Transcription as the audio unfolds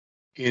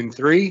In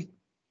 3,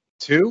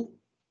 2.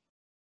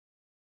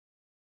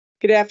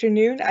 Good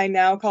afternoon. I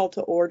now call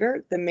to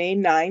order the May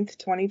 9th,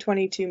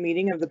 2022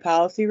 meeting of the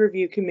Policy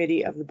Review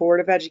Committee of the Board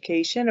of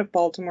Education of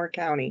Baltimore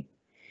County.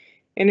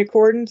 In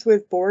accordance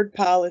with Board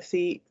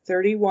Policy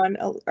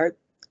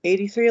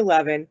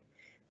 8311,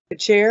 the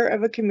chair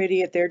of a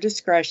committee at their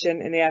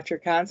discretion and after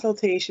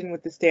consultation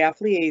with the staff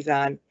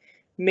liaison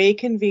may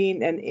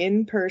convene an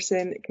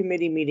in-person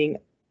committee meeting.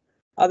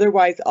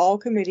 Otherwise, all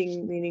committee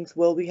meetings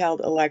will be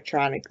held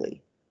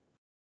electronically.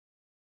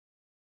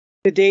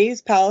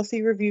 Today's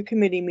Policy Review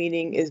Committee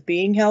meeting is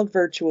being held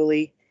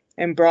virtually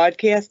and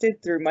broadcasted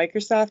through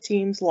Microsoft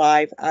Teams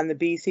Live on the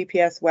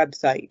BCPS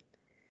website.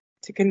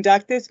 To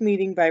conduct this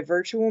meeting by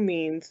virtual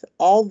means,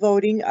 all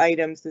voting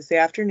items this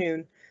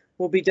afternoon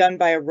will be done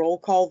by a roll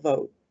call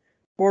vote.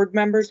 Board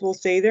members will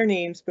say their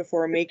names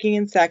before making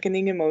and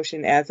seconding a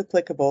motion as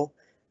applicable,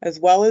 as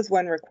well as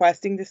when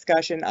requesting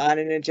discussion on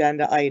an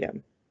agenda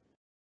item.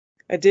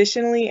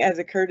 Additionally, as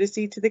a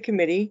courtesy to the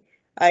committee,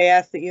 I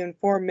ask that you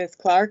inform Ms.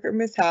 Clark or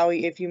Ms.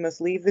 Howie if you must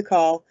leave the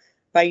call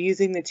by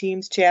using the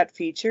Teams chat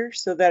feature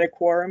so that a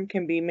quorum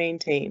can be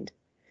maintained.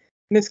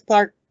 Ms.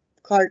 Clark,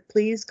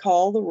 please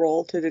call the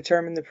roll to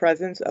determine the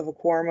presence of a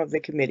quorum of the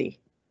committee.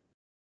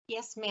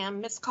 Yes, ma'am.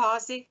 Ms.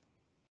 Causey?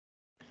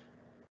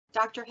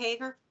 Dr.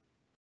 Hager?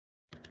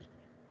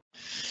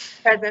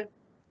 Present.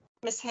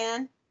 Ms.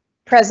 Henn?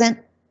 Present.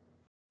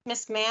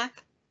 Ms.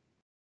 Mack?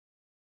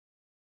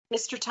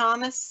 Mr.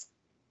 Thomas?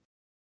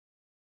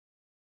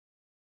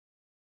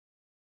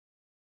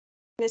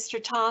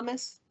 Mr.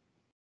 Thomas?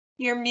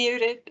 You're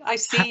muted. I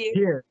see you.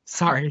 Here.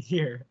 Sorry,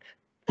 here.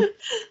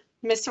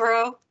 Ms.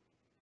 Rowe?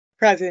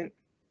 Present.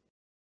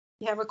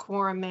 You have a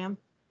quorum, ma'am.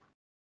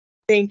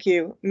 Thank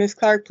you. Ms.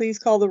 Clark, please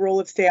call the roll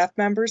of staff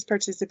members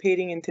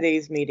participating in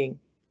today's meeting.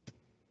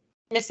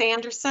 Ms.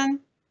 Anderson?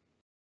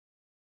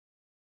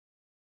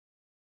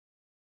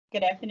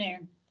 Good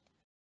afternoon.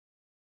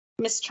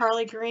 Ms.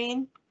 Charlie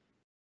Green?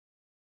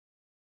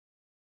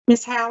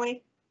 Ms.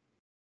 Howie?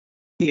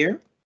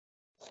 Here.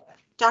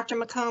 Dr.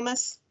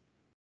 McComas?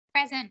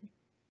 Present.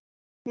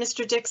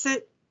 Mr.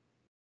 Dixit?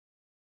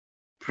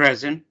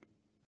 Present.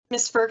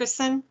 Ms.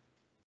 Ferguson?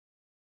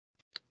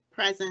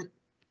 Present.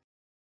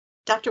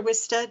 Dr.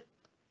 Wisted?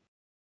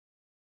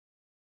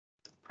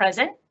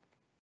 Present.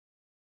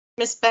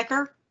 Ms.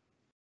 Becker?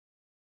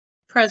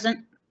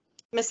 Present.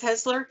 Ms.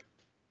 Hesler?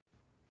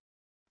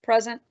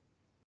 Present.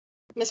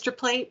 Mr.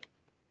 Plate?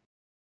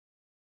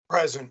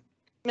 Present.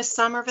 Ms.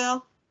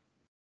 Somerville?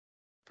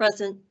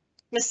 Present.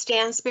 Ms.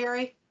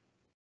 Stansberry?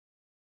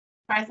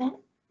 Present.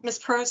 Ms.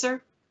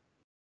 Proser?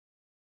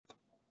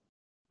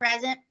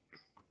 Present.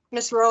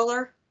 Ms.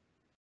 Roller?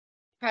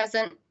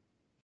 Present.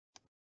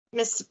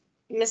 Miss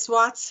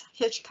Watts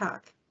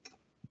Hitchcock?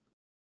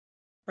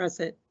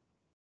 Present.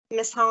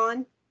 Ms.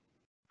 Hahn?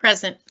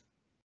 Present.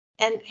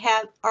 And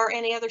are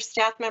any other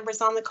staff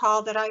members on the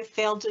call that I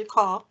failed to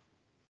call?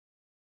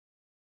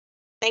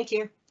 Thank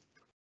you.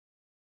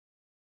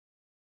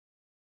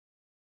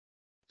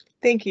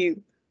 Thank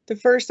you. The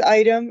first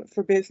item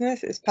for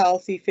business is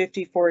Policy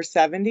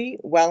 5470,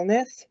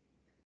 Wellness.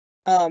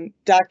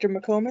 Dr.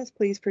 McComas,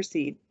 please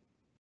proceed.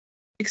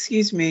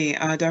 Excuse me,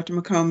 Dr.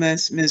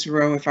 McComas, Ms.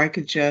 Rowe, if I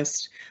could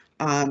just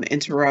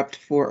interrupt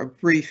for a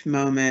brief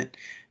moment.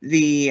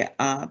 The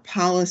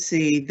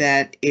policy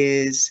that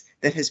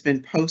has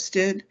been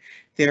posted,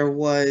 there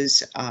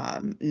was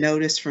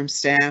notice from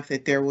staff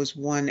that there was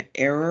one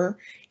error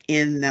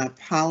in the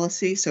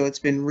policy, so it's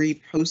been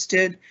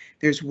reposted.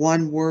 There's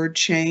one word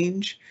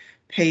change.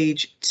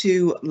 Page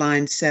 2,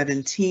 line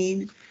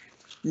 17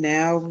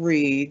 now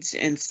reads,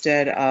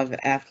 instead of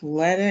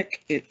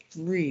athletic, it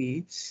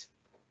reads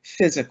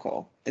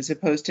physical, as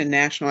opposed to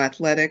national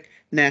athletic,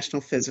 national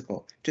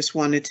physical. Just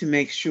wanted to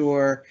make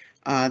sure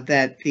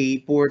that the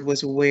board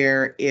was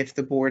aware if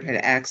the board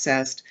had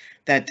accessed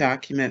that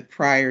document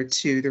prior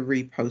to the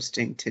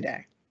reposting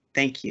today.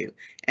 Thank you.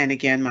 And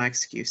again, my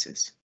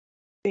excuses.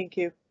 Thank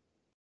you.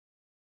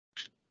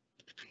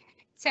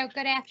 So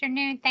good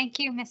afternoon. Thank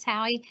you, Ms.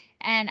 Howie.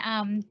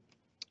 And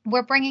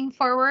we're bringing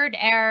forward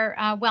our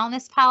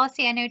wellness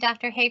policy. I know,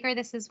 Dr. Hager,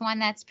 this is one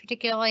that's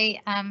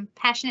particularly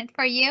passionate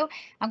for you.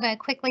 I'm going to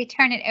quickly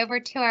turn it over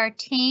to our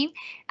team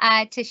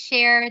to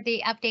share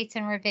the updates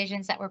and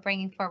revisions that we're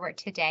bringing forward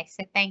today.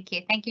 So thank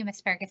you. Thank you,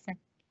 Ms. Ferguson.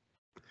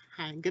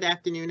 Hi, good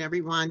afternoon,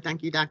 everyone.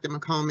 Thank you, Dr.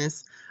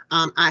 McComas.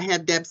 I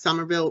have Deb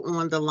Somerville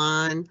on the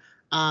line.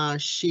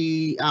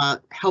 She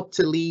helped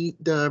to lead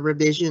the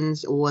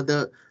revisions, or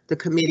the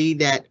committee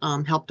that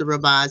helped to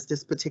revise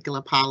this particular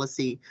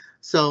policy.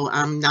 So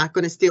I'm not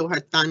going to steal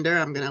her thunder.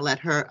 I'm going to let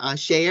her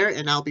share,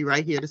 and I'll be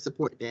right here to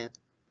support Deb.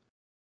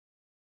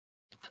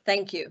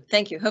 Thank you.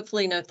 Thank you.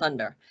 Hopefully no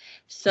thunder.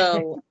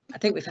 So I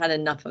think we've had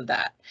enough of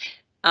that.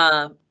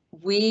 So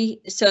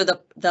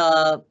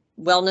the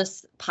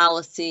wellness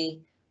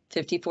policy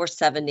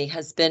 5470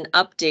 has been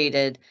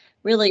updated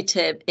really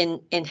to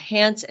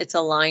enhance its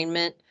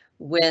alignment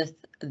with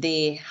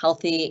the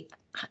Healthy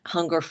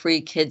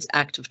Hunger-Free Kids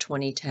Act of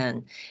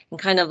 2010. And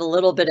kind of a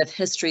little bit of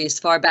history, as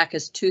far back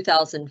as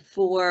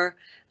 2004,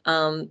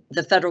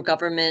 the federal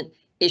government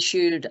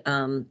issued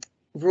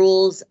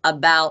rules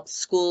about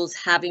schools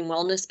having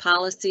wellness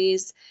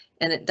policies,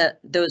 and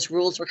those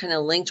rules were kind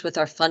of linked with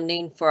our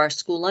funding for our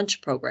school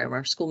lunch program,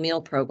 our school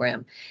meal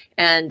program.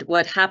 And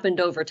what happened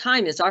over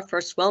time is our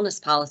first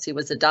wellness policy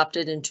was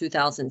adopted in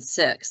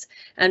 2006.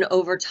 And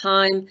over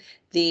time,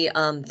 the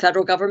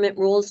federal government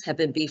rules have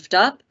been beefed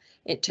up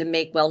to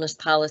make wellness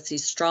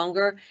policies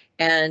stronger.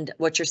 And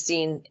what you're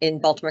seeing in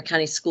Baltimore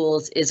County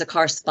schools is a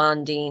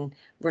corresponding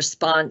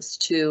response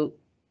to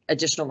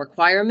additional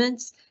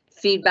requirements,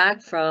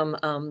 feedback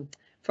from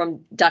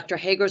Dr.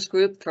 Hager's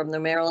group from the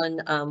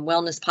Maryland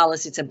Wellness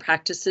Policies and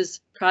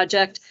Practices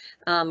Project,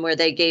 where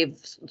they gave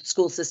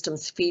school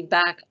systems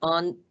feedback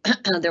on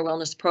their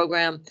wellness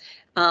program,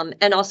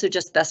 and also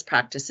just best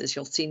practices.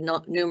 You'll see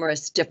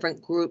numerous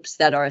different groups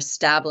that are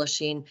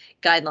establishing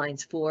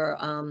guidelines for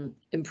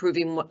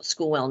improving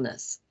school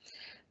wellness.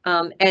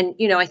 And,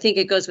 you know, I think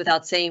it goes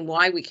without saying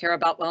why we care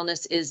about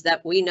wellness is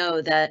that we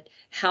know that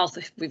health,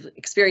 if we've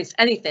experienced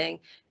anything,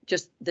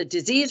 just the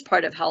disease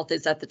part of health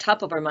is at the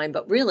top of our mind,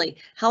 but really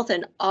health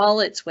in all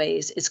its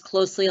ways is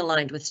closely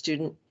aligned with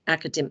student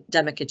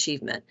academic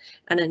achievement.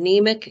 An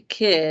anemic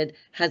kid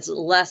has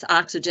less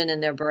oxygen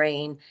in their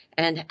brain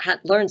and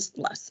learns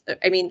less.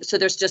 I mean, so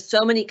there's just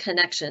so many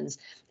connections.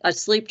 A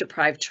sleep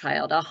deprived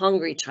child, a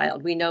hungry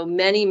child. We know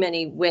many,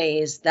 many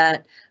ways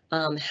that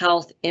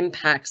health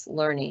impacts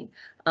learning,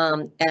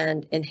 and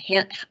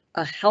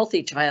a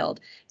healthy child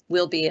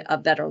will be a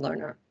better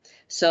learner.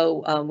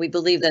 So we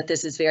believe that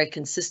this is very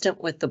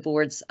consistent with the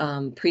board's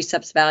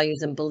precepts,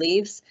 values, and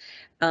beliefs,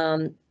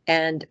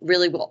 and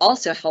really will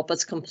also help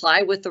us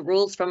comply with the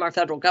rules from our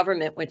federal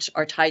government, which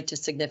are tied to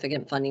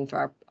significant funding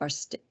for our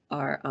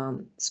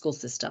school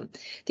system.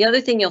 The other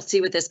thing you'll see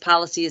with this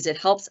policy is it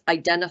helps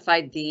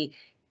identify the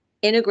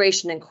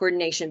integration and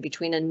coordination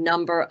between a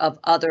number of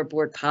other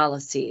board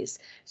policies.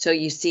 So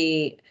you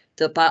see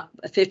the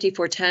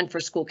 5410 for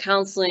school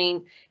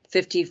counseling,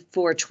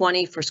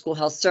 5420 for school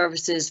health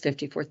services,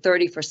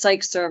 5430 for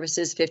psych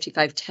services,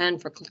 5510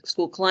 for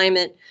school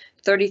climate,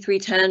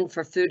 3310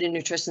 for food and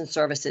nutrition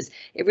services.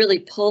 It really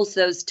pulls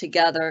those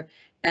together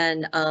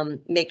and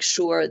makes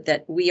sure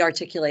that we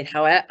articulate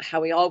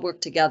how we all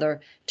work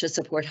together to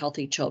support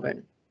healthy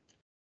children.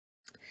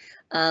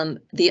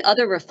 The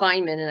other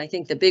refinement, and I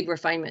think the big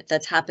refinement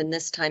that's happened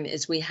this time,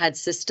 is we had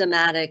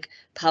systematic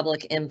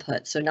public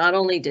input. So not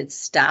only did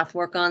staff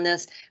work on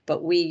this,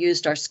 but we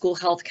used our school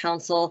health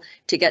council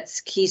to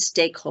get key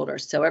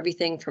stakeholders. So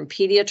everything from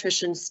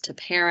pediatricians to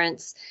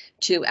parents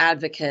to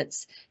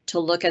advocates to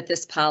look at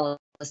this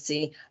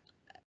policy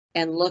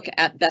and look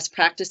at best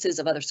practices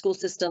of other school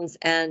systems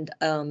and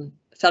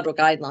federal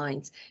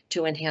guidelines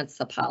to enhance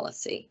the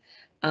policy.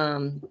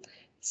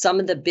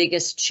 Some of the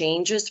biggest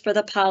changes for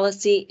the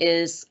policy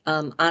is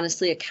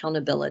honestly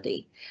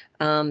accountability.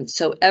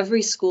 So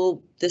every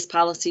school, this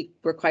policy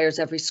requires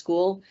every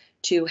school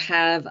to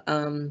have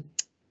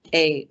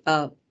a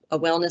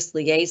wellness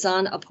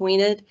liaison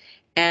appointed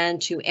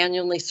and to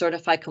annually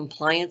certify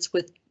compliance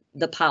with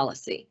the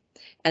policy.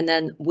 And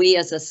then we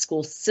as a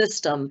school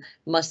system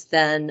must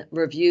then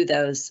review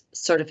those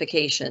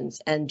certifications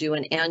and do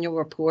an annual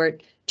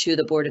report to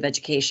the Board of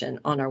Education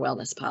on our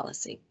wellness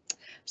policy.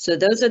 So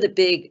those are the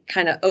big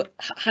kind of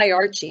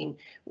high-arching.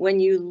 When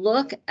you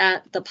look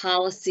at the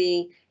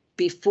policy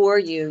before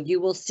you,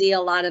 you will see a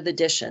lot of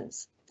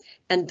additions.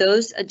 And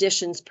those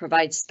additions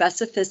provide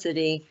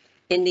specificity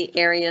in the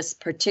areas,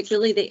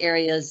 particularly the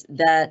areas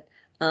that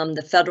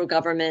the federal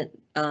government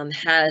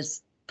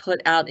has put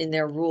out in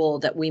their rule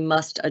that we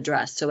must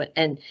address. So,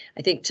 and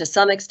I think to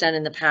some extent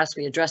in the past,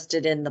 we addressed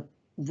it in the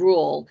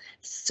rule.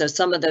 So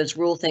some of those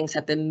rule things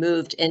have been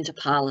moved into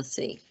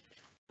policy.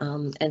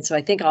 And so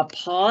I think I'll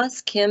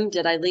pause. Kim,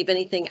 did I leave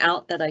anything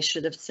out that I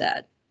should have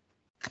said?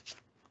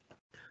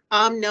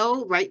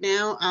 No, right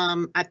now,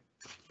 I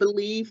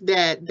believe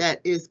that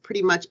is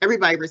pretty much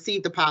everybody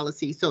received the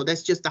policy. So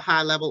that's just a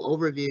high level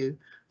overview.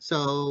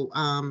 So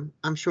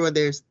I'm sure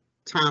there's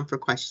time for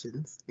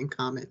questions and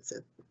comments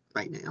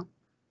right now.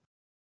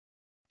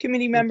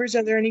 Committee members,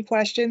 are there any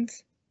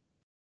questions?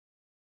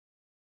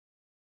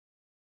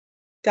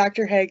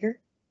 Dr. Hager?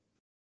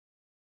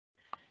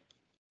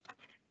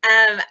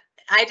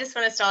 I just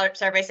want to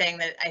start by saying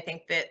that I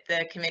think that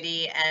the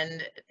committee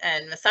and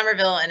Ms.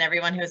 Somerville and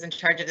everyone who is in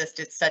charge of this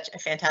did such a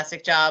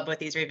fantastic job with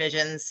these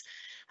revisions.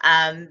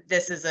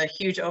 This is a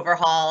huge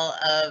overhaul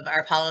of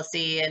our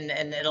policy, and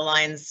it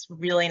aligns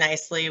really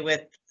nicely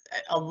with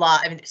a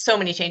lot. I mean, so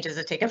many changes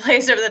have taken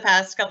place over the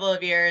past couple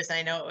of years.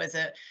 I know it was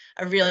a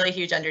really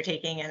huge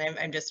undertaking, and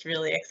I'm just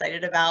really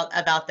excited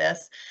about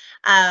this.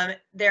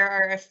 There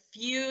are a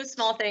few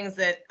small things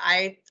that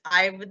I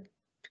would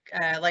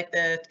like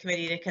the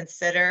committee to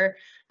consider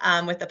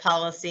with the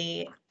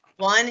policy.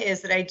 One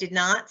is that I did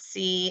not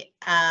see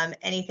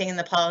anything in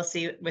the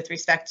policy with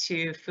respect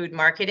to food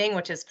marketing,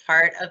 which is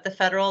part of the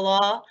federal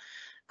law.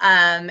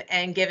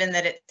 And given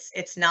that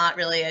it's not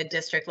really a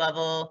district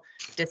level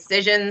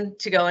decision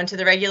to go into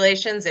the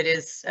regulations, it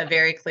is a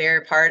very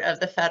clear part of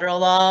the federal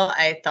law.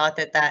 I thought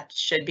that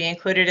should be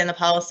included in the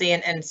policy.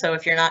 And so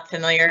if you're not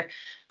familiar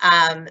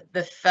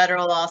The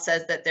federal law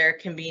says that there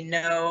can be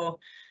no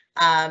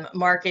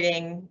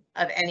marketing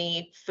of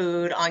any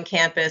food on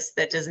campus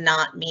that does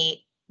not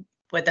meet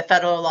what the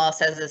federal law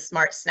says is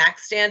smart snack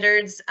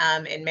standards.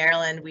 In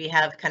Maryland, we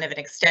have kind of an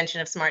extension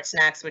of smart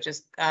snacks, which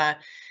is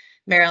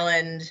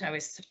Maryland, I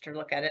always have to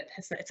look at it,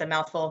 it's a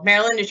mouthful.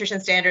 Maryland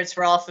Nutrition Standards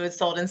for all foods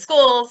sold in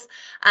schools,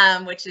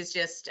 which is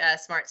just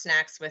smart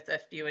snacks with a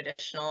few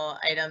additional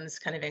items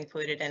kind of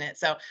included in it.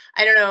 So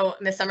I don't know,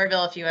 Ms.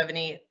 Somerville, if you have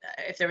any,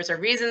 if there was a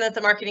reason that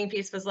the marketing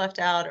piece was left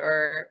out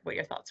or what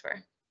your thoughts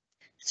were.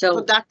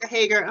 So Dr.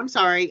 Hager, I'm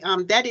sorry,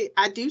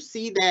 I do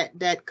see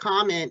that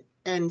comment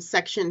in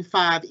section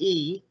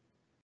 5E.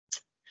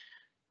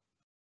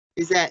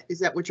 Is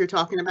that what you're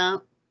talking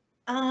about?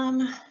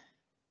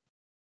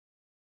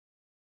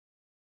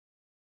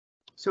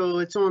 So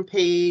it's on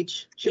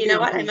page. You know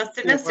what? I must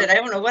have missed it. I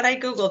don't know what I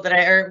Googled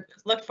that or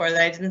looked for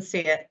that I didn't see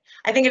it.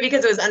 I think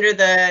because it was under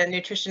the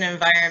nutrition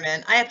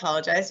environment. I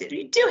apologize.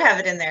 You do have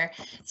it in there.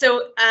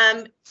 So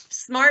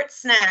smart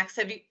snacks,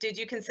 did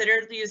you consider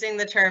using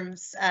the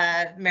terms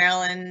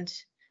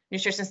Maryland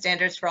Nutrition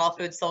Standards for all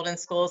foods sold in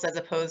schools as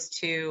opposed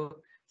to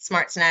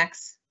smart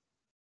snacks?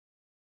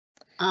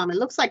 It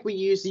looks like we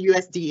use the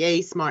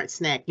USDA Smart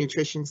Snack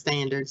Nutrition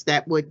Standards.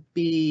 That would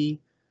be.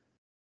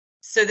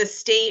 So the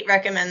state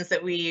recommends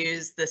that we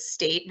use the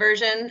state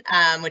version,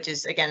 which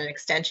is again an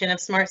extension of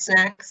smart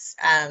snacks.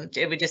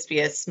 It would just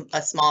be a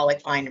small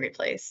like find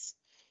replace.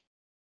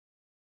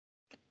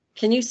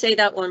 Can you say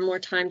that one more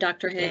time,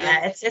 Dr. Hager?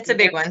 Yeah, it's a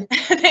big one.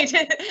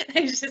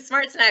 Just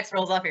smart snacks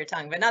rolls off your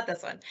tongue, but not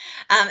this one.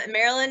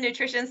 Maryland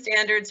Nutrition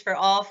Standards for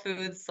all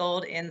foods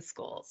sold in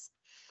schools.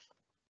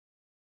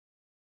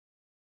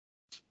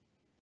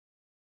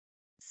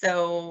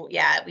 So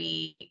yeah,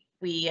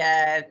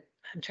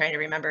 I'm trying to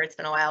remember, it's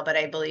been a while, but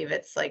I believe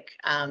it's like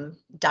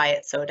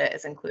diet soda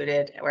is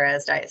included,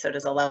 whereas diet soda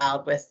is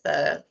allowed with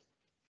the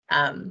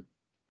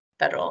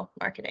federal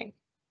marketing.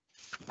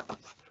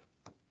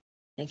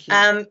 Thank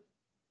you.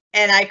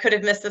 And I could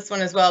have missed this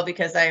one as well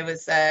because I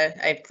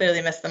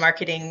clearly missed the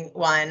marketing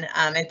one.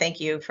 And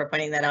thank you for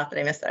pointing that out that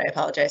I missed that. I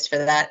apologize for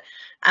that.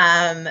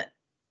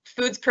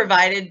 Foods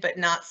provided but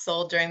not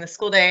sold during the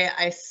school day.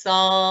 I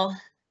saw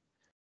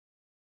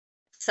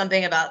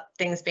something about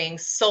things being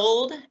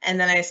sold, and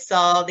then I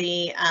saw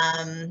the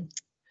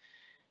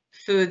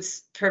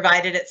foods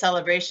provided at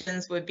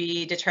celebrations would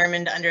be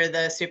determined under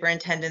the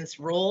superintendent's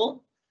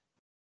rule.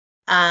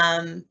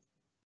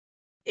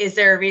 Is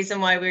there a reason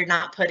why we're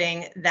not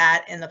putting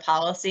that in the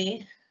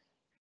policy?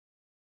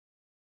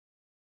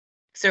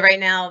 So right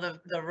now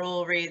the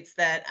rule reads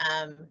that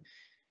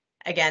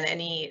again,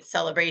 any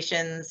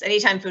celebrations,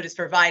 anytime food is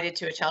provided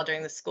to a child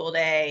during the school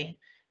day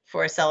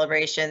for a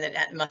celebration,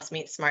 that must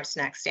meet smart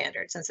snack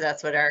standards. And so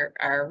that's what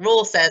our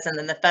rule says. And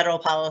then the federal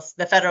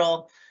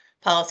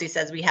policy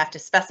says we have to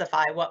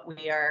specify what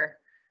we are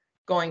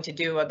going to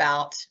do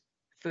about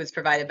foods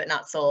provided but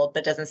not sold,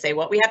 but doesn't say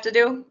what we have to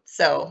do.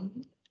 So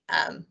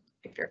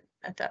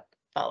if that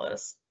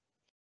follows.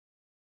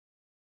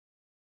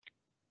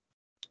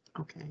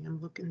 Okay,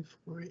 I'm looking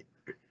for it.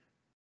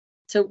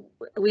 So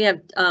we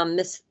have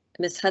Miss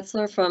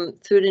Hetzler from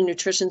Food and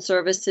Nutrition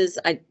Services.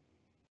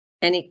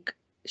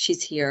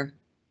 She's here.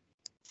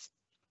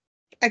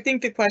 I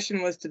think the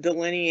question was to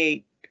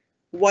delineate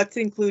what's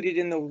included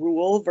in the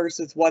rule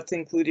versus what's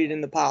included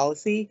in the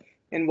policy,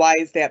 and why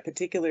is that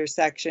particular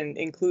section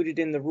included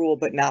in the rule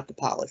but not the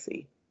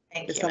policy?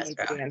 Thank If you, someone Ms.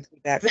 could Brown. answer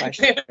that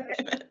question.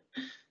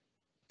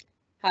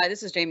 Hi,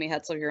 this is Jamie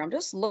Hetzler here. I'm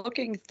just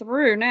looking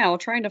through now,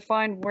 trying to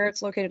find where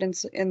it's located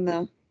in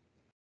the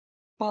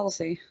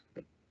policy.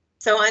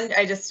 So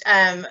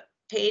on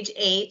page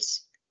 8,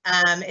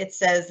 it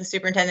says the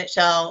superintendent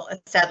shall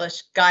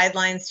establish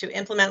guidelines to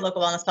implement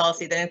local wellness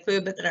policy that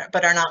include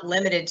but are not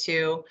limited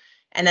to.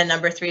 And then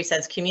number 3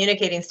 says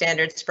communicating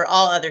standards for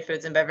all other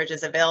foods and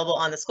beverages available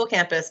on the school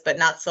campus but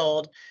not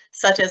sold,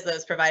 such as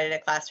those provided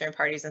at classroom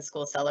parties and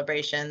school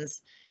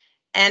celebrations,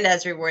 and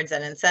as rewards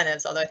and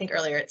incentives. Although I think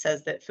earlier it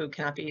says that food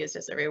cannot be used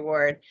as a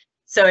reward.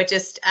 So it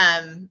just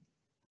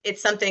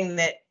it's something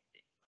that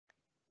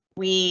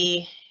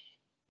we,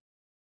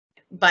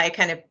 by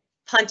kind of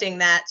punting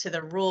that to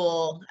the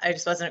rule, I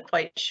just wasn't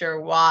quite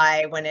sure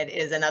why, when it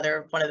is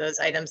another one of those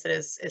items that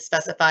is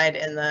specified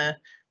in the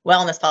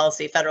wellness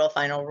policy, federal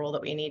final rule,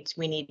 that we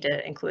need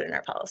to include in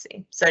our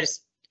policy. So I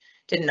just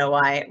didn't know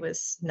why it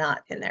was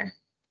not in there.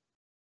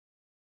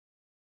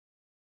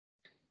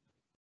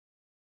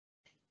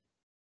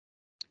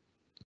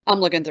 I'm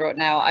looking through it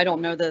now. I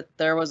don't know that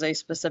there was a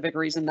specific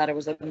reason that it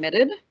was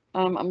omitted.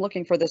 I'm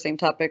looking for the same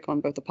topic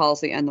on both the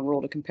policy and the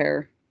rule to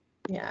compare.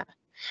 Yeah.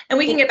 And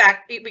we can get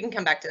back, we can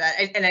come back to that.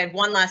 And I have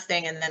one last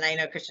thing, and then I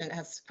know Christian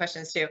has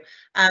questions too.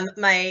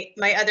 My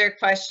other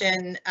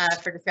question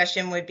for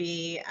discussion would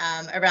be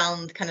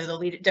around kind of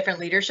the different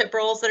leadership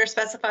roles that are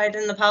specified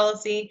in the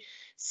policy.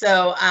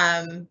 So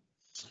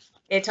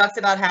it talks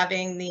about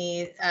having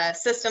the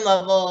system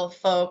level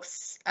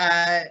folks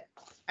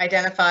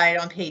identified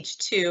on page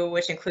 2,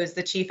 which includes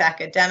the chief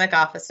academic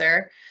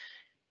officer.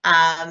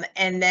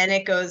 And then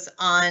it goes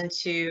on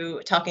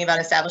to talking about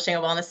establishing a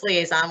wellness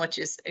liaison, which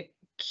is a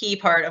key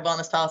part of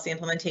wellness policy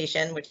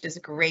implementation, which is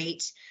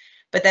great.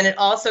 But then it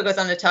also goes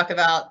on to talk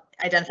about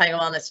identifying a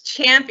wellness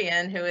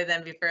champion, who would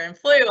then be for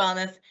employee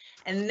wellness.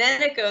 And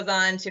then it goes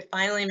on to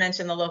finally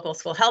mention the local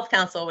school health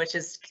council, which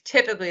is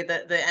typically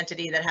the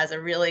entity that has a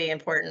really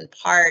important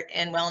part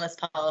in wellness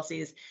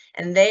policies.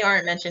 And they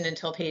aren't mentioned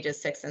until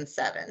pages 6 and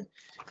 7.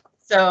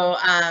 So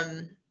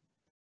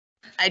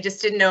I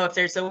just didn't know if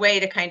there's a way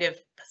to kind of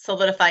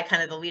solidify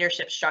kind of the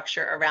leadership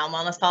structure around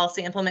wellness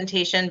policy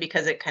implementation,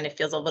 because it kind of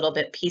feels a little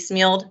bit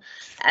piecemealed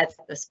at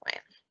this point.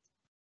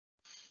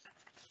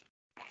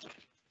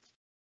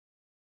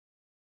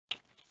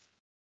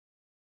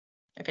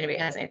 If anybody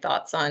has any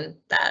thoughts on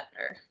that,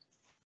 or.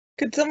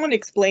 Could someone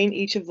explain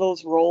each of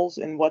those roles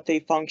and what they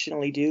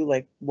functionally do,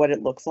 like what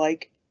it looks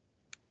like?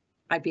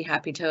 I'd be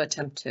happy to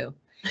attempt to.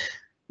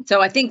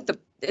 So I think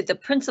the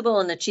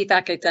principal and the chief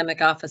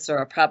academic officer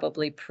are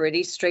probably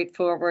pretty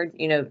straightforward.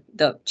 You know,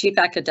 the chief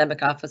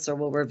academic officer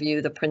will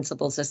review the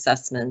principal's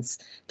assessments.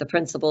 The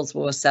principals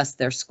will assess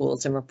their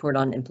schools and report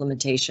on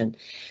implementation.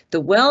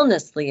 The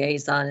wellness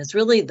liaison is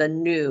really the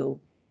new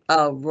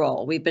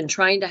role. We've been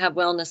trying to have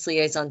wellness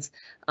liaisons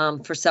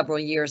for several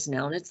years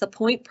now, and it's the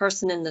point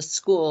person in the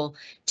school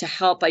to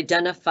help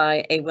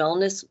identify a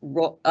wellness,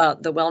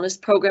 the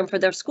wellness program for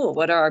their school.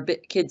 What are our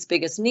kids'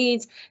 biggest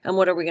needs, and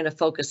what are we going to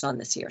focus on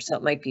this year? So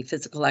it might be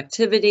physical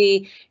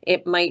activity,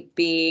 it might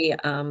be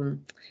a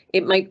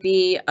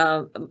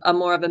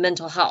more of a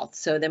mental health.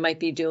 So they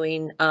might be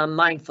doing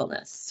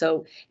mindfulness.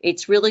 So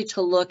it's really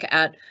to look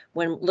at,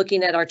 when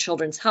looking at our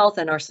children's health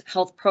and our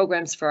health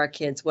programs for our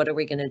kids, what are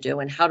we going to do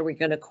and how are we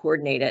going to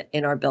coordinate it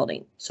in our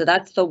building? So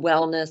that's the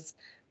wellness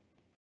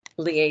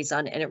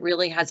liaison, and it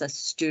really has a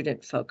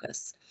student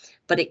focus,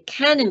 but it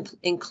can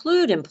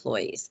include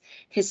employees.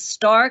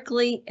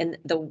 Historically, in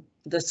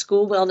the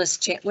school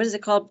wellness, what is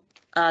it called,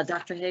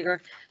 Dr.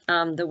 Hager?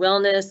 The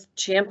wellness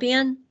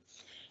champion?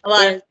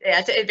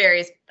 It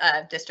varies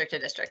district to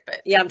district,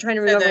 but yeah, I'm trying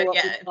to remember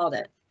what we called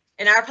it.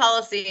 In our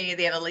policy,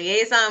 they have a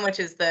liaison, which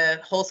is the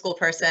whole school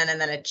person,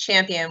 and then a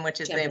champion, which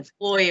is the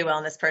employee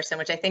wellness person,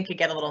 which I think could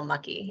get a little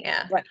mucky.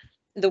 Yeah. Right.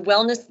 The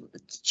wellness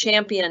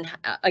champion,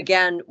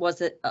 again,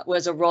 was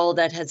a role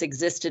that has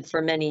existed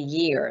for many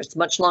years,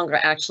 much longer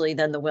actually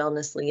than the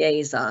wellness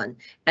liaison,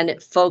 and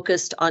it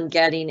focused on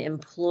getting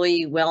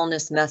employee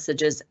wellness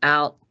messages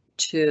out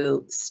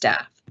to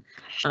staff.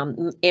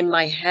 In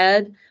my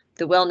head,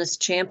 the wellness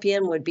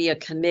champion would be a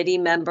committee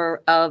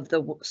member of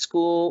the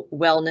school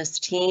wellness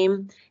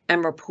team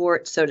and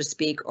report, so to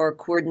speak, or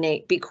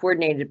be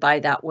coordinated by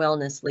that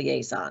wellness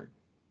liaison.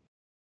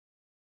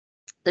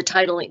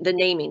 The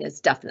naming is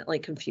definitely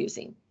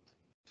confusing.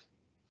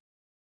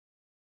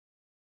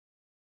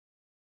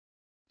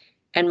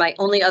 And my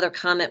only other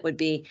comment would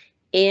be,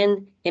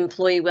 in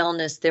employee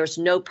wellness, there's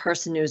no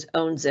person who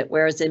owns it,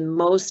 whereas in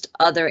most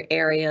other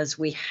areas,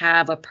 we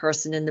have a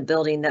person in the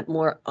building that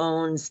more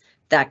owns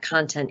that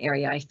content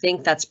area. I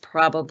think that's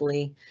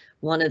probably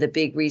one of the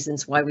big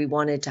reasons why we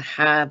wanted to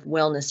have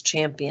wellness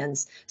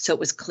champions, so it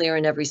was clear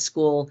in every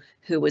school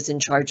who was in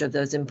charge of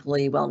those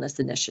employee wellness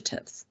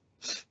initiatives.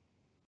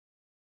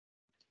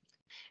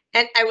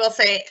 And I will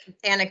say,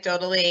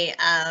 anecdotally,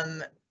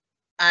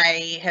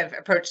 I have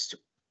approached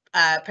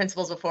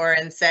principals before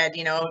and said,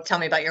 you know, tell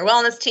me about your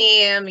wellness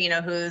team, you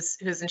know, who's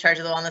in charge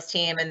of the wellness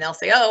team, and they'll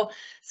say, oh,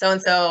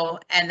 so-and-so,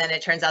 and then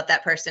it turns out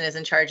that person is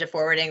in charge of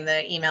forwarding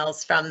the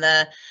emails from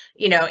the,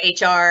 you know,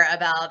 HR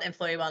about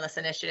employee wellness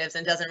initiatives,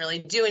 and doesn't really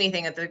do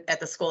anything at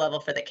the school level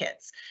for the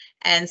kids.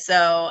 And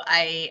so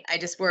I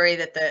just worry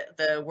that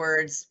the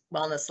words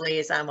wellness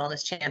liaison,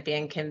 wellness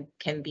champion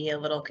can be a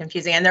little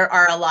confusing, and there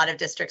are a lot of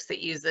districts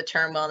that use the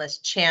term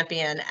wellness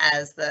champion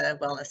as the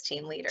wellness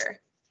team leader.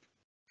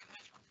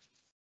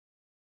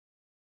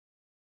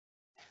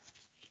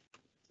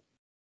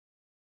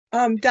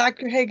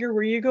 Dr. Hager,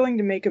 were you going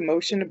to make a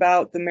motion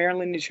about the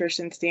Maryland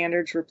Nutrition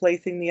Standards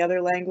replacing the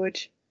other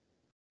language?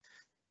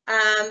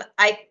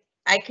 I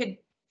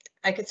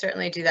could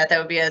certainly do that. That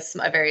would be a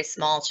very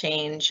small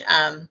change.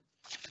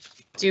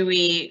 Do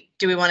we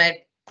want to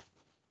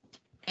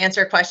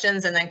answer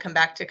questions and then come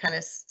back to kind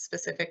of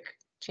specific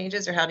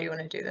changes, or how do you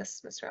want to do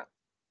this, Ms. Rowe?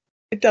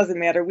 It doesn't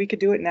matter. We could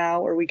do it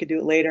now or we could do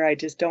it later. I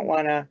just don't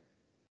want to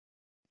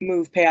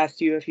move past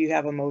you if you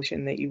have a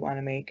motion that you want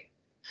to make.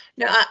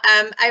 No,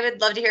 I would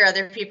love to hear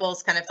other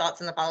people's kind of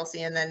thoughts on the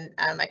policy, and then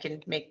I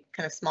can make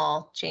kind of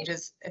small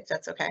changes if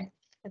that's okay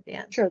at the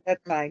end. Sure,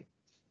 that's fine.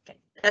 Okay,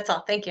 that's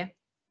all. Thank you.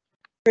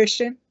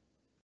 Christian?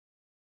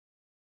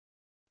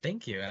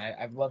 Thank you. And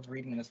I've loved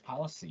reading this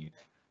policy.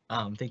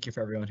 Thank you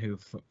for everyone who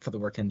put the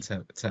work in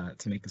to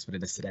make this what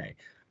it is today.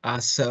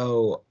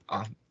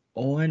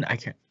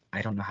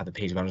 I don't know how the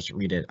page, but I'll just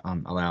read it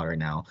aloud right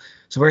now.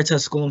 So where it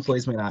says school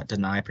employees may not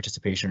deny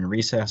participation in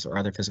recess or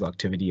other physical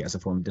activity as a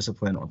form of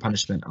discipline or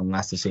punishment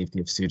unless the safety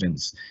of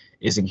students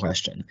is in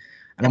question.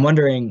 And I'm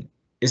wondering,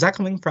 is that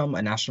coming from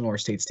a national or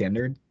state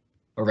standard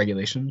or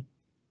regulation?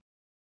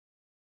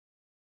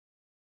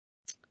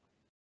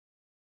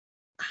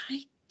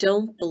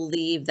 don't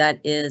believe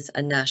that is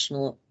a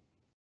national,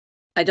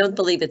 I don't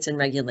believe it's in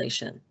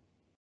regulation.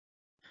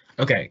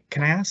 Okay,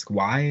 can I ask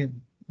why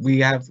we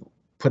have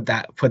put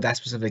that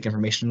specific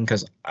information?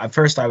 Because at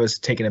first I was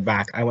taken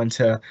aback. I went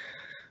to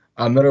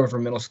Middle River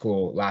Middle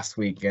School last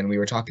week, and we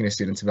were talking to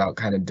students about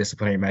kind of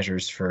disciplinary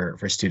measures for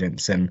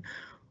students, and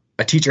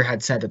a teacher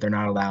had said that they're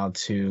not allowed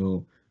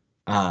to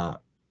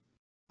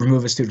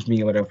remove a student from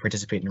being able to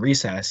participate in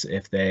recess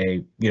if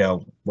they,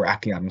 were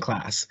acting out in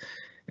class.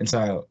 And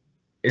so,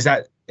 is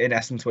that in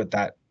essence what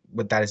that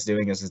is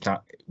doing? Is it's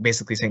not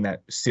basically saying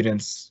that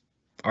students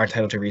are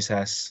entitled to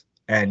recess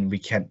and we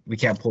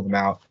can't pull them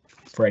out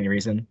for any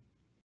reason?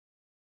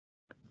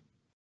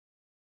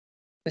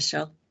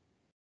 Michelle?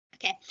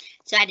 Okay,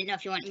 so I didn't know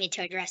if you want me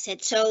to address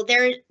it. So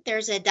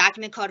there's a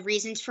document called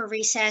Reasons for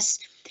Recess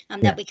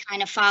that we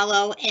kind of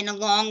follow. And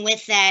along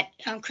with that,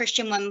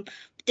 Christian, when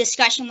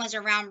discussion was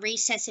around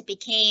recess, it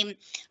became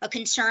a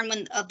concern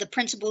of the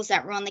principals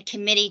that were on the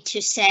committee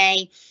to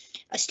say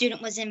a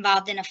student was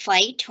involved in a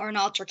fight or an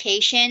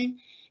altercation,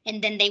 and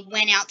then they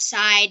went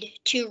outside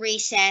to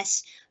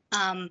recess,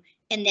 and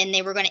then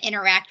they were going to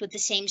interact with the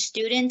same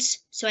students.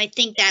 So I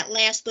think that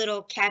last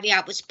little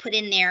caveat was put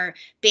in there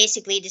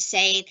basically to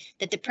say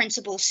that the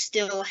principal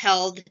still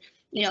held,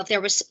 if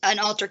there was an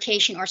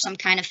altercation or some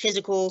kind of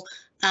physical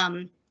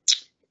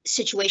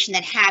situation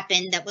that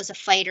happened that was a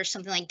fight or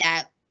something like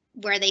that,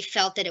 where they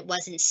felt that it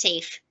wasn't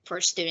safe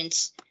for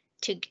students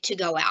to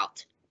go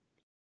out.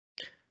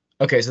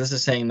 Okay, so this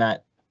is saying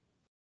that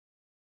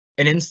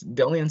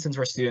the only instance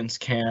where students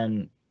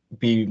can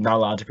be not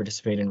allowed to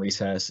participate in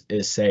recess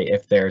is, say,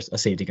 if there's a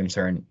safety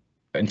concern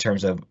in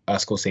terms of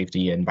school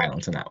safety and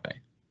violence in that way.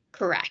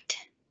 Correct.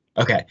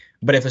 Okay,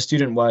 but if a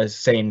student was,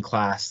 say, in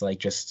class, like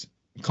just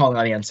calling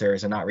out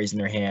answers and not raising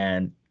their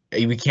hand,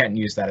 we can't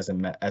use that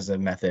as a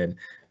method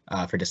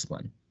for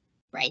discipline.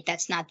 Right,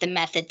 that's not the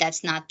method.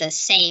 That's not the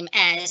same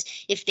as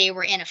if they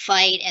were in a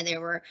fight and they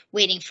were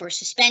waiting for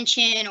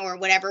suspension or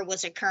whatever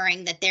was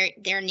occurring, that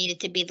there needed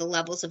to be the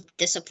levels of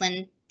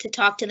discipline to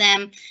talk to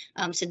them.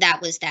 So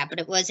that was that, but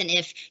it wasn't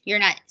if you're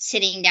not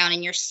sitting down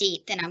in your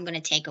seat, then I'm going to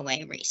take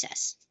away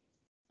recess.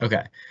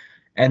 Okay.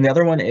 And the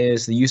other one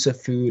is the use of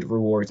food,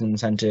 rewards, and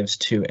incentives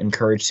to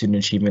encourage student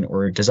achievement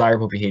or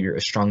desirable behavior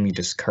is strongly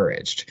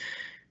discouraged.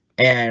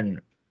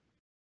 And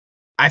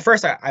at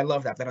first, I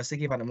love that. Then I was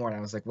thinking about it more, and I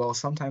was like, well,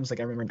 sometimes, like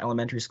I remember in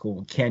elementary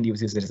school, candy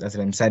was used as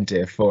an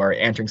incentive for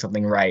answering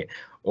something right,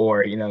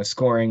 or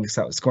scoring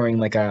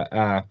like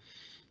a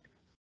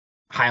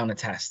high on a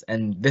test.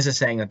 And this is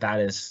saying that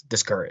is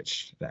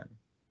discouraged. Then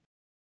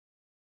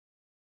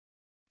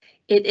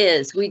It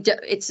is.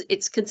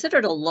 It's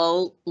considered a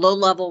low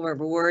level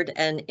reward,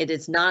 and it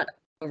is not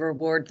a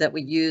reward that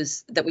we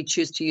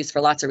choose to use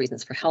for lots of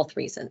reasons, for health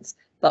reasons.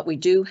 But we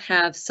do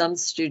have some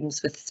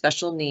students with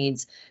special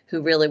needs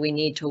who really we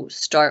need to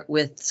start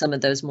with some of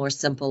those more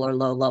simple or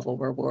low level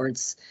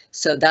rewards.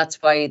 So that's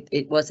why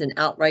it wasn't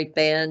outright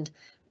banned,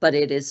 but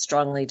it is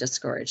strongly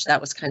discouraged.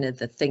 That was kind of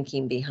the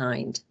thinking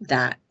behind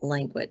that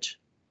language.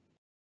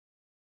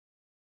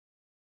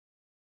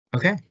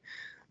 okay.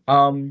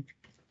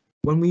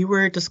 When we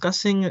were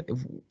discussing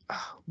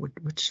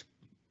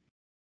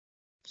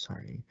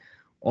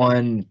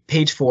on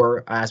page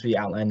 4, as we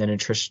outlined the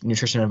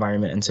nutrition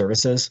environment and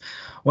services,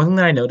 one thing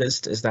that I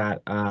noticed is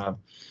that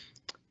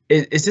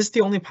is this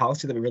the only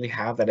policy that we really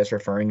have that is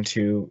referring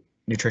to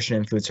nutrition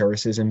and food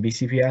services in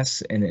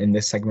BCPS and in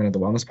this segment of the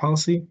wellness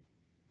policy?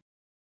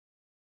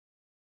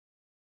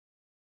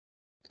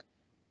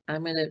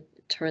 I'm going to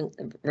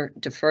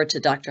defer to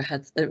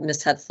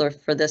Ms. Hetzler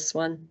for this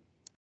one.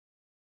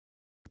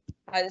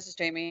 Hi, this is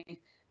Jamie.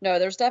 No,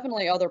 there's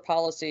definitely other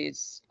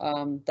policies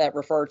that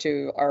refer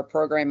to our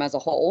program as a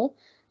whole.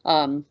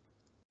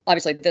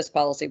 Obviously, this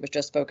policy was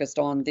just focused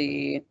on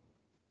the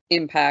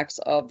impacts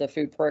of the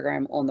food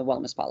program on the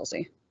wellness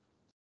policy.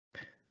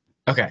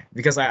 Okay,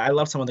 because I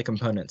love some of the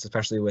components,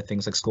 especially with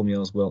things like school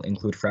meals will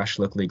include fresh,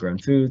 locally grown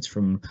foods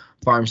from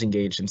farms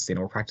engaged in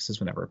sustainable practices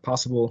whenever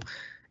possible,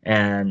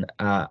 and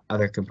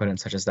other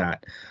components such as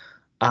that.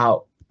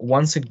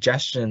 One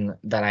suggestion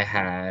that I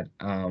had,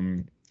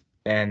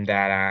 and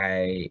that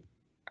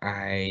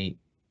I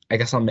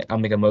guess I'll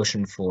make a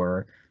motion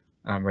for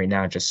right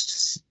now,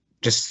 just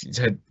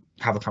to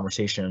have a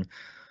conversation.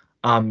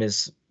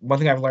 Is one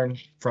thing I've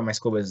learned from my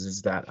school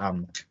is that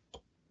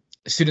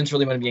students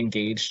really want to be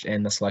engaged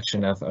in the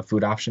selection of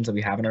food options that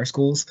we have in our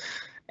schools,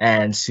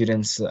 and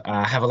students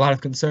have a lot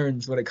of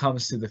concerns when it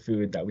comes to the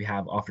food that we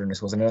have offered in our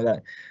schools. I know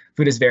that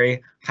food is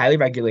very highly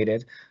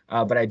regulated,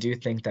 but I do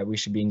think that we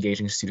should be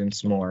engaging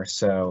students more.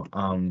 So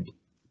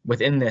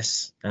within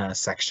this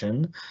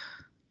section,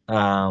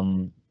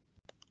 on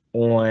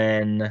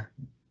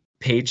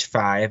page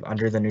 5,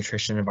 under the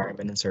nutrition,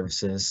 environment, and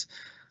services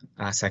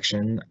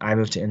section, I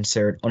move to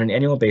insert, on an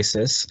annual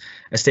basis,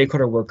 a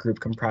stakeholder work group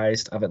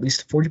comprised of at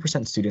least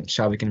 40% students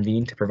shall be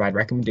convened to provide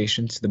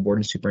recommendations to the board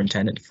and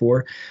superintendent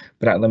for,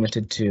 but not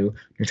limited to,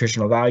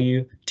 nutritional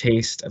value,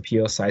 taste,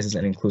 appeal, sizes,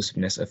 and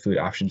inclusiveness of food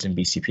options in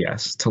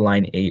BCPS, to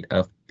line 8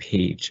 of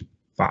page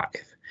 5.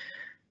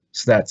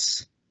 So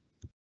that's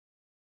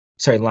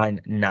sorry, line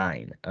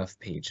 9 of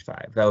page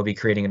 5. That would be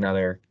creating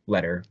another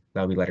letter.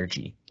 That would be letter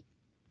G.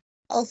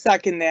 I'll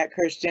second that,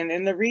 Christian.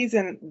 And the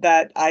reason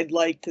that I'd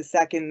like to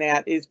second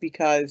that is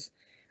because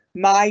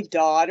my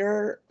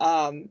daughter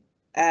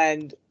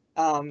and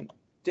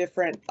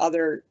different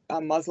other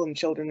Muslim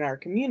children in our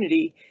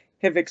community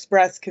have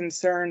expressed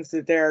concerns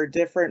that there are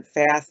different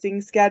fasting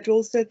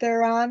schedules that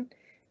they're on.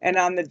 And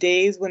on the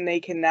days when they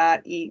cannot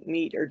eat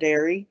meat or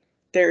dairy,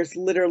 there's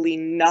literally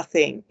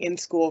nothing in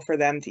school for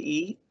them to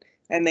eat.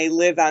 And they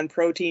live on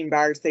protein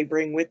bars they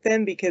bring with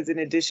them because in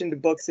addition to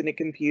books and a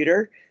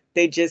computer,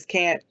 they just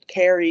can't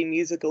carry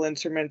musical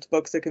instruments,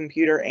 books, a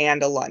computer,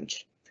 and a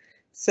lunch.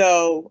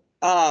 So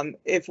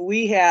if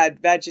we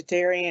had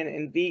vegetarian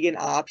and vegan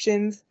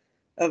options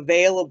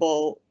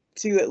available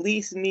to at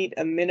least meet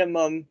a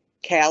minimum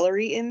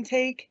calorie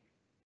intake,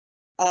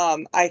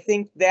 I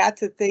think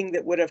that's a thing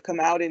that would have come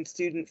out in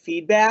student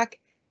feedback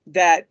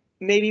that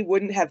maybe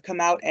wouldn't have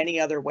come out any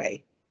other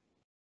way.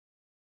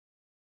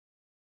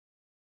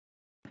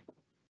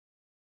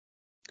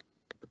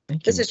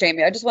 This is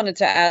Jamie. I just wanted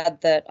to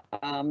add that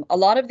a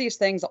lot of these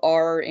things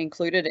are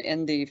included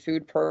in the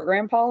food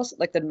program policy,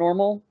 like the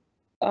normal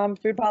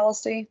food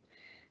policy.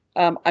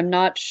 I'm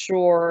not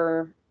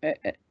sure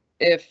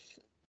if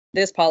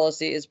this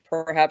policy is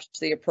perhaps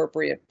the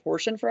appropriate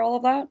portion for all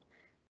of that.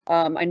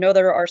 I know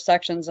there are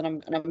sections,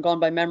 and I'm going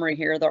by memory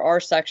here, there are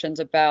sections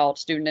about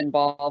student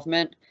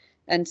involvement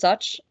and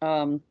such.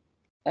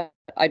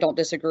 I don't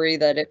disagree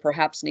that it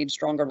perhaps needs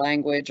stronger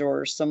language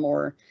or some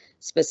more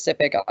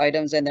specific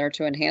items in there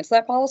to enhance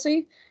that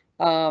policy.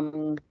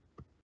 But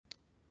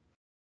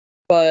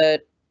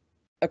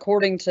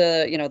according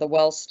to, the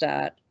well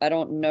stat, I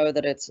don't know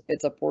that it's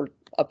a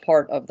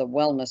part of the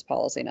wellness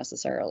policy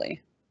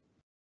necessarily.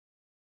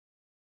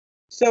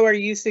 So are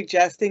you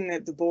suggesting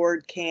that the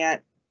board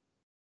can't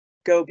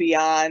go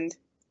beyond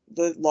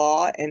the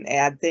law and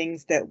add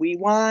things that we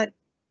want?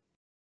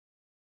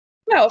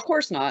 No, of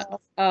course not.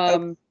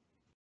 Okay.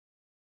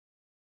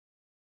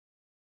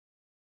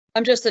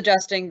 I'm just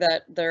suggesting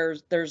that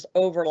there's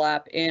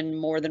overlap in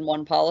more than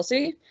one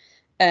policy,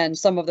 and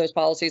some of those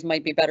policies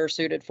might be better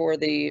suited for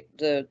the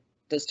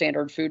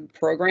standard food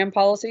program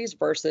policies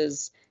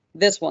versus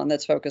this one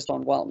that's focused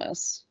on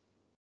wellness.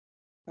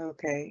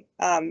 Okay.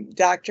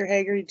 Dr.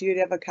 Hager, do you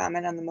have a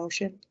comment on the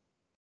motion?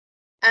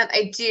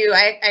 I do.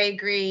 I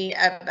agree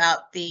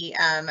about the,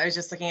 I was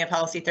just looking at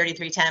policy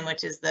 3310,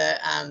 which is the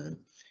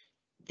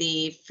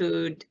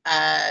food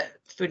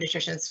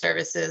nutrition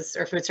services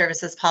or food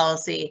services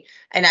policy.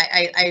 And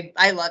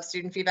I love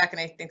student feedback,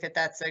 and I think that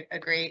that's a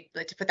great,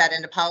 like, to put that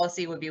into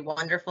policy would be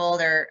wonderful.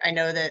 I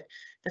know that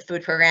the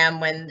food program,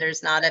 when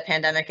there's not a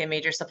pandemic and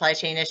major supply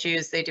chain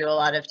issues, they do a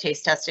lot of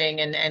taste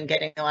testing and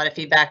getting a lot of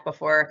feedback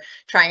before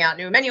trying out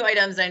new menu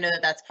items. I know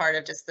that that's part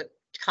of just the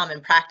common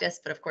practice,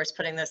 but of course,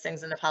 putting those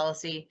things into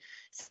policy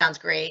sounds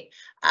great.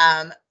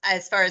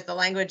 As far as the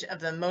language of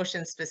the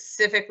motion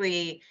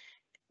specifically,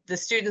 the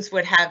students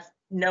would have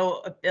no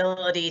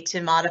ability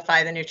to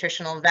modify the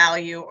nutritional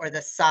value or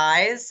the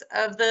size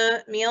of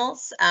the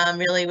meals.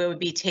 Really, what would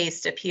be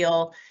taste,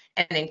 appeal,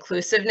 and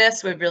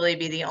inclusiveness would really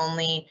be the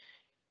only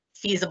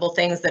feasible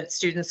things that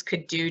students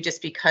could do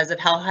just because of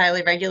how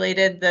highly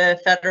regulated the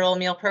federal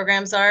meal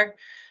programs are.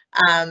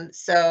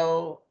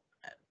 So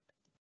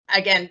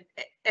again,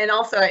 and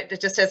also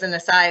just as an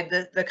aside,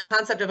 the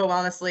concept of a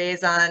wellness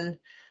liaison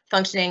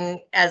functioning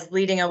as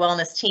leading a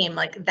wellness team,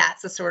 like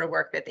that's the sort of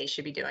work that they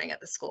should be doing at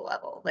the school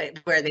level, like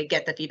where they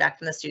get the feedback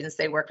from the students,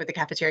 they work with the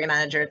cafeteria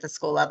manager at the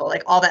school level,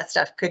 like all that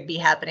stuff could be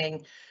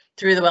happening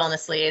through the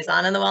wellness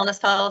liaison and the wellness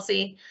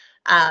policy.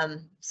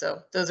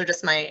 So those are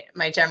just my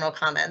general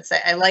comments.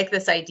 I like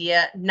this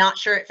idea, not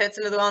sure it fits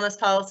into the wellness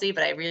policy,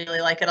 but I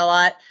really like it a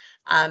lot.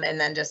 And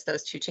then just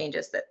those two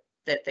changes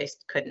that they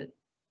couldn't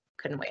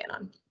weigh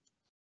in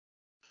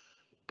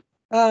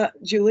on.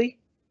 Julie?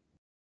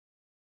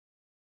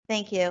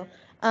 Thank you.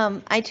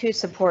 I too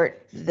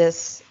support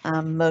this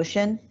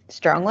motion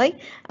strongly.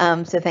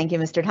 So thank you,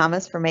 Mr.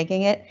 Thomas, for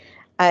making it.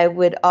 I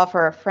would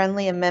offer a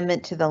friendly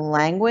amendment to the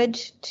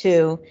language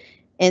to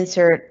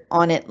insert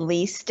on at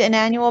least an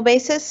annual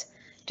basis,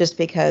 just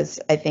because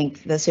I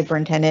think the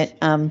superintendent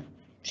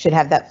should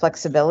have that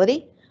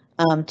flexibility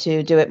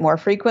to do it more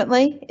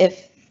frequently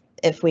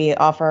if we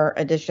offer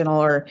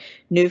additional or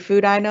new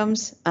food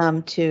items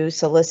to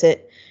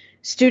solicit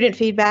student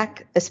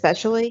feedback,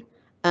 especially.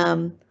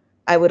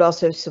 I would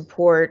also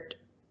support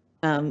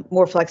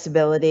more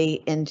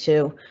flexibility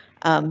into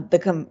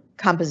the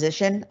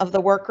composition of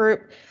the work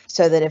group,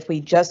 so that if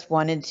we just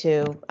wanted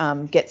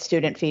to get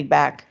student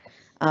feedback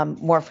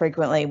more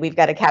frequently, we've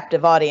got a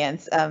captive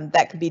audience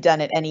that could be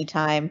done at any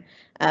time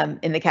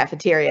in the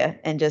cafeteria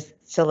and just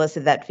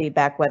solicit that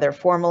feedback, whether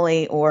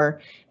formally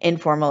or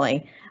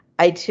informally.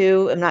 I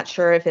too am not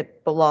sure if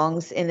it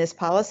belongs in this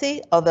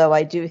policy, although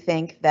I do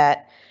think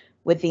that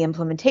with the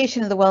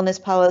implementation of the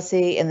wellness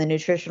policy and the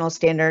nutritional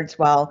standards,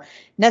 while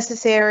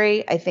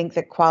necessary, I think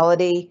the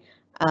quality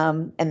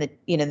and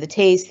the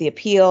taste, the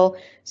appeal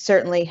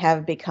certainly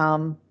have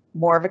become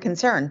more of a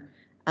concern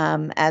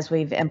as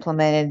we've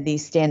implemented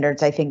these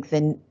standards. I think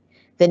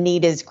the the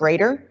need is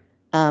greater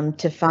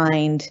to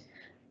find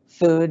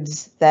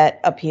foods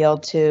that appeal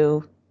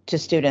to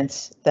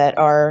students that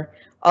are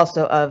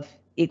also of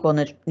equal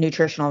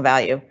nutritional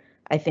value.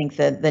 I think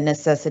that the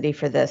necessity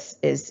for this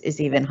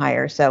is even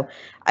higher. So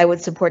I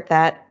would support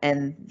that,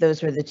 and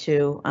those were the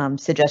two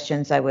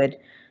suggestions I would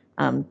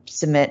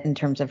submit in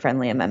terms of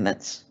friendly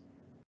amendments.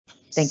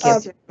 Thank you.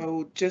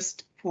 So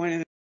just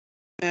pointing,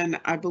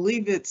 and I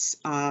believe it's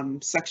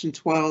section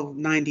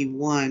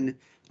 1291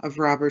 of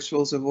Robert's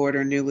Rules of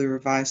Order, newly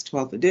revised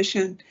 12th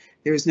edition.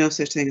 There is no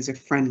such thing as a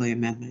friendly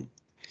amendment.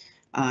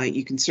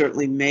 You can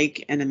certainly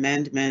make an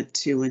amendment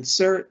to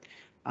insert.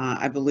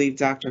 I believe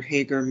Dr.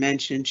 Hager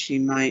mentioned she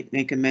might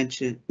make a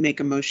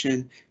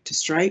motion to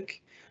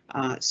strike.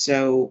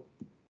 So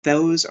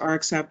those are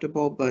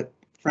acceptable, but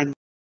friendly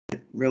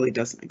really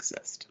doesn't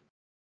exist.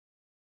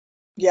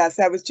 Yes,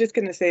 I was just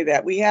going to say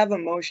that we have a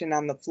motion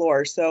on the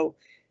floor. So,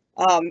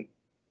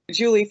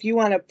 Julie, if you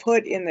want to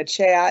put in the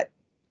chat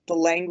the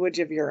language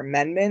of your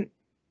amendment.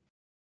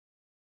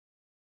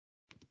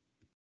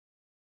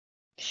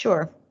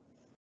 Sure.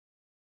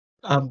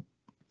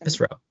 Ms.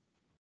 Rowe,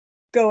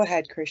 Go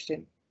ahead,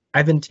 Christian.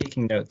 I've been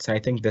taking notes. I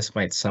think this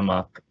might sum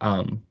up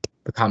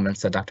the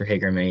comments that Dr.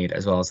 Hager made,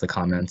 as well as the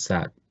comments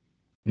that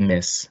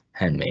Ms.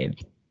 Henn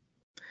made.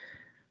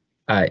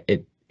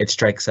 It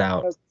strikes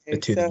out the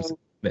two things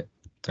that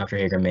Dr.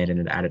 Hager made, and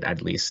it added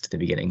at least to the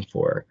beginning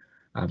for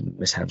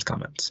Ms. Henn's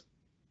comments.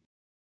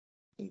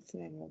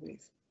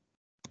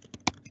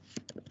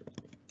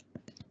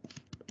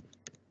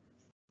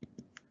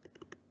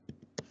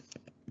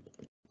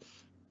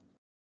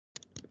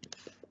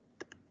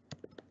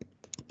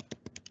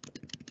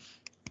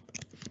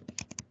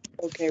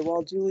 Okay,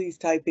 while Julie's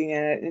typing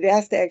in it, it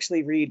has to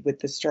actually read with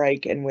the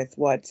strike and with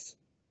what's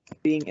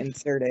being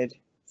inserted.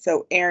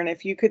 So Aaron,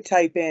 if you could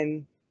type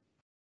in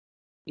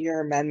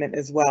your amendment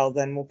as well,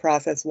 then we'll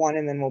process one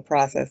and then we'll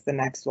process the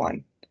next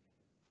one.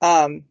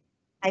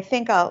 I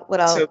think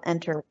what I'll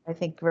enter, I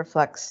think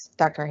reflects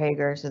Dr.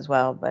 Hager's as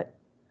well, but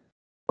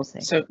we'll see.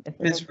 So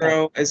Ms.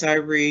 Rowe, as I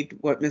read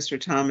what Mr.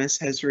 Thomas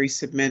has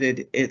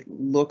resubmitted, it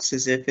looks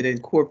as if it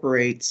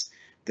incorporates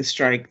the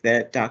strike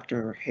that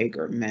Dr.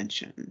 Hager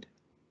mentioned.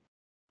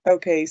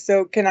 Okay,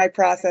 so can I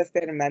process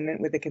that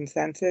amendment with a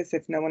consensus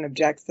if no one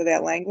objects to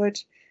that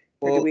language?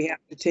 Or do we have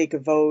to take a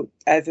vote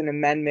as an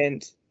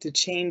amendment to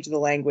change the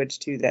language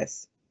to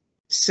this?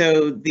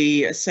 So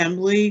the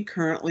Assembly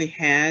currently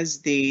has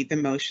the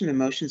motion. The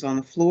motion's on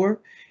the floor.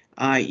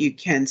 You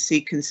can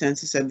seek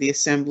consensus of the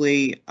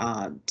Assembly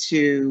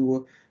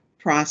to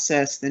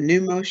process the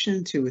new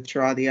motion, to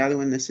withdraw the other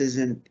one. This is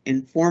an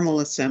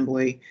informal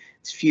assembly.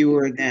 It's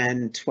fewer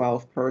than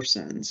 12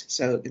 persons,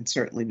 so it can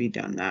certainly be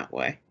done that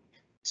way,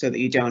 so that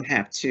you don't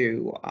have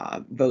to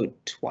vote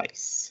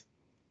twice.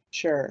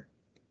 Sure.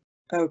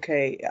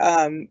 Okay.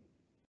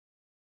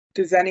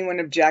 Does anyone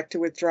object to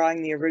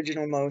withdrawing the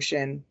original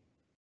motion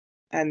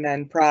and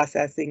then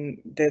processing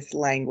this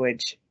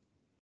language?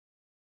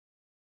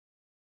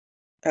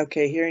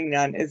 Okay, hearing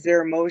none. Is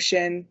there a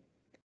motion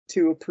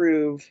to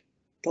approve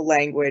the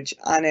language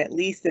on at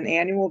least an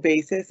annual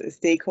basis? A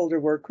stakeholder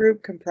work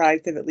group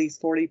comprised of at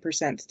least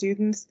 40%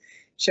 students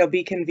shall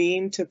be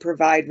convened to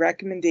provide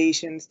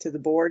recommendations to the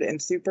board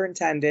and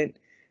superintendent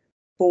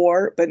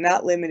for, but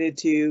not limited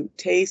to,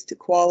 taste,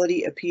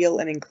 quality, appeal,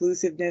 and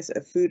inclusiveness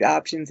of food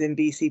options in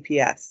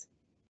BCPS.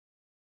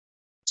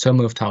 So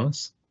moved,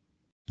 Thomas.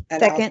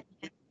 Second.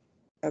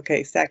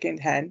 Okay, second,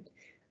 Henn.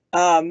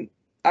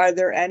 Are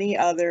there any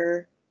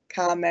other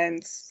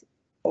comments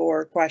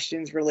or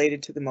questions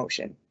related to the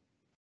motion?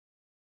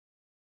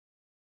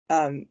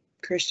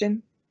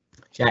 Christian?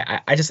 Yeah,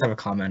 I just have a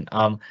comment.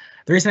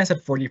 The reason I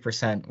said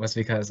 40% was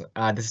because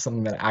this is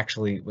something that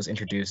actually was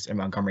introduced in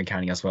Montgomery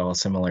County as well, a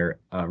similar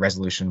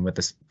resolution with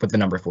the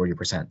number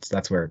 40%. So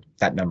that's where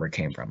that number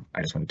came from.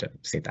 I just wanted to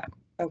state that.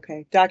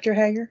 Okay, Dr.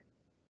 Hager?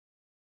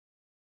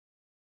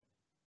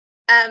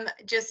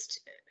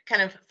 Just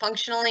kind of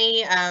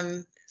functionally,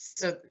 and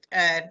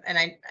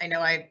I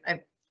know I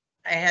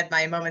had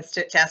my moments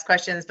to ask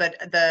questions, but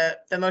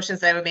the motions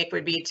that I would make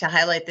would be to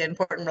highlight the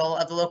important role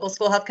of the local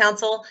school health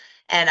council.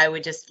 And I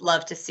would just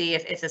love to see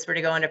if this were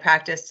to go into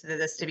practice, for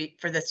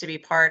this to be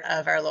part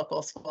of our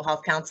local school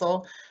health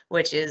council,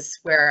 which is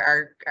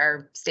where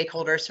our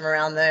stakeholders from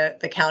around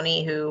the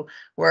county who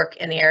work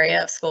in the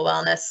area of school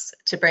wellness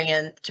to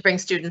bring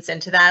students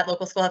into that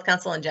local school health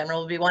council in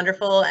general would be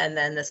wonderful. And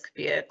then this could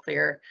be a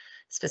clear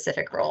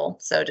specific role.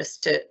 So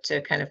just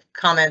to kind of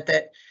comment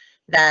that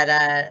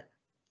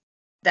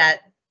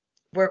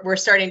we're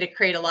starting to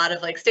create a lot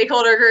of like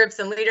stakeholder groups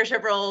and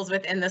leadership roles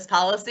within this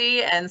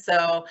policy. And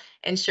so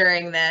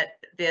ensuring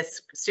that this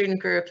student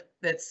group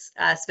that's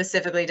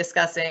specifically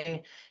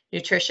discussing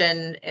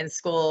nutrition in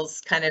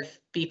schools kind of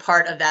be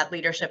part of that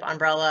leadership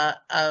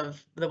umbrella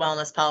of the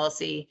wellness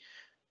policy.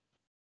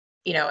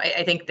 You know,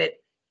 I think that,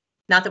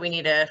 not that we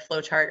need a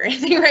flow chart or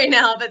anything right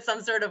now, but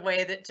some sort of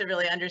way that to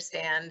really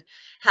understand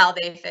how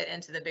they fit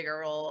into the bigger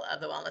role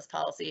of the wellness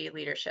policy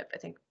leadership, I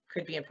think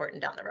could be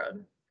important down the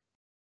road.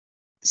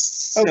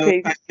 So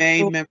if I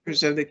may,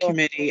 members of the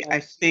committee, I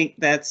think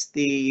that's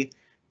the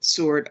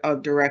sort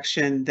of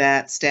direction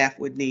that staff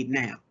would need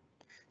now.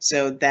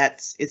 So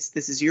this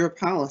is your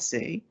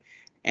policy,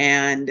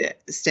 and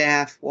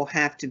staff will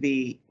have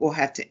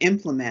to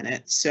implement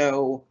it.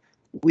 So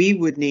we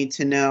would need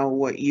to know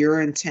what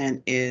your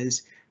intent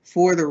is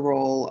for the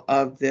role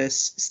of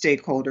this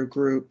stakeholder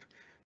group,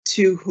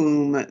 to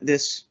whom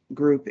this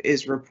group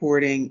is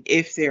reporting,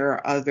 if there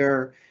are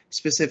other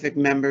specific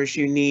members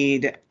you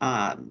need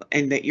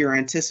and that you're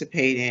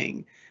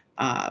anticipating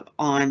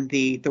on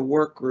the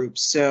work group.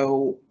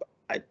 So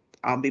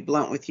I'll be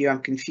blunt with you, I'm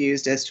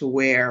confused as to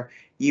where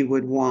you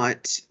would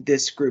want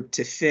this group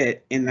to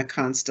fit in the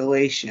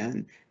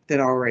constellation that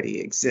already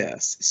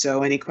exists.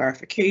 So any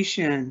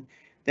clarification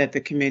that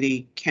the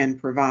committee can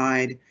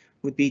provide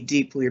would be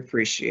deeply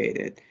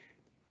appreciated.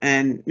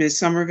 And Ms.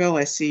 Somerville,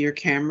 I see your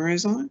camera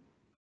is on.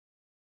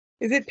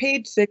 Is it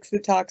page 6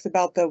 that talks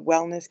about the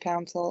Wellness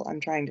Council? I'm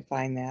trying to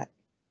find that.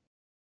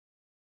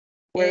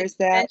 Where is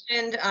that?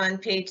 Mentioned on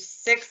page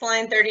 6,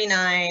 line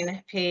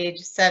 39, page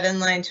 7,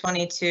 line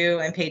 22,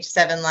 and page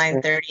 7,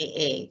 line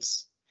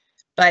 38.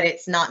 But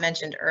it's not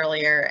mentioned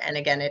earlier. And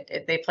again,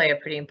 they play a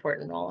pretty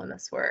important role in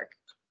this work.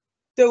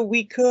 So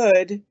we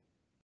could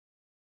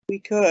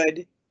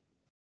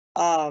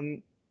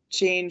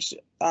change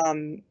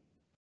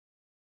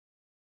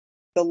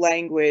the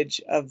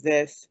language of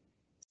this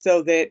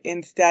so that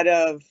instead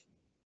of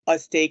a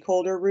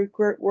stakeholder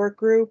work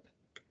group,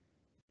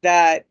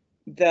 that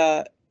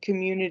the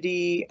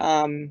community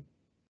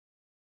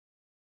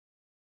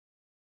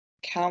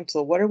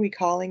council, what are we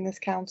calling this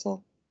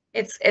council?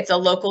 It's a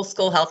local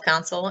school health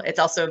council. It's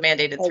also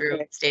mandated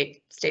through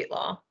state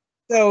law.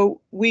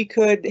 So we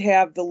could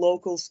have the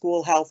local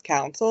school health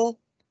council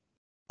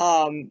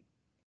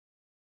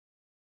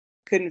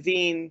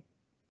convene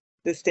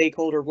the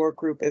stakeholder work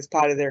group as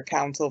part of their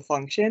council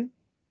function.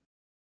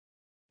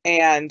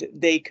 And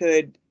they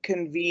could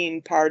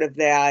convene part of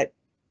that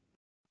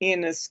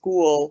in a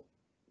school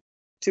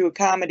to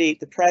accommodate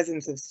the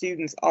presence of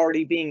students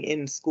already being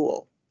in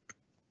school.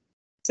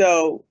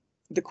 So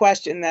the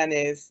question then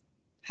is,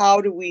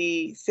 how do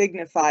we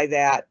signify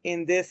that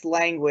in this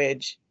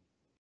language,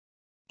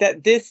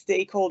 that this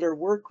stakeholder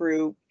work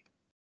group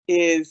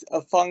is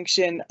a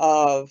function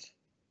of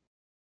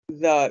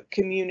the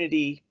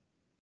community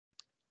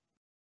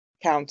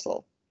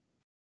council?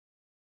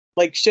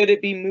 Like, should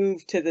it be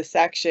moved to the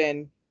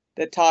section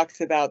that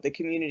talks about the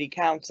community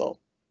council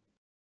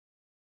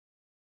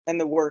and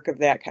the work of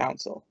that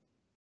council?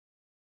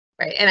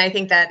 Right, and I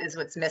think that is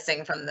what's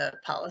missing from the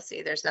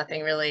policy. There's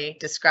nothing really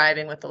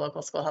describing what the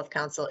local school health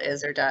council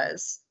is or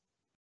does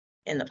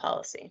in the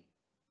policy.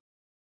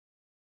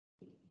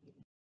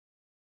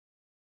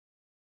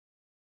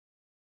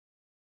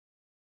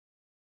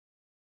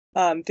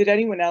 Did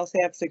anyone else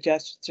have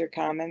suggestions or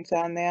comments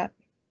on that?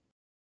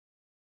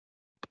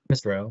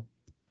 Ms. Rowe,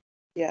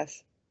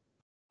 Yes.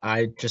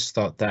 I just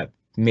thought that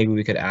maybe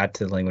we could add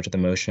to the language of the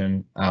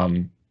motion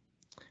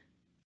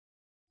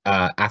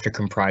after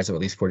comprised of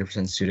at least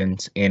 40%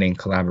 students and in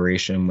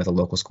collaboration with a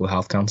local school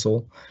health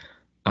council.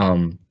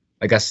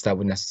 I guess that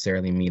would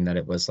necessarily mean that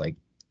it was like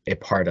a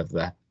part of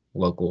the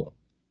local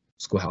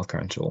school health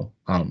council.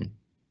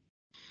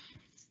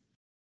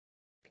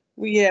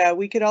 Yeah,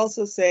 we could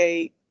also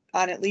say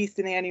on at least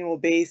an annual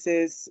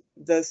basis,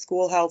 the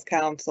school health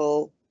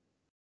council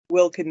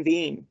will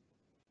convene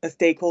a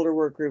stakeholder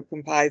work group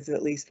comprised of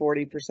at least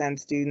 40%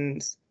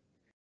 students,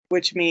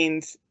 which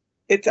means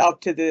it's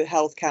up to the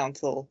health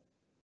council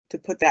to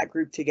put that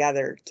group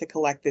together to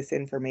collect this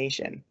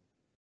information.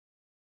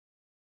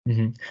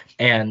 Mm-hmm.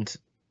 And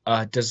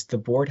does the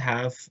board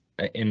have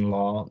in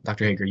law,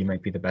 Dr. Hager, you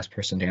might be the best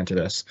person to answer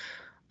this,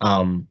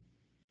 the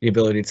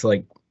ability to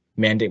like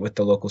mandate what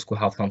the local school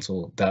health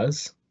council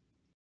does?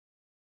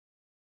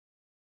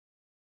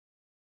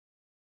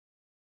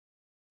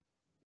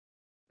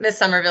 Ms.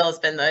 Somerville has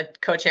been the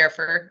co-chair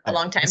for a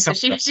long time, so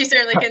she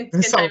certainly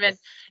can chime in.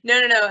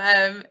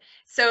 No.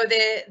 So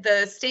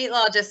the state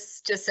law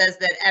just says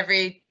that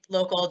every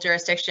local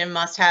jurisdiction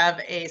must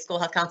have a school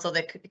health council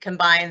that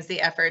combines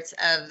the efforts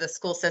of the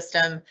school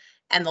system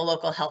and the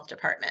local health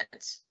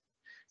department.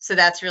 So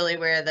that's really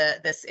where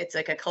it's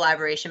like a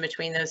collaboration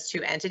between those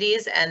two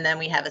entities, and then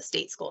we have a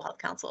state school health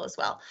council as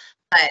well.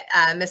 But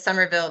Ms.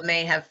 Somerville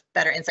may have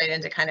better insight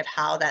into kind of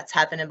how that's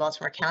happened in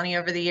Baltimore County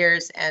over the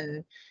years,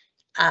 and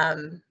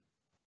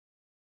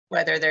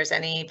whether there's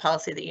any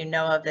policy that you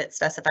know of that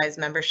specifies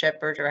membership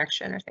or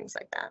direction or things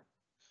like that.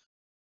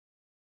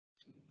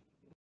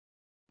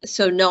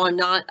 So no, I'm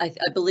not. I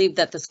believe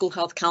that the school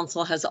health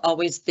council has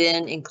always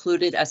been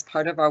included as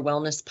part of our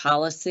wellness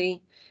policy.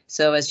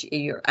 So as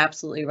you're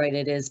absolutely right,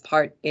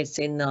 it's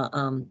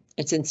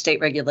in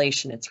state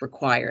regulation. It's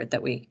required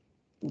that we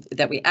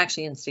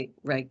actually in state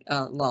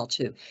law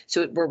too.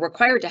 So we're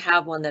required to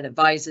have one that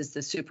advises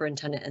the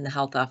superintendent and the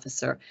health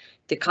officer.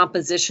 The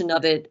composition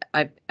of it,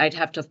 I'd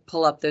have to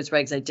pull up those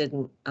regs. I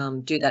didn't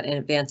do that in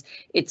advance.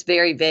 It's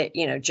very,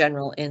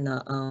 general in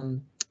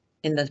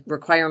the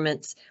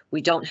requirements.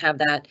 We don't have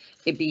that.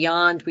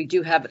 We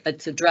do have,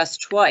 it's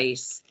addressed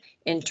twice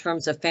in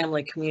terms of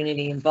family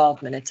community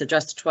involvement. It's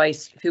addressed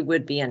twice who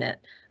would be in it.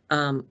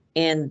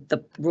 in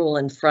the rule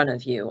in front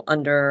of you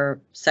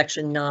under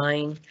section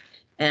 9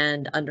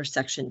 and under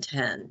section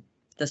 10.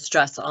 The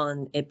stress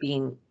on it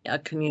being a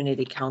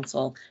community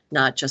council,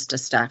 not just a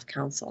staff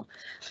council.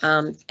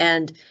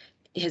 And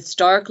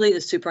historically, the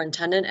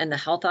superintendent and the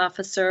health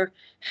officer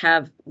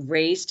have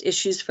raised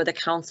issues for the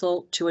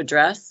council to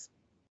address.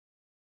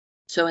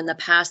 So in the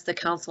past, the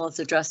council has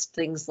addressed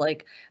things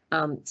like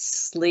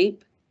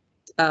sleep,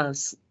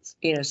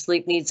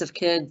 sleep needs of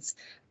kids.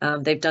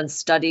 They've done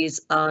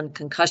studies on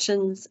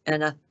concussions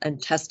and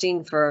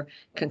testing for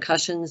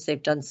concussions.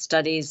 They've done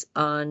studies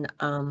on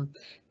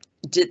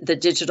the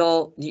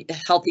digital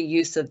healthy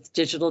use of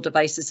digital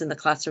devices in the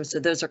classroom. So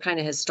those are kind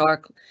of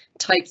historic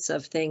types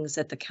of things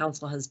that the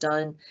council has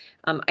done.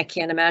 I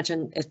can't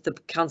imagine if the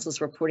council's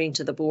reporting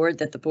to the board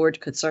that the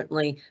board could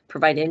certainly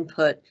provide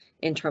input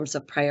in terms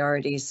of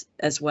priorities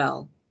as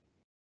well.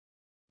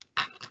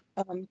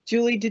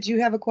 Julie, did you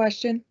have a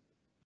question?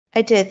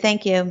 I did.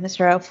 Thank you,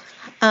 Ms. Rowe.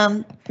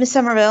 Ms.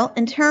 Somerville,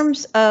 in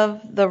terms of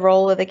the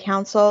role of the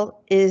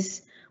council,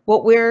 is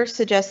what we're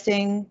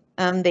suggesting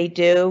they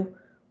do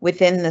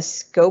within the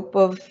scope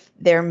of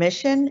their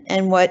mission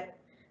and what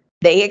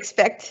they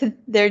expect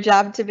their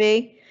job to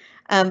be?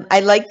 I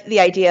like the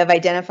idea of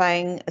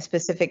identifying a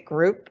specific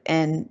group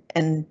and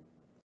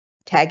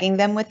tagging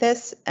them with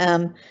this,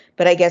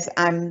 but I guess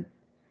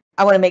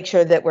I want to make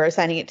sure that we're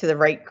assigning it to the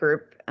right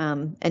group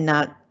and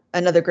not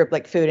another group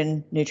like food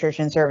and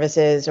nutrition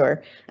services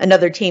or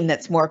another team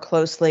that's more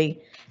closely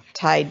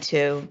tied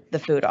to the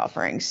food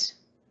offerings.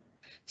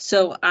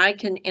 So I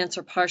can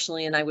answer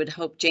partially, and I would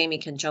hope Jamie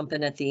can jump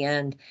in at the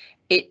end.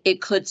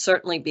 It could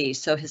certainly be.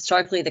 So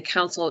historically, the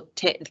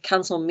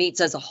council meets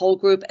as a whole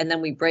group, and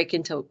then we break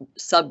into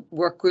sub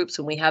work groups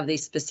when we have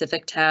these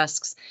specific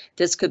tasks.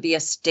 This could be a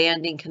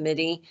standing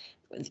committee,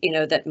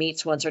 that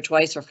meets once or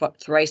twice or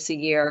thrice a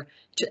year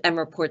and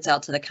reports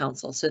out to the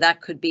council. So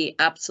that could be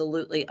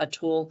absolutely a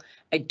tool.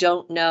 I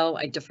don't know.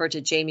 I defer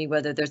to Jamie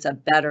whether there's a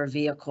better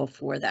vehicle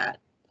for that.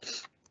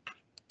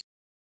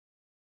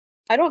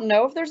 I don't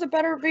know if there's a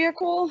better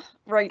vehicle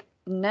right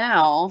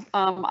now.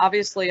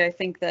 Obviously, I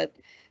think that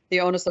the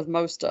onus of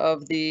most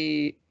of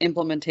the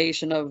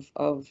implementation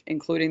of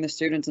including the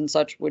students and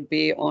such would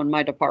be on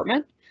my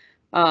department.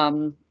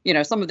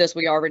 Some of this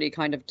we already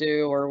kind of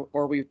do,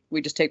 or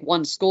we just take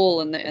one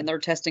school and they're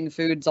testing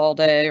foods all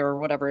day or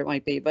whatever it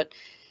might be. But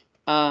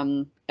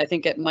I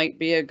think it might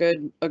be a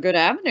good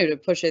avenue to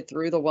push it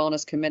through the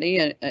wellness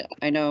committee.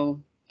 I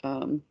know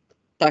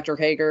Dr.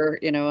 Hager,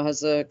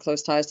 has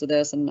close ties to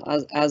this, and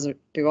as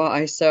do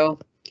I. So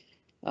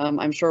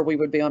I'm sure we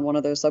would be on one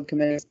of those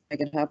subcommittees to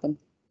make it happen.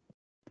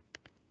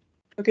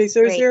 Okay,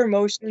 so Great. is there a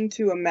motion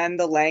to amend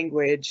the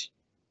language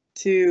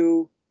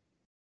to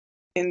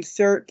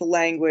insert the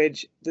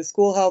language, the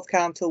school health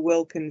council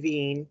will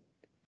convene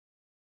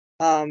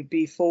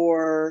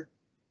before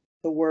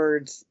the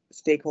words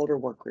stakeholder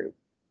work group?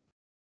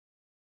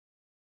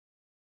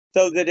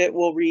 So that it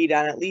will read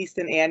on at least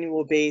an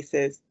annual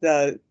basis,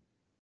 the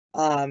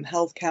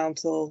health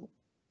council,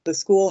 the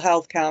school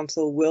health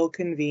council will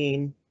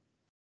convene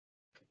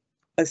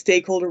a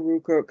stakeholder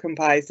work group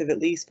comprised of at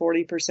least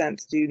 40%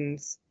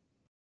 students.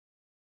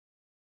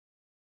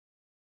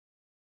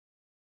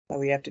 But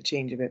we have to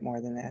change a bit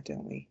more than that,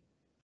 don't we?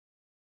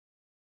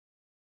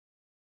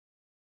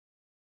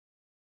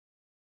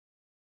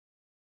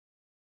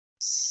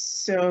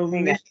 So,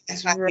 Hang on,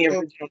 Ms. the Rowe,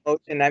 original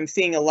motion. I'm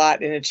seeing a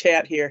lot in a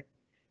chat here.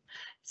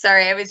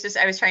 Sorry, I was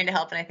trying to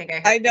help, and I think I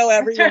heard. I know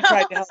everyone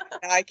tried to help.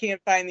 I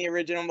can't find the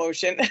original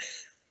motion.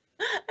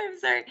 I'm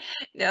sorry.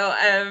 No,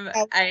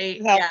 Help.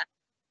 yeah.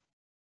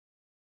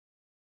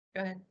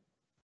 Go ahead.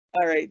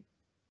 All right.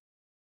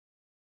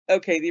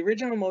 Okay, the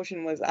original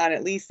motion was on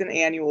at least an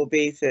annual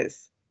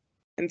basis.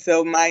 And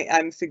so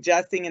I'm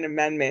suggesting an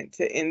amendment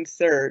to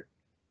insert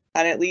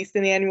on at least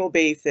an annual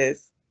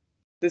basis,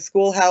 the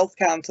school health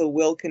council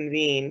will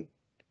convene,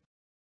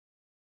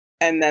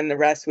 and then the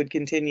rest would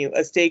continue,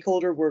 a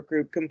stakeholder work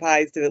group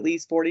comprised of at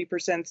least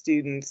 40%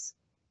 students.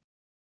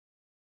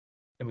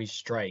 And we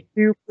strike.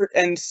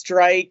 And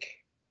strike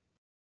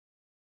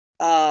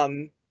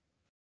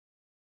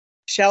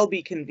shall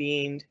be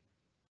convened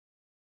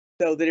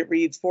so that it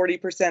reads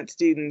 40%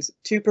 students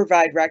to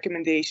provide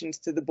recommendations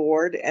to the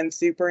board and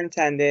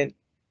superintendent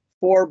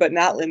for, but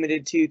not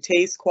limited to,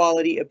 taste,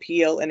 quality,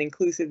 appeal, and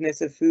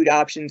inclusiveness of food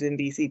options in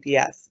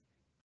BCPS.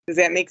 Does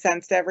that make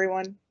sense to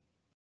everyone?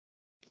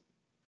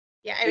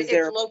 Yeah,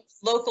 it's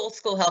local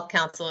school health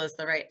council is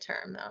the right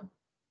term, though.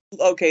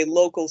 Okay,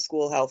 local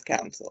school health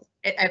council.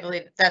 I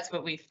believe that's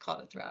what we've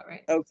called it throughout,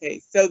 right?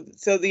 Okay,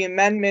 so the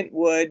amendment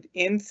would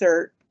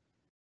insert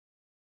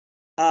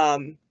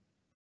the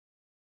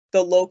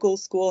local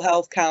school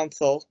health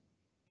council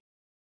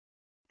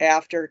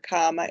after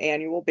comma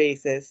annual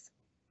basis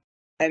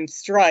and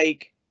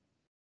strike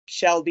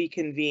shall be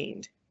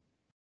convened.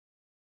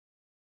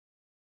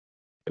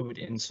 It would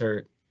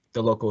insert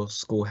the local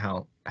school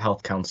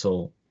health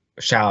council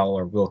shall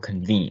or will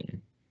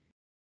convene.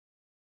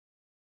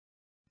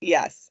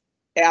 Yes,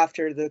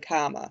 after the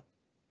comma.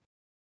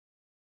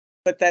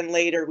 But then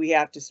later we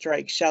have to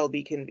strike shall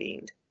be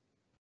convened.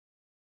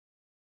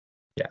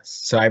 Yes,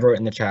 so I wrote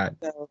in the chat,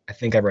 So, I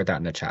think I wrote that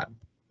in the chat.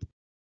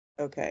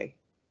 okay,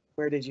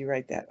 where did you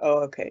write that? Oh,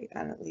 okay,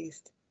 on at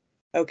least.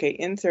 Okay,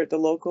 insert the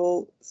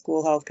local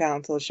school health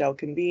council shall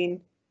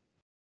convene.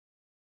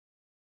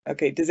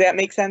 Okay, does that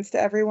make sense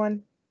to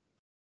everyone?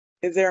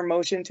 Is there a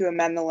motion to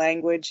amend the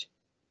language?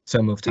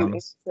 So move, to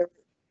Thomas. insert-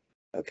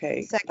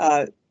 Okay,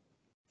 Second.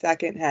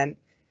 second, Hen.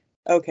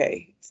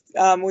 Okay,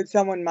 would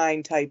someone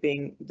mind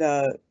typing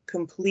the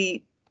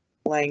complete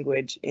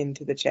language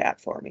into the chat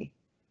for me?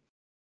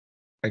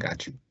 I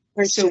got you. So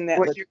Christian, that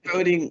what was-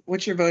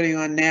 you're voting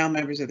on now,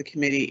 members of the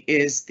committee,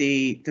 is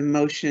the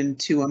motion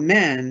to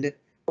amend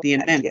the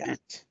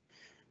amendment.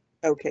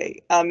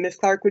 Okay, Ms.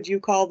 Clark, would you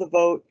call the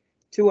vote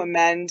to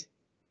amend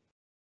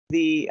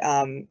the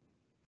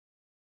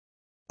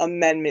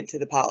amendment to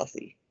the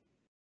policy?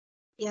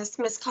 Yes,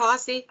 Ms.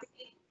 Causey?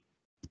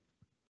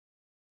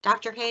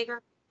 Dr.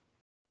 Hager?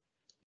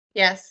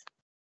 Yes.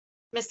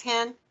 Ms.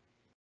 Hen?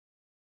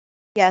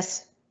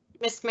 Yes.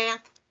 Ms.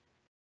 Mack?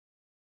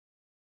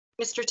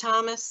 Mr.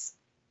 Thomas?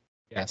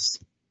 Yes.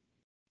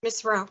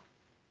 Ms. Rowe?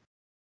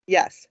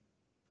 Yes.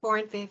 4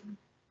 in favor.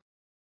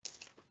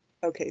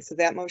 Okay, so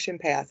that motion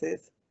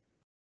passes.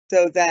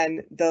 So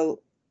then the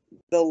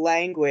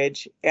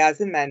language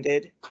as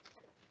amended.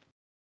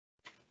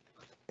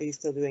 Are you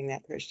still doing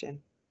that,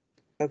 Christian?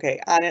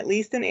 Okay, on at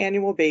least an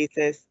annual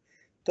basis,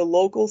 the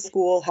local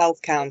school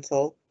health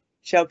council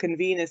shall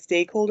convene a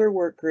stakeholder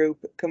work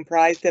group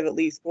comprised of at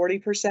least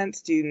 40%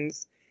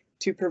 students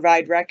to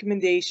provide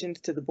recommendations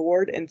to the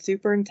board and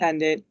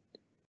superintendent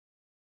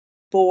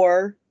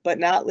for, but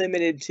not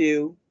limited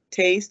to,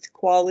 taste,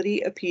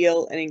 quality,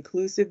 appeal, and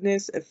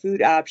inclusiveness of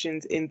food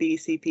options in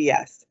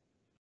BCPS.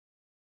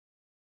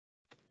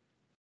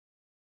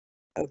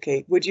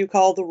 Okay, would you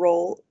call the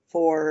roll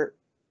for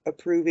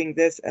approving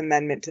this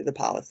amendment to the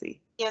policy?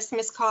 Yes,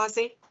 Ms.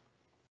 Causey?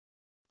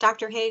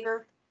 Dr.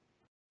 Hager?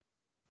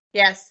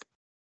 Yes.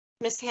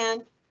 Ms.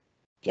 Hen?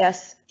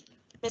 Yes.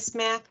 Ms.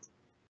 Mack?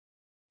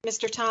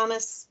 Mr.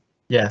 Thomas?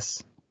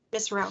 Yes.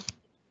 Ms. Rowe?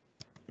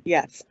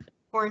 Yes,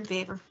 4 in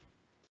favor.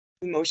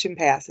 the motion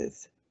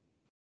passes.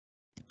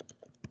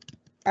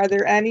 Are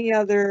there any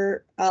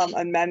other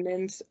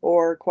amendments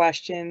or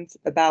questions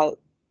about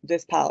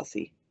this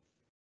policy?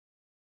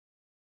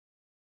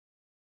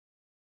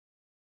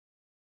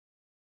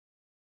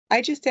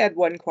 I just had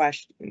one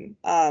question.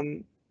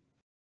 I'm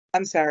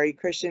sorry,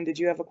 Christian, did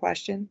you have a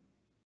question?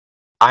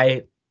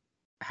 I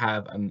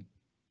have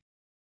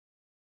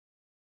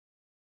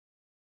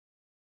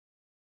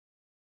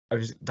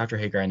Dr.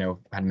 Hager, I know,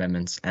 had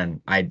amendments,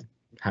 and I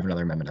have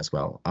another amendment as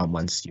well.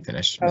 Once you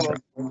finish, Ms.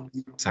 Rowe.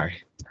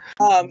 Sorry.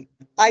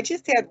 I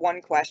just had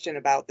one question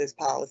about this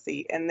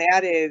policy, and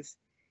that is,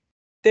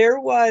 there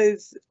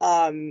was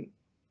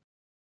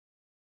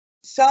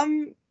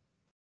some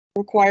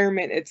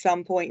requirement at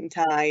some point in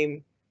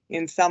time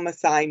in some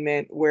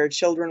assignment where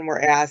children were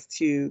asked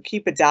to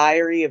keep a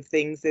diary of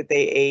things that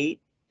they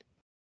ate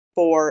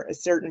for a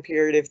certain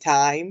period of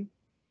time.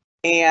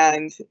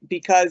 And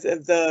because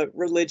of the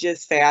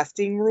religious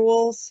fasting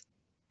rules,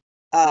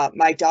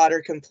 my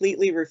daughter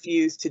completely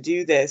refused to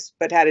do this,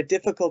 but had a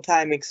difficult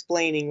time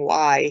explaining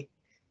why,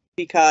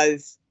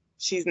 because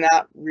she's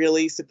not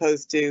really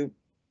supposed to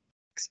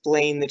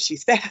explain that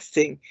she's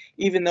fasting,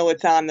 even though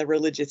it's on the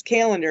religious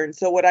calendar. And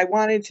so what I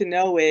wanted to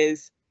know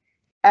is,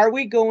 are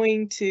we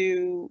going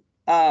to,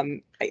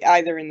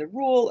 either in the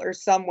rule or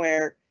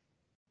somewhere,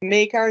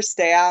 make our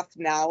staff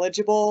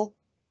knowledgeable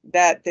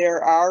that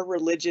there are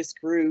religious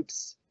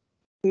groups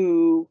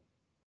who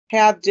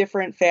have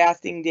different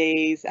fasting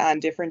days on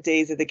different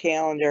days of the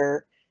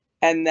calendar,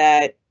 and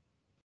that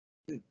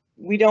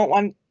we don't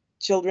want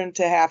children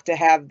to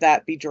have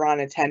that be drawn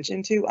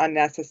attention to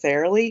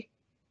unnecessarily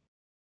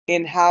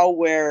in how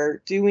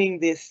we're doing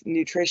this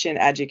nutrition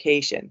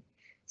education.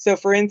 So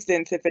for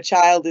instance, if a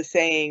child is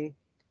saying,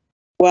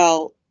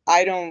 well,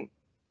 I don't,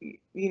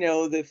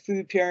 the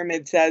food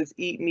pyramid says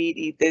eat meat,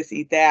 eat this,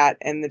 eat that,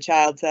 and the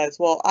child says,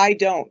 well, I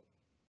don't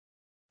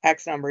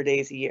X number of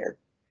days a year.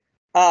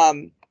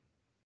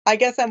 I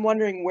guess I'm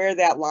wondering where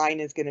that line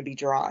is going to be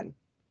drawn.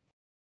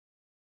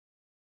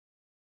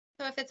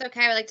 So if it's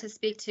okay, I would like to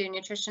speak to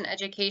nutrition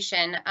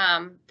education.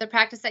 The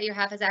practice that you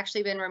have has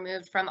actually been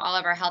removed from all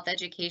of our health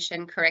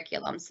education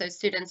curriculum. So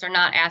students are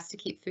not asked to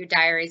keep food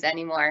diaries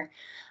anymore.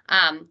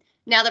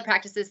 Now the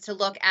practice is to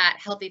look at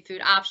healthy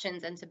food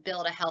options and to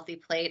build a healthy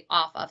plate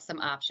off of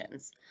some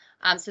options.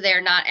 So they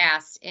are not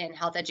asked in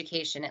health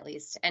education, at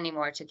least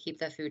anymore, to keep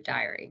the food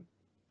diary.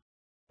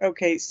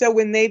 Okay, so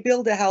when they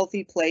build a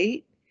healthy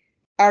plate,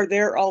 are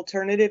there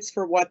alternatives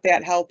for what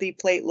that healthy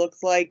plate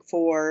looks like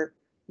for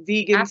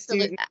vegan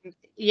Absolutely. students?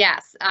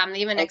 Yes, they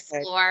even Okay.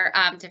 explore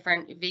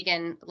different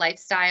vegan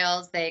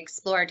lifestyles. They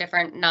explore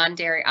different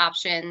non-dairy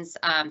options.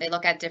 They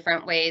look at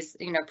different ways,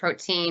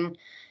 protein,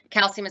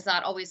 calcium is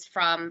not always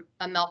from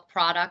a milk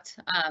product.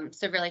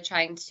 So really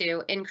trying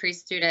to increase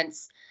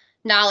students'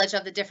 knowledge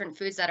of the different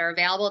foods that are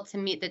available to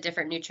meet the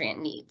different nutrient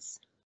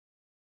needs.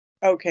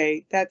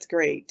 Okay, that's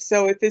great.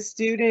 So if a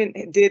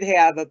student did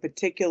have a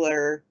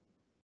particular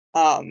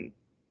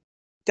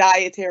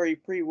dietary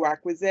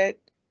prerequisite,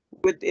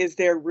 is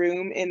there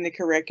room in the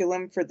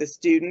curriculum for the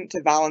student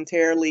to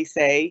voluntarily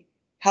say,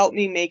 help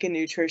me make a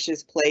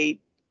nutritious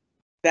plate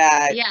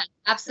that Yeah,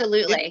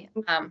 absolutely.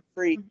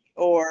 free,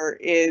 or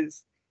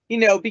is,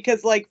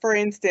 because like, for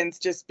instance,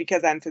 just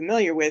because I'm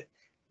familiar with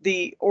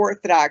the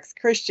Orthodox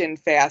Christian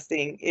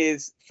fasting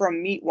is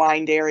from meat,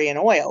 wine, dairy, and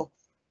oil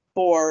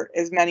for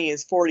as many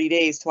as 40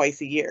 days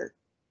twice a year.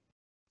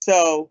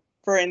 So,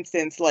 for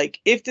instance, like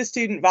if the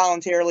student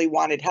voluntarily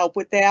wanted help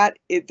with that,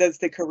 does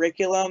the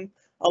curriculum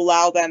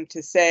allow them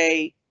to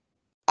say,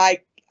 I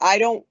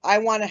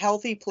want a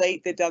healthy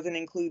plate that doesn't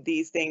include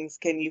these things.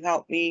 Can you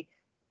help me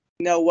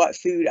know what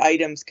food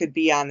items could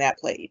be on that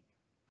plate?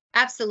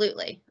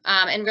 Absolutely.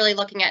 And really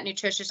looking at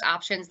nutritious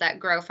options that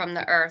grow from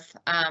the earth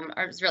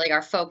is really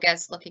our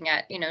focus, looking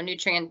at,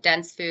 nutrient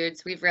dense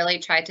foods. We've really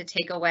tried to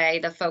take away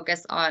the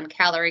focus on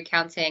calorie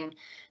counting,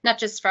 not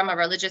just from a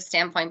religious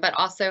standpoint, but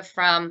also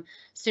from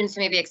students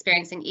who may be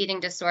experiencing eating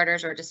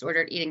disorders or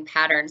disordered eating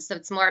patterns. So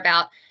it's more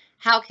about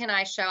how can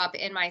I show up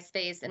in my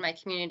space, in my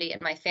community, in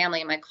my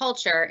family, in my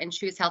culture, and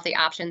choose healthy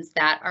options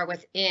that are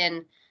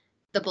within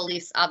the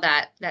beliefs of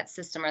that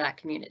system or that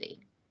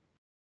community.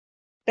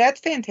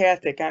 That's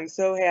fantastic. I'm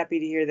so happy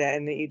to hear that,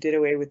 and that you did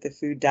away with the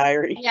food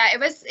diary. Yeah, it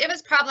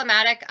was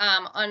problematic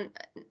on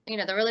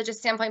the religious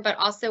standpoint, but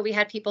also we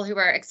had people who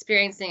were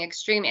experiencing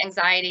extreme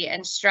anxiety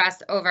and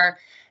stress over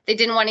they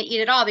didn't want to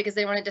eat at all because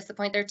they didn't want to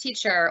disappoint their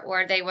teacher,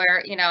 or they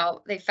were,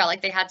 they felt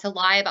like they had to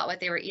lie about what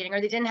they were eating, or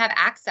they didn't have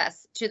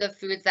access to the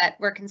foods that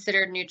were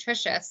considered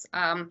nutritious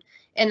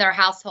in their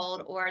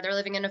household, or they're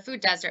living in a food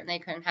desert and they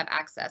couldn't have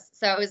access.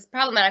 So it was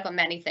problematic on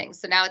many things.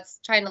 So now it's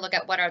trying to look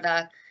at what are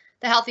the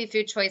healthy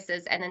food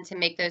choices, and then to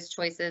make those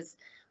choices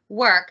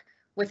work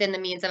within the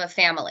means of a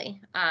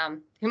family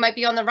who might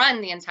be on the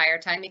run the entire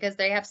time because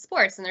they have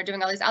sports and they're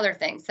doing all these other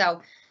things.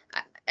 So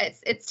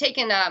it's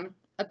taken a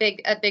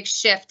big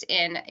shift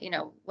in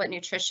what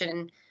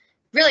nutrition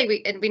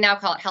really we now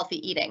call it healthy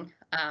eating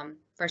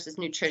versus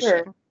nutrition.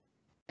 Sure.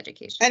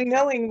 Education. And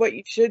knowing what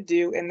you should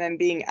do and then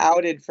being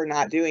outed for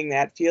not doing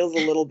that feels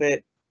a little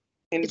bit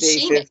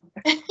invasive.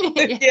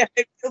 Yeah,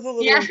 it feels a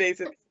little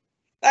invasive.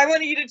 I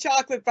want to eat a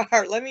chocolate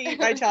bar. Let me eat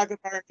my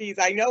chocolate bar in peace.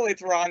 I know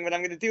it's wrong, but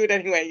I'm going to do it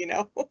anyway,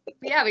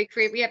 Yeah, we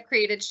have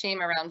created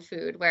shame around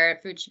food, where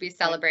food should be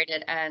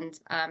celebrated and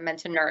meant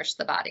to nourish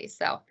the body.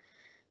 So,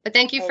 but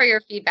thank you for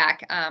your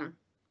feedback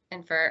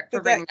and for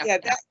bringing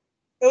that. Yeah,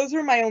 those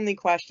were my only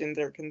questions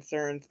or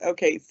concerns.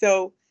 Okay,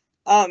 so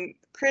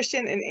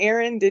Christian and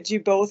Aaron, did you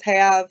both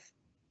have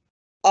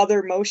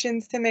other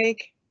motions to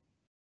make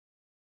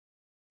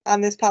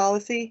on this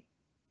policy?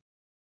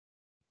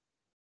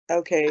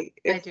 Okay.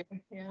 I do,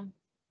 yeah.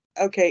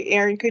 Okay,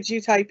 Aaron, could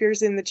you type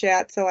yours in the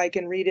chat so I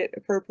can read it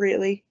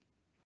appropriately?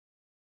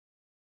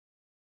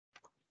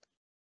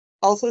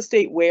 Also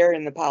state where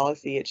in the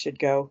policy it should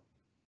go.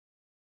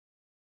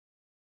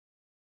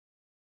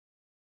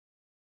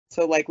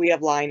 So like we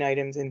have line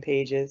items and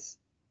pages.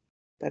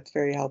 That's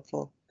very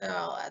helpful.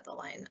 I'll add the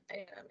line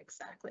item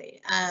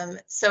exactly.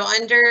 So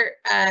under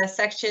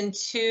section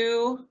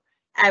 2,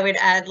 I would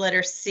add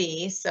letter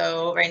C.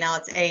 So right now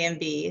it's A and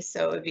B,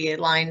 so it would be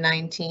line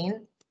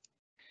 19.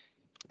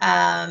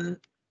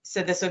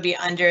 So this would be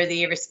under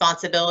the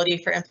responsibility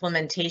for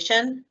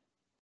implementation.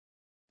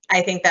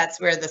 I think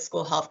that's where the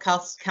school health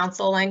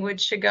council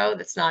language should go.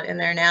 That's not in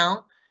there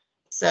now.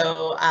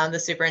 So the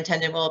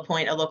superintendent will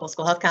appoint a local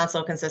school health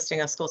council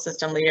consisting of school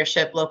system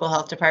leadership, local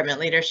health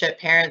department leadership,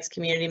 parents,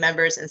 community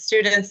members, and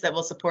students that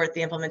will support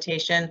the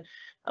implementation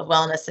of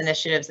wellness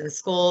initiatives in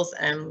schools.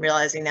 And I'm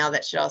realizing now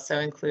that should also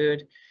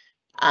include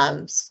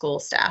school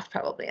staff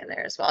probably in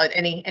there as well.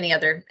 Any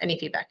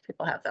feedback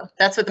people have though.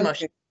 That's what the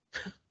motion.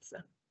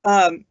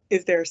 So.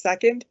 Is there a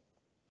second?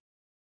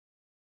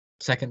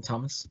 Second,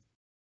 Thomas.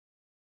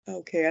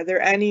 Okay, are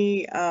there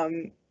any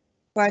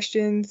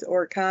questions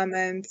or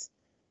comments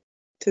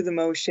to the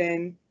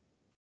motion?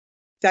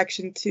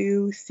 Section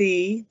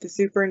 2C, the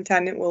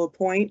superintendent will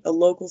appoint a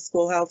local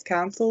school health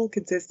council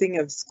consisting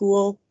of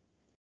school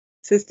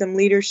system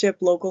leadership,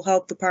 local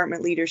health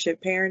department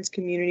leadership, parents,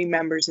 community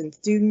members, and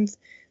students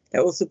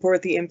that will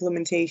support the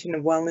implementation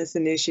of wellness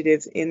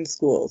initiatives in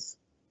schools.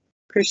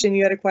 Christian,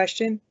 you had a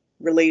question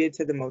related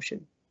to the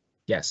motion?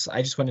 Yes,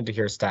 I just wanted to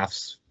hear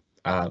staff's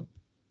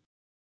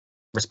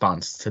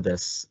response to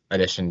this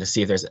addition to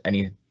see if there's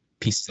any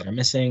pieces that are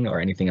missing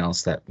or anything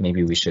else that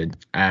maybe we should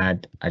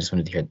add. I just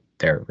wanted to hear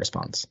their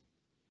response.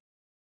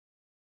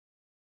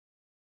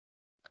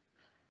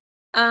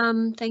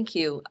 Thank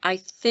you. I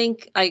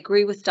think I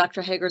agree with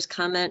Dr. Hager's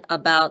comment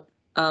about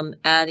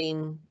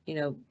adding,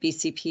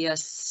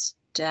 BCPS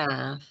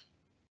staff.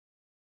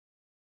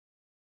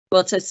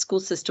 Well, it says school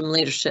system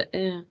leadership.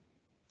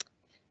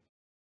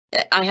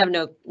 I have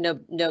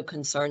no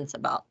concerns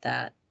about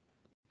that.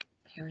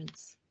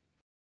 Parents.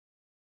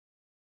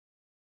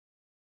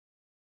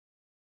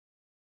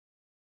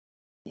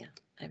 Yeah,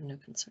 I have no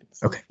concerns.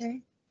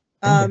 Okay.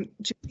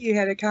 Judy, you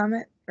had a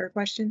comment or a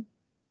question?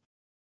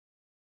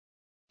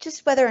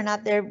 Just whether or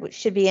not there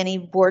should be any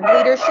board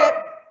leadership.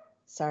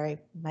 Sorry,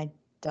 my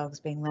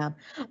dog's being loud.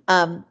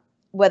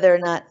 whether or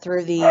not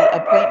through the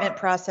appointment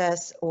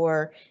process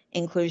or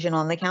inclusion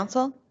on the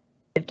council.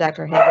 If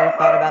Dr. Hager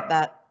thought about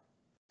that,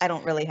 I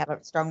don't really have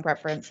a strong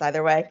preference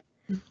either way.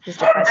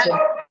 Just a question.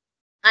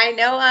 I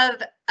know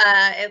of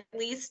at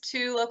least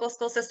 2 local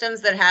school systems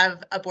that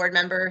have a board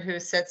member who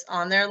sits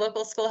on their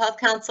local school health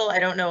council. I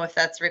don't know if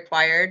that's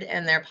required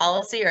in their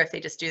policy or if they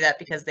just do that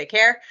because they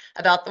care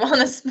about the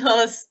wellness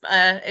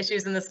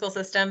issues in the school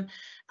system.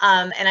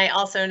 And I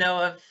also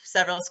know of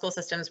several school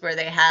systems where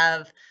they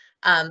have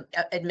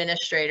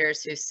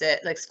administrators who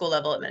sit, like school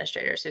level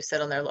administrators who sit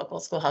on their local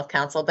school health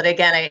council. But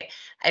again,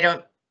 I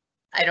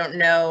don't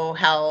know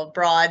how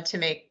broad to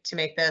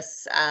make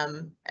this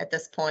at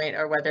this point,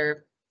 or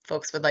whether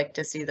folks would like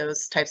to see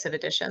those types of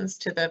additions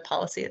to the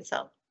policy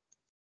itself.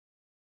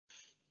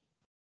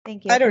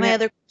 Thank you. I don't My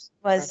have other question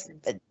was,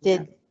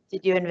 preference.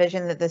 did you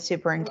envision that the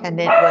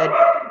superintendent would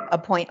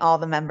appoint all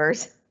the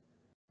members?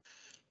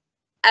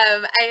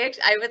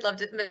 I would love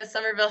to, Ms.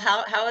 Somerville,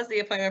 how is the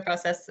appointment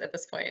process at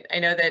this point? I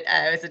know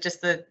that is it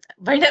just the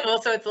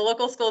well, so it's the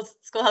local school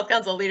health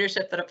council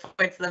leadership that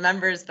appoints the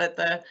members, but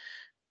the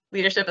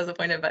leadership is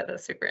appointed by the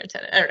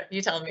superintendent. I don't know,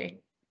 you tell me.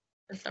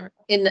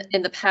 In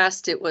the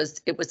past, it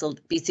was a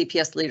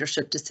BCPS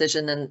leadership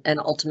decision, and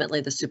ultimately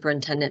the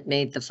superintendent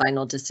made the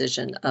final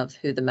decision of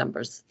who the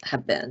members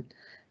have been.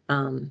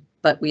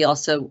 But we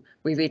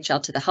reach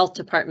out to the health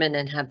department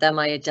and have them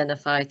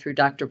identify through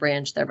Dr.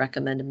 Branch their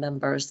recommended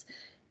members,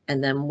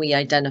 and then we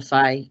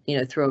identify,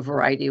 through a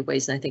variety of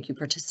ways. And I think you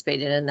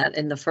participated in that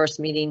in the first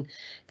meeting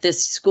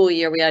this school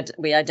year.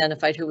 We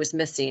identified who was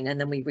missing, and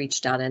then we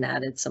reached out and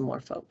added some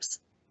more folks.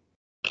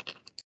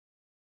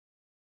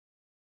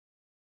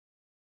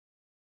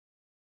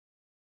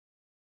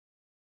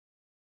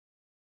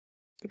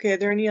 Okay, are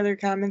there any other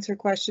comments or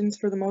questions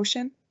for the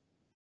motion?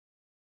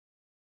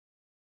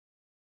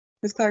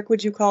 Ms. Clark,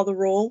 would you call the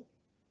roll?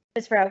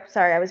 Ms. Rowe,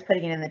 sorry, I was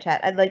putting it in the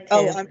chat. I'd like to.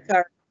 Oh, I'm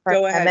sorry.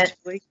 Go ahead,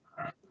 Julie.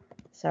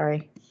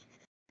 Sorry.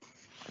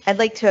 I'd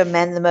like to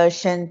amend the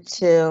motion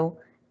to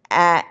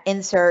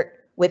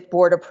insert with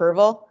board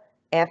approval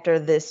after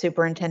the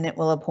superintendent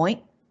will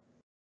appoint.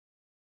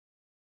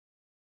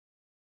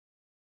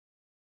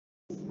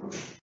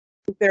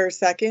 Is there a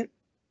second?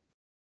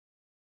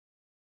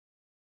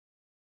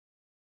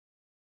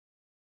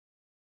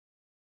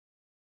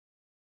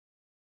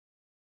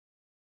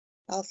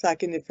 I'll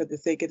second it for the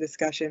sake of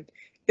discussion.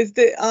 Is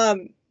the,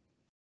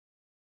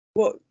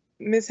 well,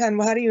 Ms. Hen,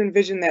 how do you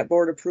envision that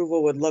board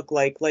approval would look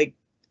like? Like,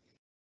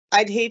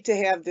 I'd hate to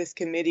have this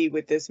committee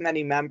with this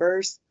many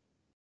members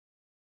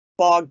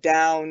bogged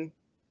down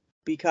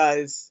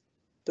because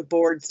the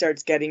board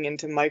starts getting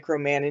into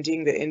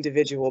micromanaging the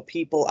individual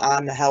people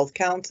on the health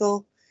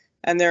council.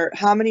 And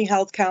how many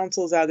health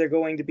councils are there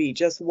going to be?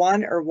 Just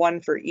one, or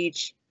one for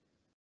each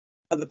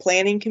of the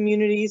planning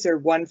communities, or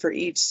one for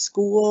each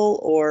school,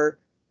 or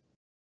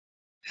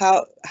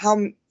how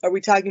are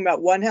we talking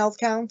about one health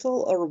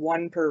council or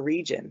one per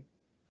region?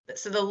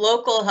 So the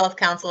local health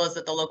council is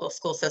at the local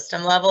school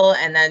system level,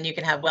 and then you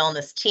can have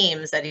wellness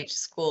teams at each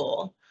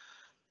school.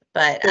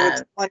 But so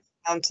it's one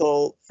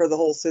council for the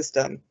whole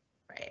system.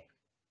 Right.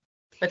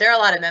 But there are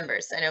a lot of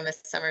members. I know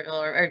Ms.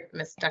 Somerville or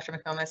Ms. Dr.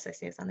 McComas, I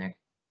see is on there.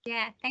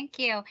 Yeah, thank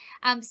you.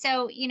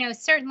 So,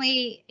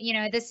 certainly,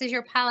 this is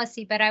your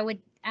policy, but I would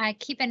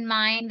keep in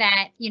mind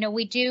that,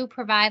 we do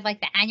provide like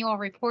the annual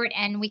report,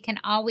 and we can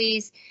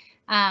always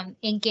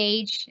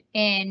engage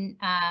in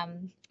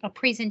a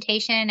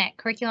presentation at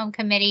curriculum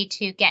committee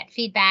to get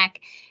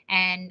feedback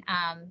and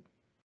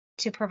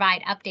to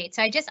provide updates.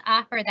 So I just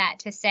offer that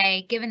to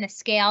say, given the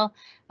scale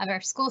of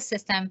our school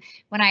system,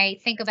 when I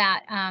think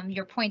about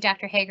your point,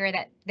 Dr. Hager,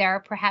 that there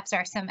perhaps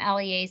are some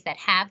LEAs that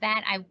have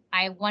that,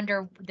 I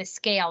wonder the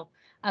scale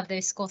of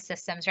those school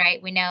systems,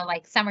 right? We know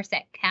like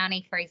Somerset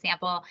County, for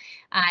example,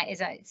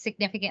 is a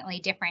significantly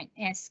different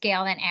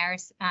scale than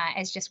ours,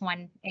 as just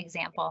one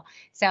example.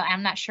 So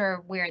I'm not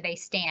sure where they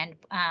stand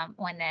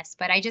on this,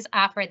 but I just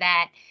offer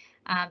that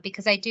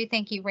because I do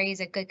think you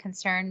raise a good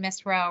concern,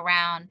 Ms. Rowe,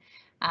 around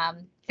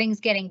things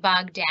getting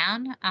bogged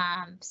down.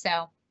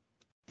 So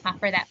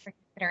offer that for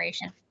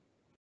consideration.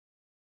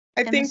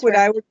 I think what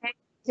I would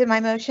do my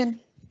motion.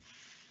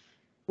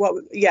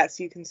 Yes,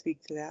 you can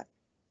speak to that.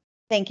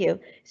 Thank you.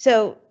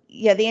 So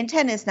yeah, the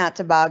intent is not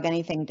to bog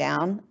anything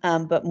down,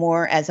 but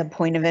more as a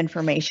point of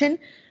information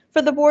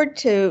for the board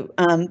to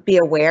be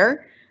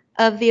aware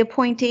of the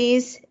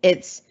appointees.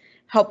 It's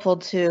helpful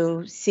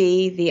to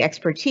see the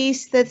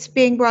expertise that's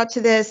being brought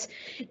to this.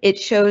 It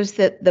shows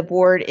that the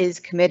board is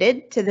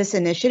committed to this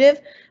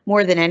initiative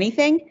more than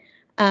anything,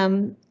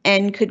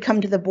 and could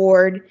come to the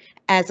board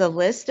as a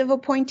list of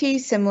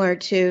appointees similar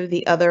to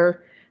the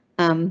other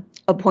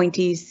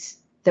appointees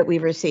that we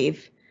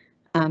receive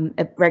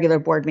at regular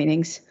board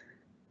meetings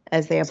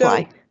as they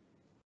apply. So,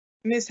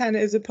 Ms. Hannah,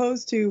 as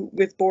opposed to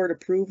with board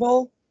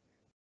approval,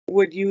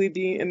 would you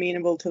be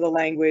amenable to the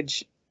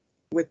language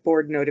with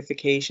board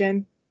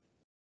notification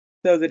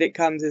so that it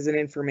comes as an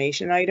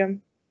information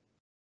item?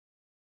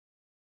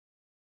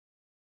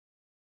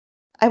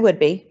 I would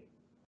be.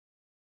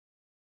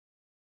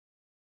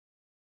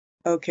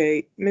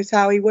 Okay, Ms.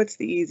 Howie, what's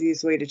the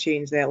easiest way to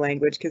change that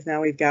language? Because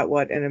now we've got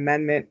what, an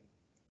amendment?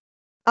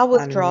 I'll on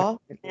an withdraw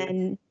amendment.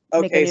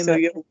 and make a Okay, new so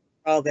motion. you'll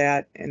withdraw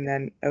that and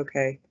then,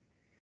 okay.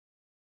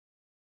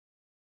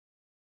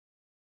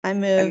 I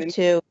And move then-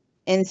 to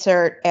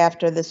insert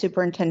after the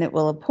superintendent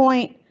will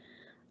appoint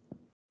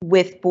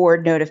with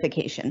board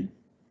notification.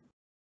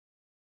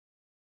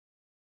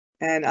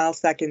 And I'll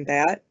second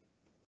that.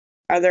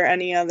 Are there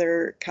any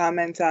other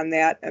comments on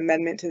that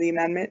amendment to the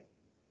amendment?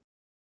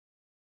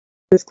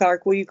 Ms.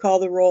 Clark, will you call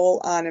the roll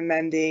on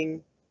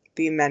amending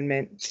the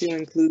amendment to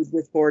include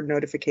with board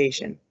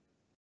notification?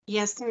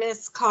 Yes,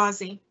 Ms.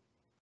 Causey.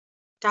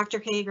 Dr.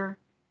 Hager.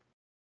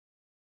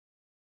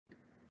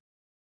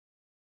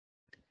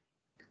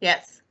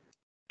 Yes.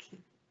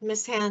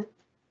 Ms. Hen.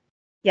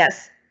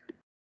 Yes.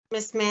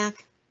 Ms.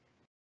 Mack.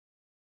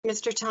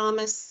 Mr.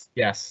 Thomas.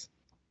 Yes.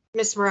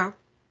 Ms. Rowe.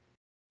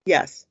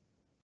 Yes.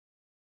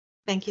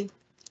 Thank you.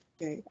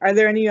 Okay. Are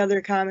there any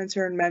other comments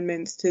or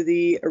amendments to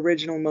the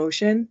original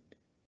motion?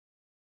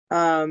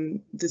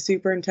 The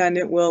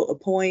superintendent will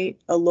appoint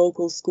a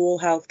local school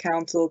health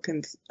council.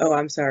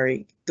 I'm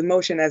sorry, the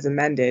motion as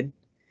amended.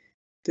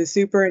 The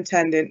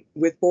superintendent,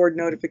 with board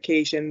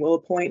notification, will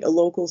appoint a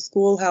local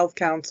school health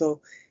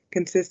council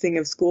consisting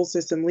of school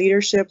system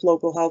leadership,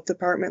 local health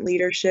department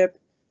leadership,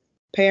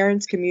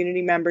 parents,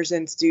 community members,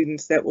 and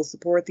students that will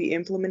support the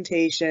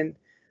implementation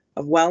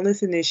of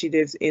wellness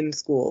initiatives in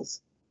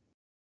schools.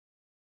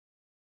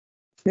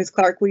 Ms.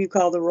 Clark, will you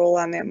call the roll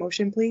on that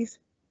motion, please?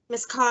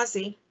 Ms.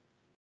 Causey.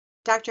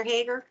 Dr.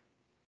 Hager.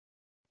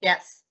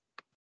 Yes.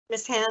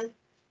 Ms. Hen.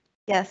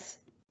 Yes.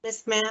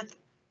 Ms. Mack.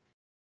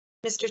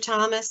 Mr.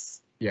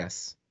 Thomas.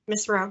 Yes.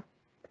 Ms. Rowe.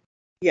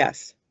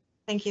 Yes,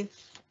 Thank you.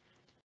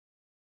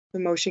 the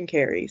motion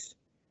carries.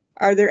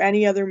 Are there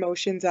any other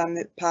motions on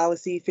the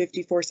policy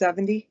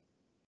 5470?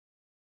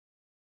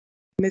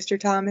 Mr.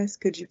 Thomas,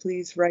 could you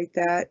please write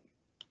that?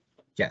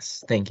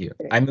 Yes, thank you.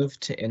 Okay. I move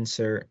to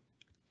insert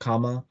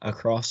comma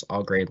across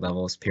all grade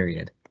levels,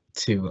 period,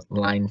 to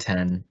line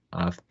 10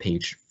 of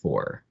page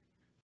 4.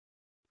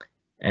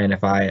 And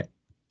if I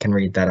can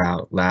read that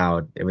out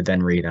loud, it would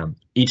then read,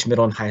 each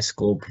middle and high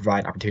school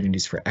provide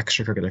opportunities for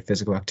extracurricular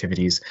physical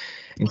activities,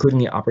 including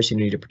the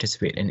opportunity to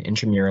participate in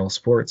intramural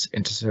sports,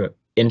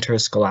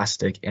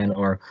 interscholastic, and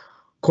or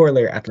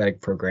corollary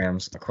athletic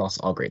programs across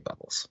all grade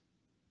levels.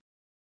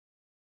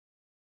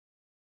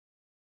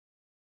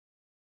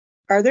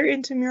 Are there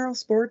intramural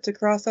sports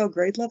across all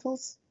grade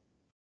levels?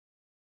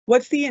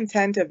 What's the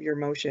intent of your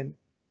motion?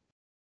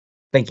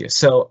 Thank you.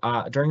 So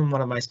during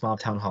one of my small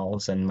town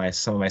halls and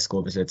some of my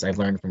school visits, I've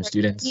learned from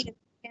students.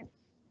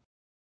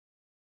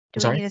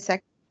 Do we need a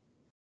second?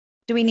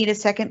 Do we need a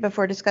second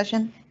before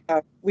discussion?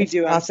 We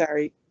do, I'm Awesome.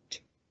 sorry.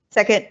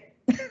 Second.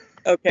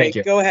 Okay, Thank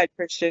you. go ahead,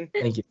 Christian.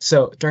 Thank you.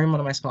 So during one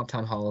of my small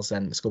town halls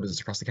and school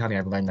visits across the county,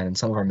 I've learned that in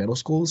some of our middle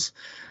schools,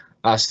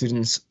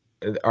 students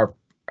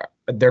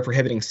they're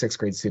prohibiting 6th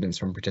grade students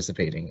from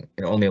participating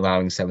and only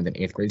allowing 7th and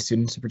 8th grade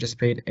students to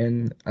participate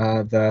in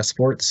the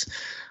sports.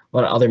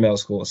 While other middle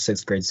school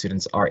 6th grade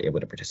students are able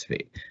to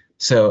participate.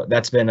 So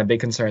that's been a big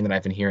concern that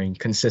I've been hearing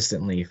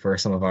consistently for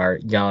some of our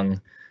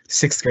young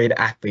 6th grade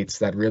athletes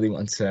that really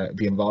want to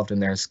be involved in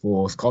their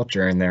school's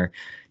culture, and they're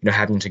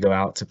having to go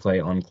out to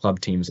play on club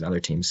teams and other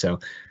teams. So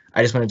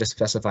I just wanted to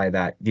specify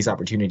that these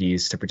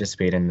opportunities to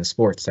participate in the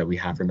sports that we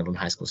have for middle and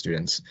high school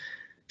students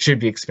should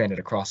be expanded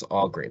across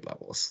all grade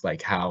levels.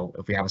 Like how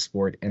if we have a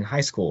sport in high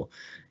school,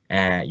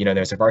 and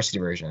there's a varsity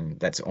version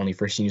that's only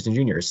for seniors and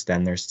juniors,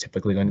 then there's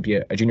typically going to be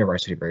a junior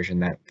varsity version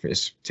that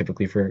is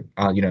typically for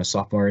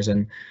sophomores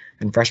and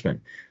freshmen.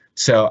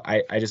 So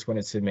I just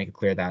wanted to make it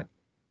clear that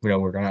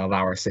we're going to allow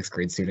our 6th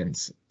grade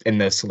students in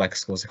those select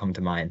schools to come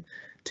to mind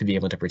to be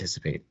able to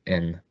participate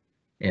in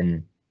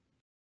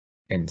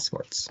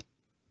sports.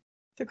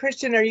 So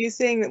Christian, are you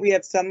saying that we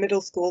have some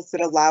middle schools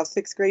that allow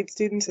 6th grade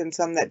students and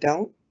some that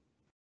don't?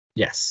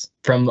 Yes,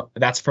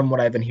 that's from what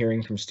I've been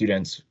hearing from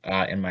students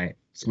in my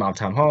small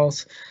town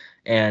halls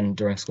and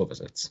during school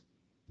visits.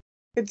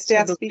 Could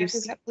staff I speak believe-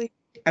 to that, please?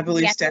 I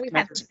believe Yes, staff we have-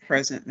 members are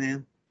present,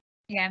 ma'am.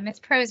 Yeah, Ms.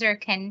 Proser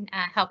can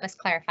help us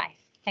clarify.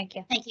 Thank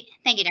you.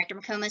 Thank you, Dr.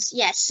 McComas.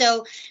 Yes,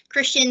 so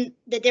Christian,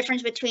 the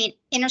difference between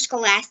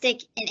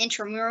interscholastic and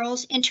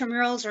intramurals.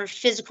 Intramurals are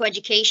physical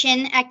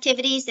education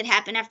activities that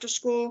happen after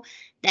school.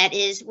 That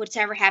is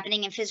whatever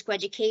happening in physical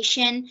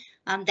education.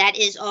 That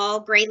is all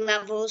grade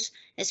levels.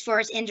 As far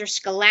as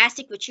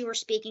interscholastic, what you were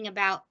speaking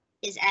about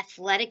is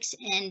athletics,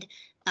 and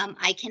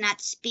I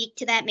cannot speak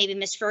to that. Maybe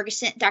Ms.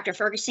 Ferguson, Dr.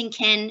 Ferguson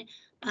can.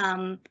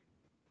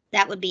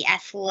 That would be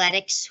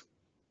athletics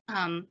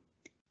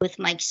with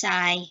Mike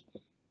Sy.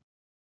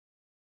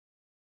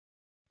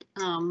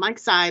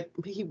 Mike's side,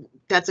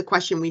 that's a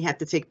question we have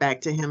to take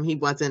back to him. He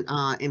wasn't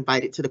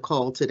invited to the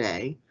call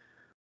today.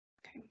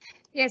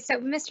 Yeah, so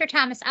Mr.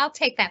 Thomas, I'll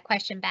take that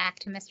question back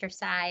to Mr.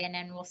 Sy, and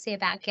then we'll see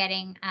about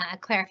getting a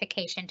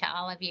clarification to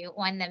all of you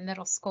on the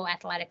middle school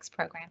athletics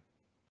program.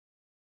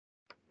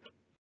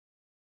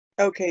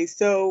 Okay,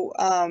 so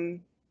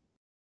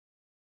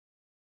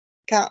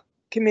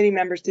committee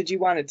members, did you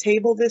want to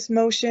table this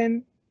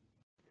motion?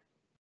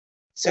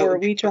 So Or it are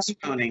would be we trying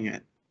postponing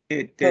it.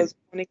 It did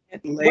postponing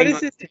it? What laying is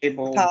on this the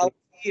table. policy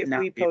would if not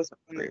we be postpone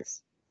appropriate.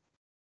 this?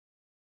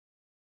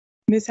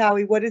 Ms.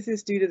 Howie, what does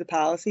this do to the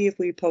policy if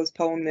we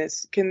postpone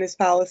this? Can this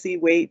policy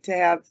wait to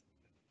have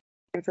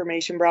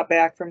information brought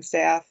back from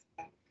staff?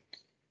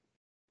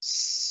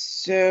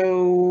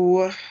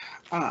 So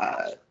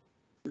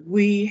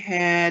we've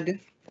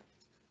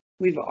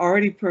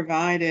already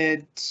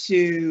provided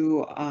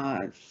to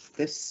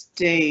the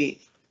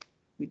state,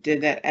 we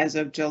did that as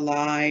of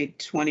July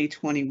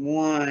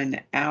 2021,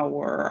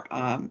 our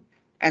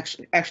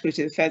actually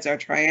to the feds, our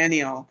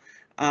triennial.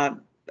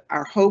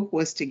 Our hope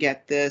was to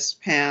get this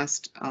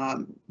passed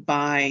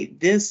by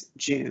this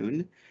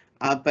June,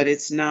 but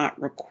it's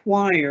not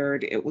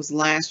required. It was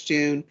last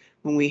June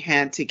when we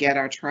had to get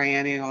our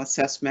triennial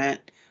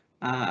assessment.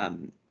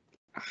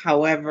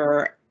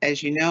 However,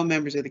 as you know,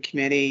 members of the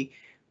committee,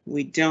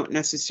 we don't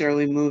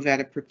necessarily move at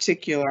a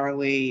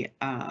particularly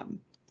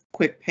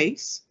quick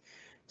pace.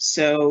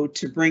 So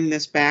to bring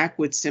this back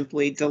would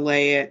simply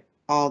delay it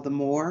all the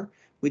more.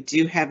 We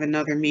do have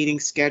another meeting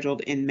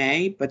scheduled in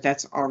May, but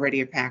that's already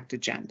a packed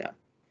agenda.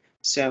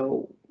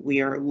 So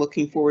we are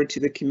looking forward to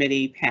the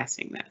committee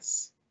passing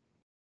this.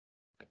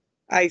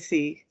 I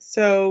see.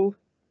 So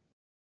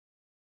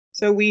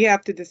we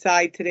have to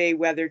decide today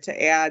whether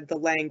to add the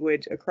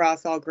language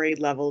across all grade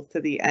levels to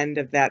the end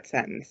of that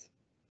sentence.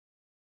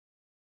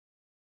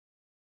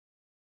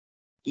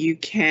 You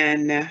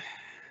can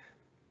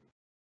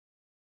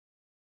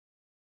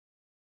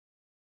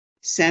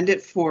send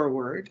it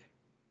forward,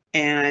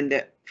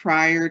 and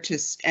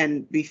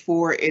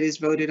before it is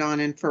voted on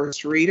in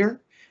first reader,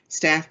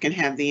 staff can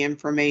have the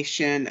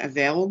information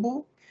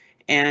available.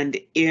 And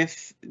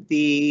if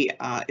the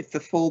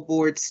full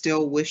board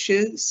still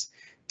wishes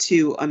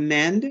to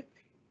amend,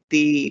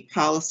 the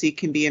policy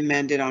can be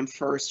amended on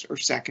first or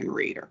second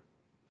reader.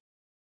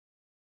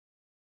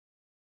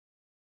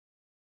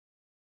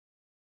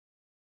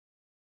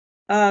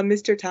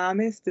 Mr.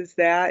 Thomas, does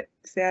that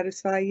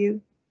satisfy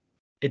you?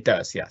 It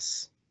does,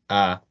 yes.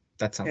 That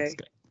sounds Okay.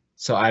 good.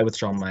 So I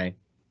withdraw my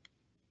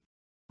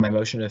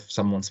motion if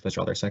someone's to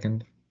withdraw their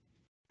second.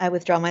 I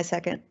withdraw my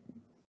second.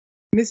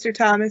 Mr.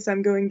 Thomas,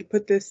 I'm going to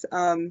put this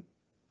on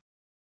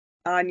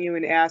you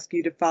and ask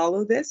you to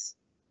follow this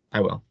I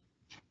will.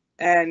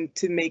 and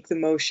to make the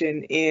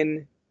motion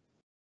in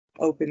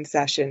open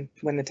session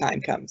when the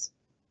time comes.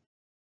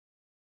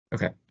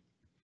 Okay.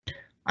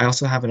 I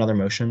also have another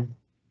motion,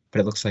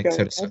 but it looks like Go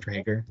so does ahead. Dr.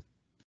 Hager.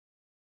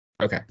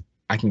 Okay,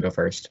 I can go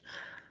first.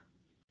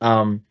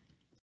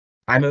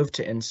 I move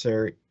to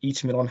insert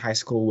each middle and high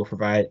school will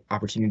provide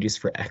opportunities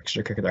for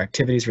extracurricular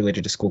activities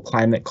related to school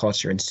climate,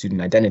 culture, and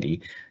student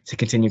identity to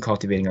continue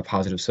cultivating a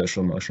positive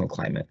social emotional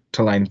climate,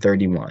 to line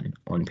 31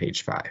 on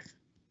page 5.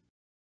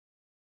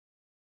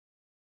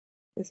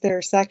 Is there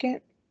a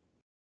second?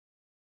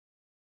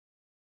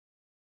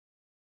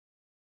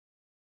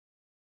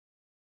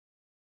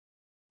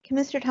 Can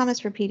Mr.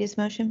 Thomas repeat his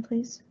motion,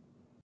 please?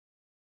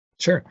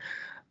 Sure.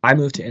 I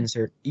move to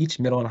insert each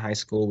middle and high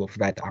school will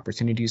provide the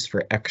opportunities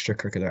for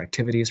extracurricular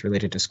activities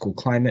related to school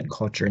climate,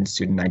 culture, and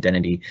student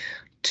identity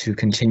to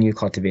continue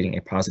cultivating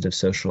a positive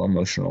social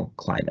emotional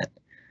climate,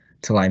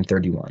 to line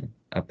 31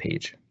 of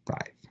page 5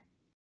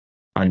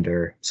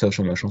 under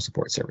social emotional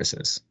support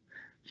services.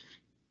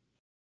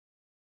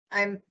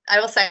 I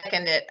will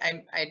second it.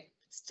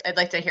 I'd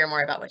like to hear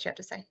more about what you have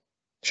to say.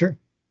 Sure.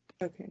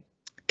 Okay.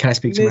 Can I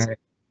speak to my?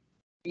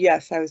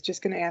 Yes, I was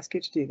just going to ask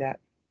you to do that.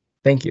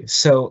 Thank you.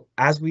 So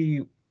as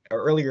we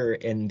earlier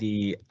in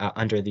the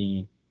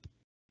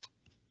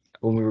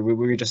when we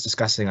were just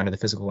discussing under the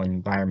physical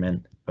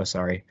environment. Oh,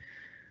 sorry.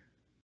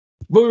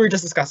 What we were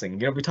just discussing,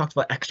 we talked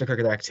about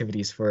extracurricular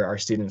activities for our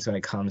students when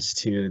it comes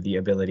to the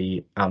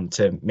ability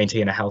to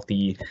maintain a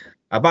healthy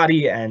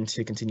body and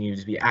to continue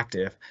to be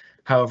active.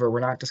 However, we're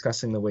not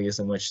discussing the ways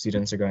in which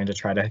students are going to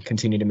try to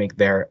continue to make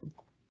their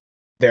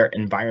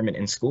environment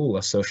in school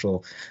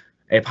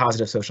a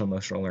positive social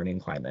emotional learning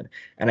climate.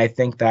 And I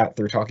think that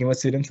through talking with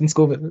students in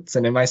school visits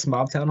and in my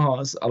small town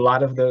halls, a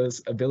lot of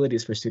those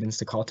abilities for students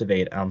to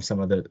cultivate some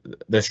of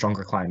the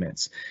stronger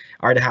climates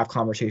are to have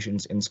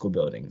conversations in school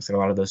buildings. And a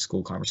lot of those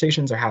school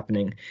conversations are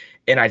happening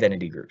in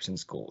identity groups in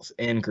schools,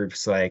 in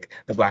groups like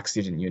the Black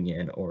Student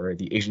Union or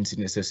the Asian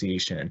Student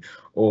Association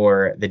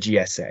or the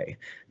GSA.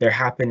 They're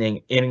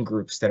happening in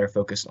groups that are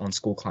focused on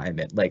school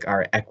climate, like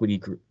our equity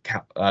group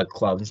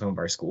club in some of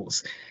our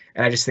schools.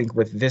 And I just think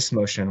with this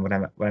motion, what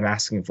I'm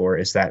asking for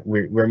is that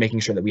we're making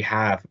sure that we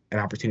have an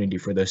opportunity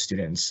for those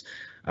students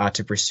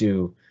to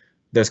pursue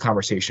those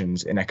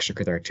conversations in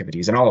extracurricular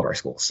activities in all of our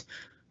schools.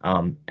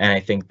 And I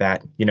think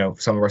that,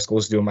 some of our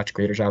schools do a much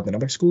greater job than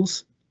other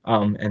schools.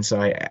 And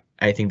so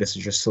I think this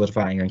is just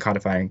solidifying and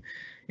codifying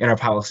in our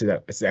policy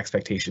that it's the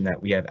expectation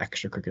that we have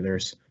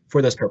extracurriculars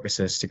for those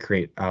purposes to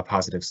create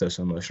positive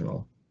social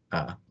emotional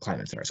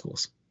climates in our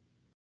schools.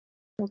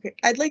 Okay,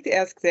 I'd like to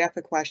ask Zach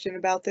a question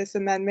about this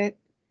amendment.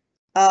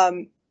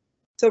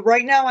 So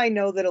right now I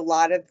know that a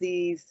lot of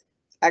these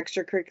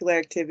extracurricular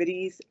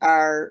activities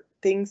are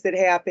things that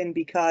happen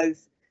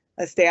because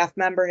a staff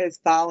member has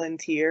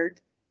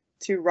volunteered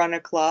to run a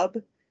club,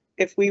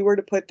 if we were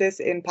to put this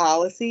in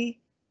policy,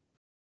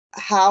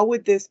 how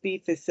would this be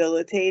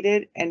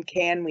facilitated and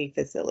can we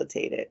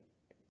facilitate it?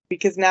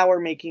 Because now we're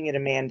making it a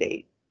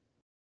mandate.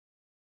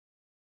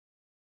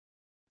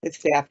 If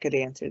staff could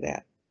answer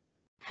that.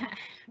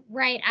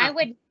 Right, I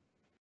would,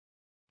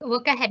 well,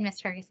 go ahead,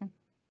 Ms. Ferguson.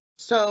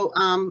 So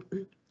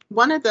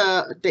one of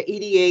the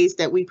EDAs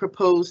that we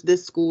proposed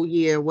this school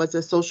year was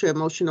a social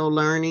emotional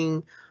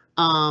learning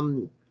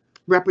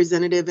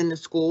representative in the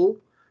school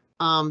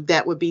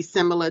that would be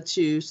similar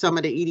to some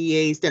of the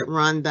EDAs that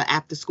run the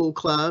after school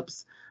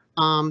clubs.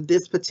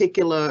 This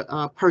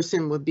particular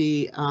person would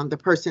be the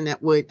person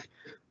that would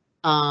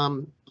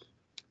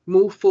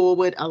move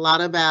forward a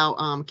lot of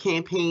our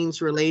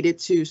campaigns related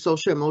to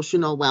social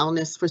emotional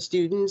wellness for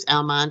students,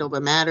 our Mind Over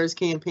Matters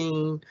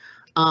campaign,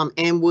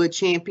 and would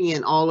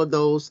champion all of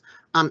those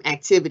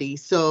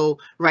activities. So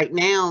right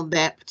now,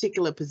 that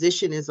particular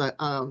position is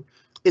a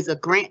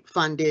grant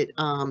funded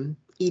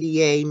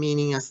EDA,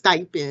 meaning a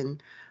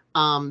stipend,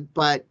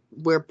 but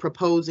we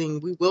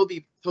will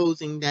be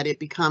proposing that it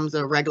becomes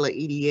a regular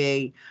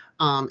EDA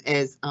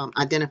as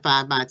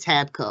identified by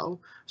TABCO.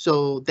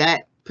 So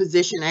that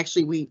position,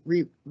 actually,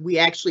 we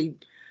actually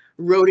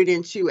wrote it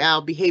into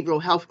our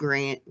behavioral health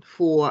grant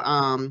for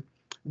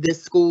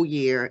this school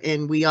year,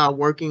 and we are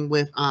working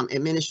with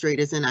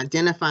administrators and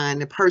identifying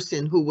the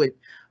person who would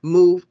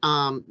move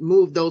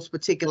those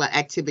particular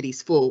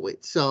activities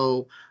forward.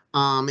 So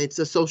it's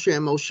a social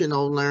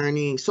emotional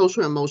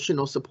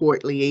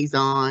support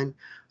liaison,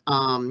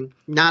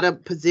 not a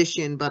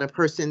position, but a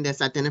person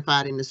that's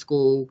identified in the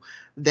school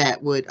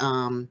that would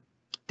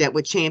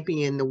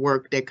champion the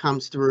work that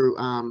comes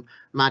through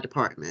my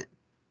department.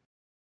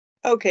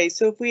 Okay,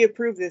 so if we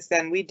approve this,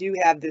 then we do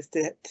have this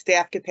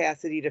staff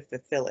capacity to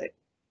fulfill it.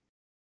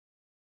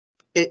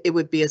 It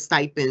would be a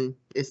stipend.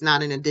 It's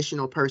not an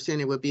additional person.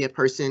 It would be a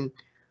person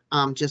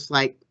just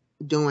like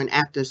doing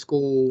after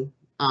school,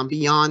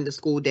 beyond the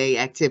school day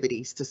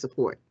activities to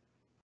support.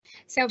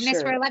 So,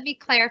 Ms. Sure. Rowe, let me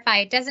clarify.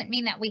 It doesn't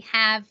mean that we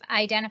have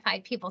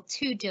identified people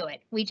to do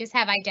it. We just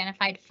have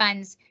identified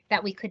funds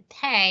that we could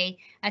pay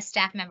a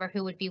staff member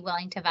who would be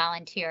willing to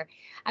volunteer.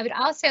 I would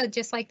also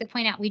just like to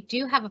point out, we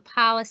do have a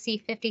policy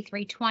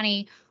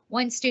 5320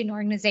 on student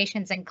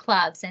organizations and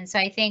clubs. And so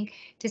I think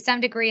to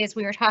some degree, as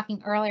we were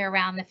talking earlier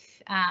around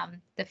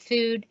the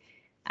food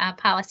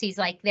policies,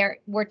 like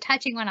we're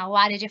touching on a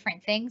lot of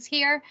different things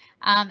here.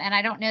 And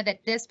I don't know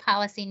that this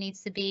policy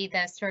needs to be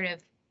the sort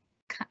of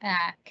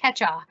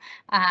catch-all,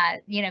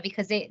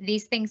 because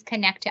these things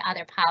connect to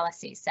other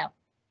policies.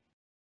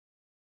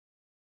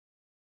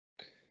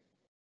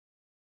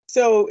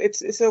 So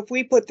if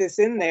we put this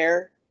in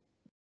there,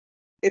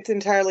 it's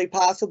entirely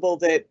possible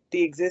that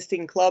the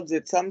existing clubs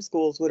at some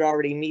schools would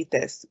already meet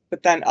this,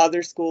 but then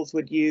other schools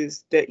would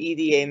use the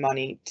EDA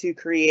money to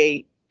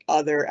create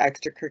other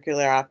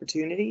extracurricular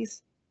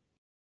opportunities.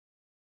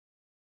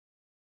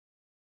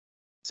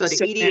 So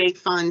the EDA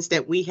funds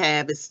that we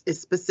have is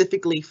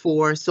specifically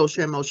for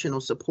social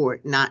emotional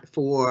support, not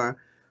for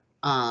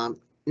not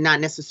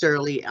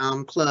necessarily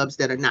clubs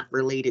that are not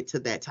related to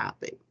that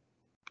topic.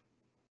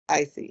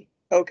 I see.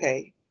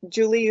 Okay.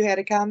 Julie, you had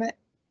a comment?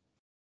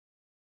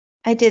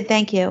 I did,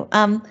 thank you.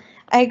 I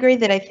agree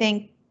that I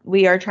think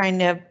we are trying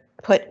to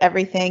put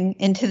everything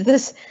into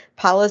this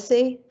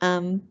policy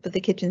with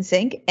the kitchen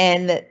sink,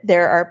 and that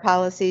there are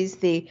policies,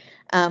 the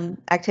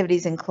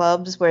activities and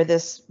clubs where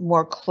this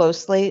more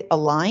closely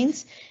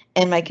aligns.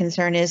 And my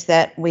concern is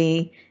that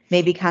we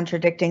may be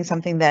contradicting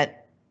something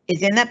that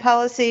is in that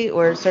policy,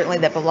 or certainly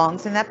that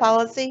belongs in that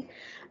policy.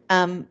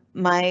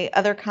 My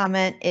other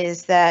comment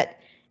is that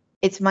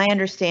it's my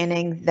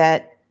understanding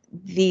that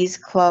these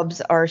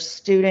clubs are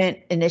student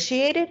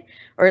initiated,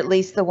 or at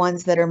least the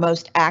ones that are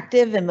most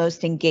active and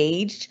most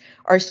engaged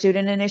are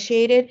student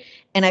initiated.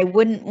 And I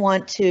wouldn't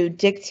want to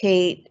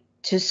dictate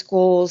to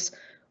schools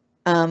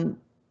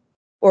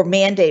or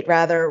mandate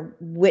rather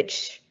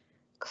which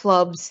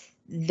clubs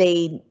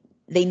they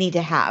need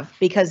to have,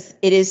 because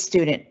it is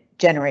student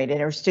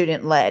generated or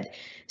student led.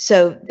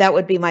 So that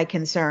would be my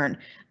concern.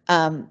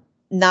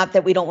 Not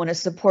that we don't want to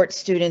support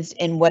students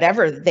in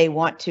whatever they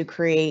want to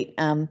create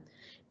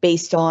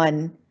based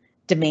on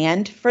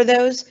demand for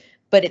those,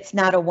 but it's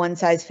not a one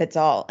size fits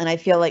all. And I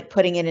feel like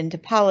putting it into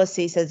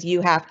policy says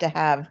you have to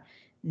have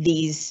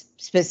these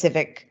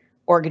specific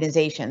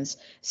organizations.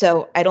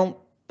 So I don't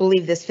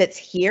believe this fits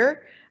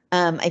here.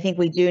 I think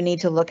we do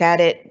need to look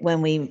at it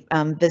when we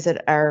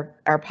visit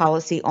our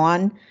policy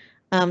on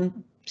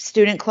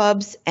student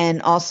clubs,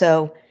 and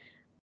also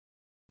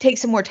take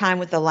some more time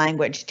with the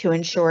language to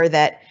ensure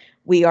that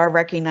we are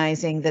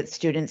recognizing that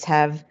students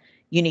have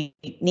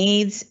unique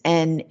needs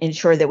and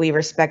ensure that we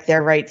respect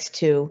their rights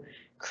to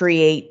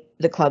create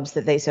the clubs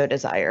that they so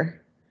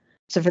desire.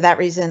 So for that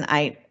reason,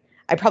 I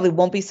probably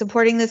won't be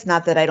supporting this.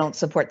 Not that I don't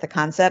support the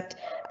concept.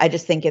 I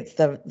just think it's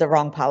the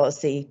wrong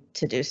policy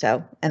to do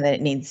so, and that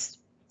it needs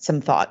some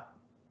thought.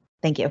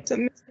 Thank you.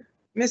 So,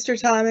 Mr.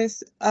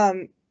 Thomas,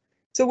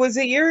 so was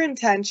it your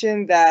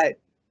intention that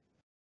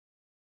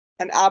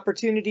an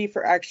opportunity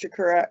for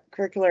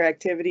extracurricular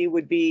activity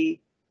would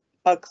be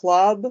a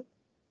club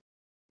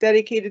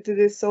dedicated to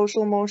this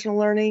social emotional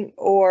learning,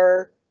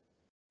 or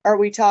are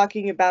we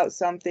talking about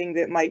something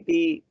that might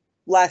be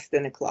less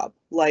than a club,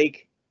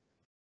 like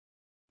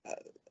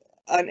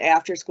an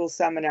after school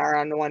seminar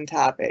on one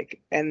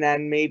topic? And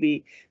then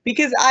maybe,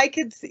 because I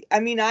could see, I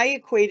mean, I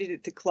equated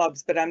it to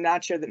clubs, but I'm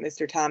not sure that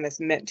Mr. Thomas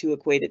meant to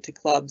equate it to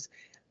clubs.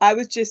 I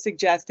was just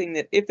suggesting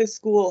that if a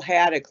school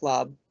had a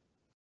club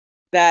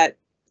that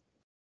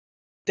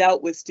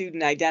dealt with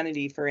student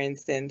identity, for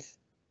instance,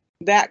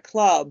 that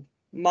club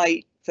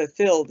might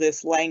fulfill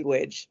this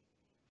language.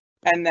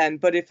 And then,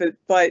 but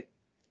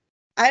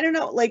I don't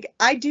know, like,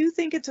 I do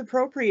think it's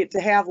appropriate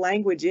to have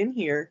language in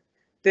here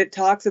that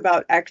talks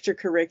about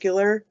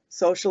extracurricular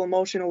social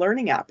emotional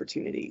learning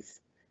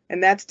opportunities.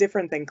 And that's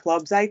different than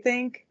clubs, I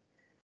think,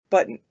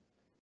 but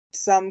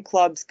some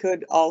clubs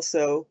could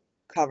also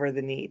cover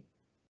the need.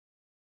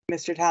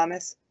 Mr.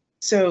 Thomas?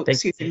 So,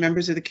 excuse me,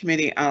 members of the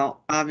committee,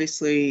 I'll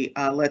obviously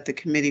let the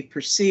committee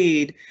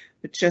proceed,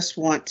 but just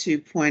want to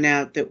point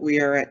out that we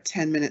are at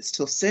 10 minutes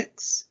till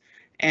 6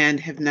 and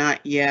have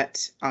not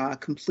yet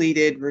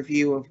completed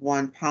review of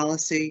one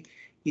policy.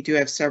 You do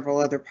have several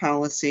other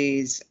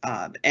policies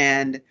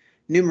and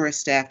numerous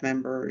staff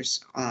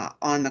members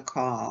on the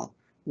call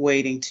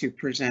waiting to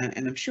present,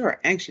 and I'm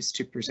sure anxious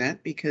to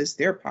present because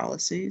their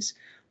policies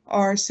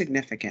are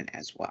significant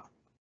as well.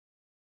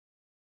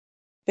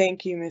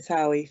 Thank you, Ms.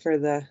 Howie, for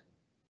the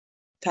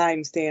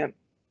timestamp.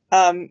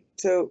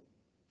 So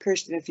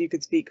Christian, if you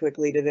could speak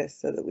quickly to this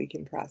so that we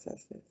can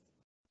process this.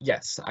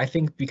 Yes, I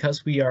think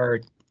because we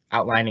are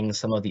outlining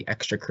some of the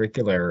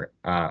extracurricular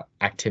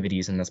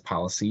activities in this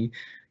policy,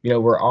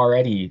 we're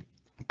already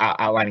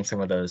outlining some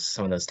of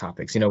those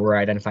topics. We're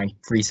identifying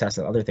recess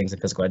and other things in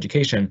physical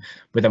education,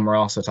 but then we're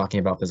also talking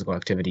about physical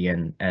activity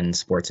and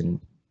sports and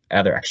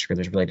other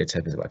extracurriculars related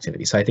to physical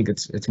activity. So I think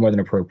it's more than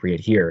appropriate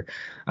here.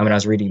 I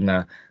was reading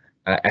the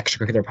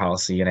extracurricular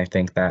policy, and I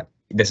think that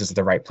this is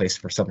the right place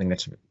for something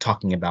that's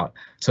talking about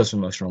social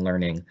emotional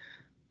learning,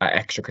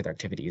 extracurricular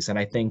activities. And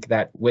I think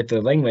that with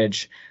the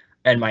language,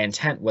 and my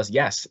intent was,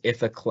 yes,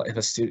 if a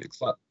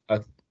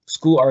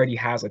school already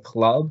has a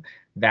club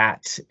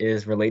that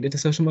is related to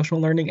social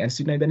emotional learning and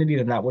student identity,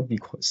 then that would be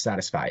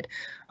satisfied.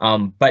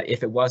 But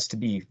if it was to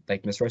be,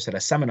 like Ms. Rose said, a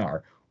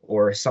seminar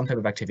or some type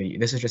of activity,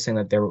 this is just saying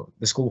that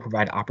the school will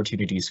provide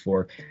opportunities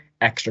for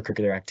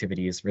extracurricular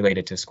activities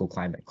related to school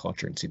climate,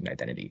 culture, and student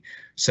identity.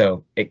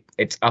 So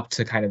it's up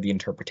to kind of the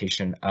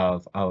interpretation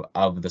of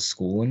the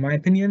school, in my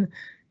opinion.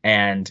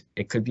 And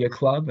it could be a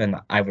club, and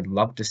I would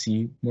love to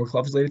see more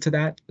clubs related to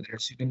that are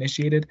student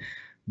initiated.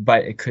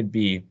 But it could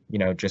be,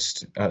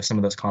 just some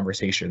of those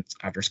conversations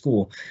after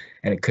school,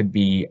 and it could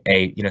be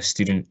a,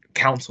 student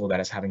council that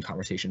is having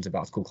conversations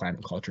about school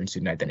climate, culture, and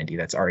student identity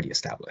that's already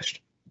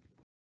established.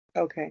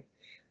 Okay.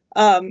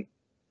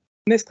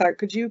 Ms. Clark,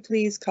 could you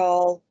please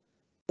call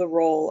the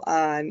roll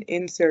on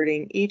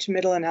inserting each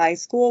middle and high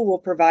school will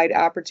provide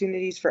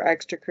opportunities for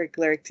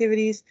extracurricular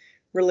activities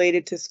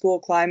related to school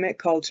climate,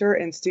 culture,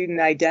 and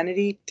student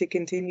identity to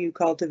continue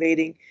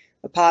cultivating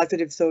a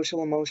positive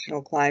social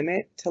emotional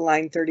climate, to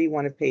line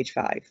 31 of page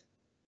 5.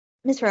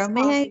 Ms. Rowe,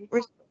 may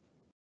I?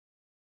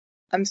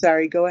 I'm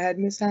sorry, go ahead,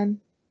 Ms. Hen.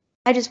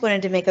 I just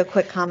wanted to make a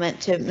quick comment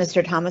to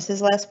Mr.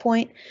 Thomas's last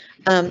point.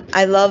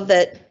 I love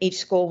that each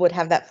school would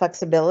have that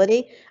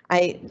flexibility.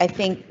 I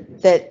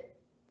think that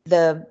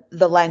the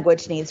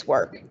language needs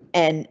work,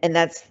 and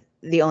that's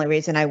the only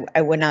reason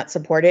I would not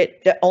support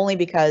it, only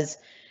because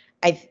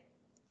I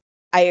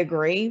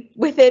agree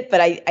with it,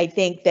 but I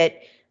think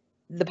that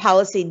the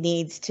policy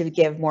needs to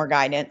give more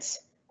guidance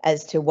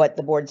as to what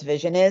the board's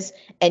vision is.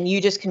 And you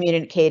just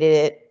communicated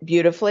it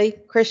beautifully,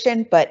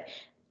 Christian, but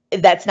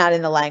that's not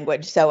in the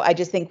language. So I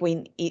just think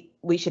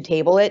we should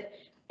table it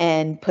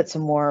and put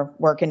some more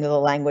work into the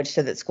language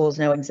so that schools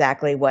know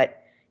exactly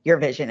what your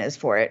vision is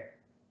for it.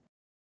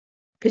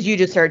 Because you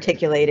just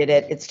articulated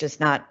it. It's just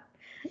not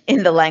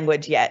in the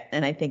language yet,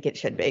 and I think it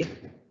should be.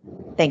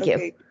 Thank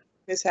you.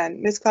 Ms.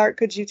 Hen. Ms. Clark,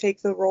 could you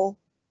take the roll?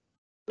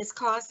 Ms.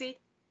 Causey?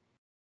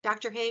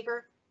 Dr.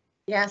 Hager?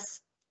 Yes.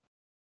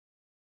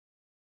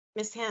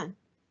 Ms. Hen?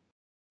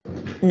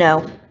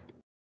 No.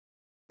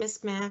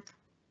 Ms. Mack?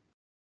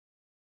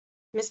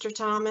 Mr.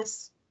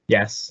 Thomas?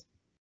 Yes.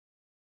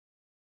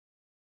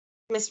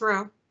 Ms.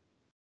 Rowe?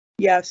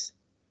 Yes.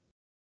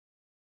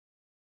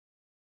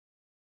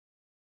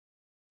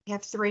 You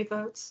have 3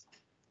 votes.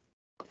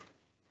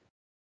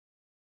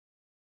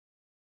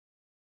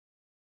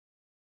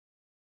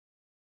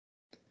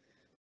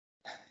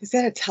 Is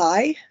that a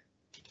tie?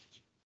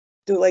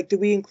 Do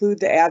we include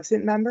the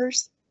absent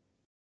members?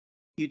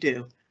 You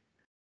do.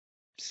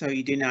 So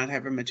you do not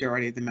have a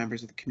majority of the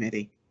members of the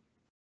committee.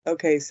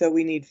 Okay, so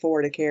we need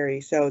 4 to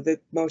carry, so the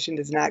motion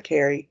does not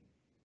carry.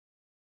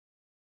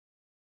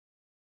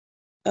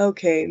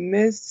 Okay,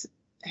 Ms.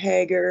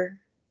 Hager.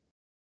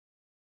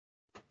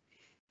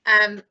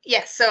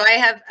 Yes, so I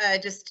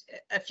have just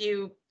a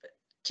few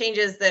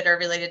changes that are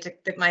related to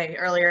my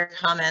earlier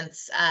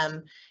comments.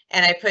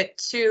 And I put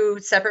 2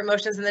 separate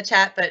motions in the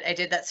chat, but I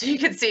did that so you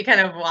could see kind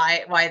of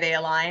why they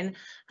align.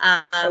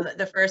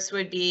 The first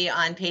would be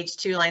on page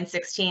 2, line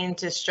 16,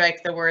 to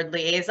strike the word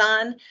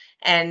liaison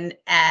and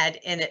add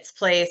in its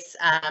place,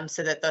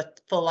 so that the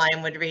full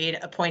line would read,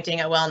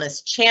 appointing a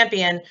wellness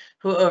champion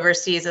who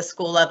oversees a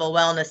school level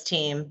wellness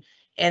team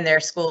in their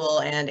school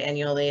and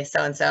annually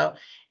so-and-so.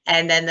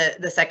 And then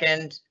the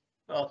second,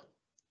 well,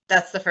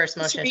 that's the first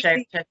motion.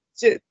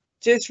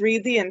 Just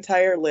read the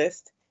entire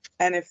list,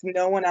 and if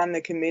no one on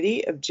the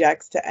committee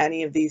objects to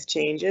any of these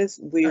changes,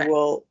 we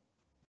will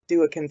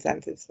do a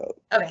consensus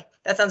vote. Okay,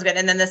 that sounds good.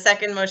 And then the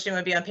second motion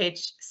would be on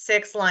page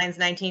 6, lines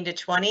 19 to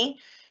 20.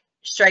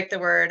 Strike the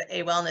word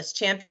a wellness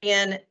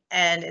champion,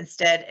 and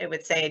instead it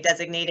would say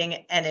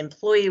designating an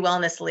employee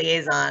wellness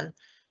liaison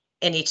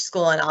in each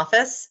school and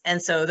office.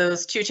 And so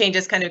those 2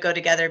 changes kind of go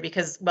together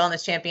because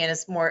wellness champion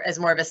is more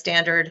of a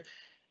standard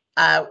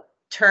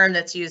term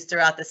that's used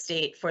throughout the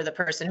state for the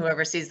person who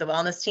oversees the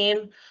wellness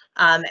team.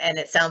 And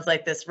it sounds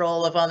like this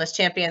role of wellness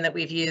champion that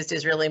we've used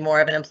is really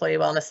more of an employee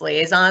wellness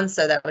liaison.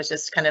 So that was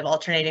just kind of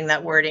alternating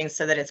that wording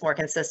so that it's more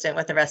consistent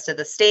with the rest of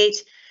the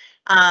state.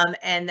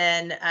 And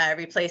then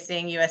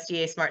replacing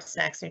USDA Smart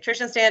Snacks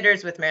Nutrition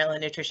Standards with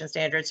Maryland Nutrition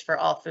Standards for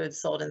all foods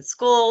sold in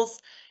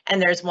schools. And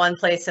there's one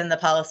place in the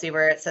policy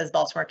where it says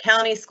Baltimore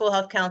County School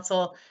Health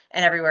Council,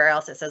 and everywhere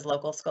else it says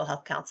local school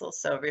health councils.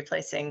 So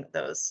replacing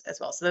those as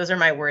well. So those are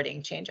my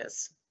wording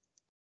changes.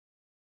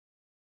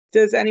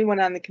 Does anyone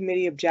on the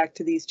committee object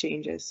to these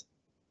changes?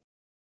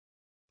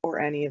 Or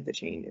any of the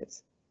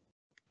changes?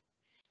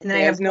 And then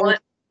I have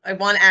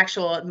one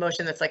actual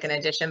motion that's like an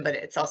addition, but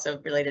it's also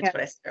related to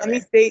what I said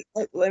earlier.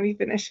 Let me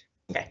finish.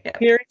 Okay. Yeah.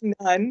 Hearing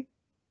none,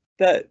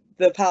 the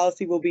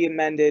policy will be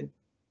amended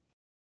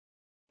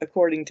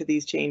according to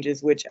these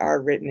changes, which are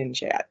written in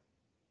chat.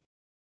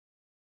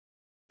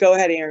 Go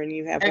ahead, Aaron,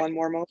 you have one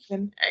more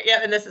motion?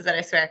 Yeah, and this is it,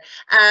 I swear.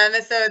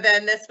 So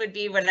then this would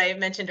be what I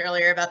mentioned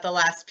earlier about the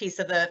last piece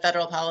of the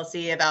federal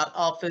policy about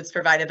all foods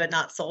provided but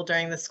not sold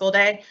during the school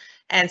day.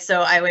 And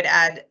so I would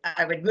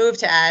move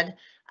to add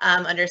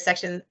under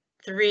section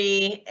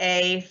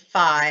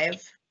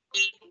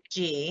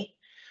 3A5G,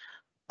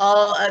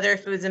 all other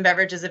foods and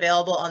beverages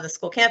available on the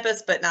school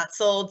campus but not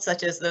sold,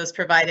 such as those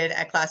provided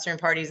at classroom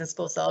parties and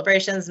school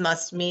celebrations,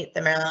 must meet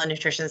the Maryland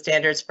nutrition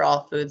standards for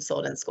all foods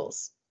sold in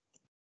schools.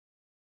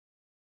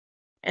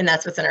 And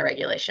that's what's in our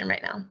regulation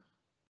right now.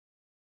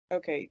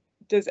 Okay.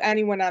 Does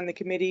anyone on the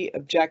committee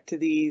object to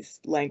these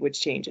language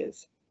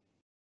changes?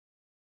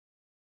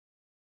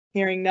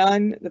 Hearing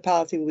none, the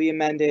policy will be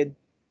amended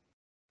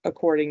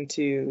according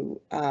to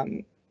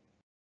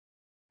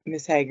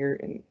Ms. Hager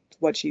and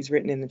what she's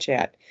written in the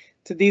chat.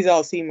 So these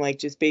all seem like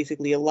just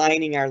basically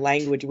aligning our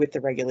language with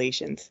the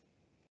regulations.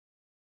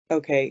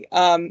 Okay.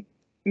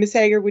 Ms.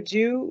 Hager, would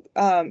you,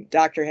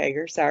 Dr.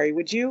 Hager, sorry,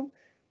 would you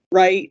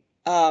write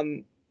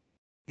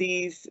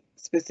these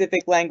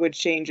specific language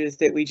changes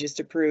that we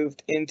just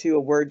approved into a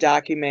Word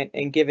document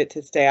and give it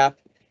to staff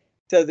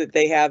so that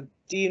they have,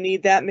 do you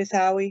need that, Ms.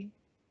 Howie?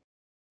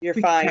 You're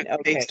fine.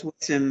 Okay. Based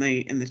what's in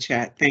the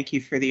chat. Thank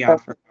you for the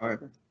offer,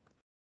 however.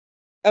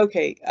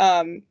 Okay.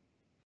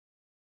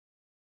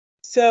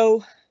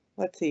 So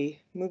let's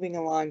see, moving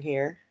along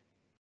here.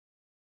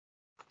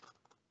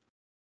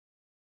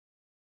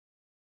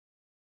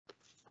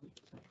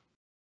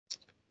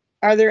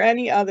 Are there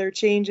any other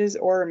changes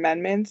or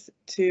amendments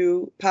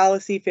to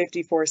policy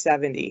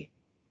 5470?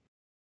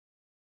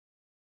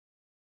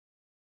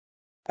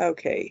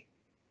 Okay.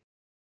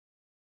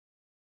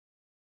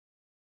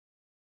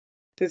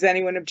 Does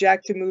anyone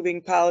object to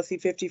moving policy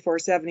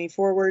 5470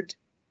 forward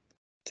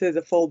to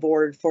the full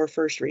board for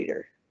first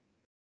reader?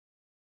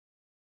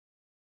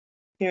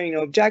 Hearing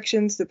no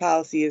objections, the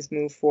policy is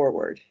moved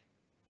forward.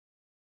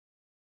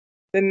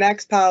 The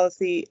next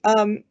policy,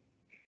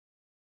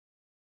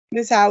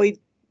 Ms. Howie,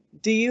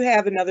 do you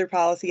have another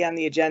policy on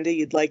the agenda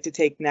you'd like to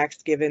take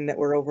next, given that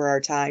we're over our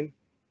time?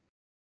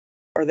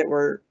 Or that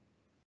we're...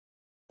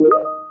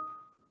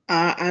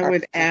 I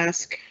would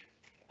ask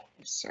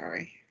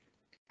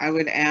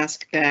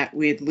that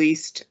we at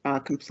least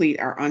complete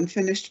our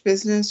unfinished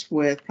business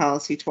with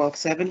policy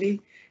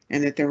 1270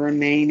 and that the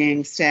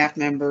remaining staff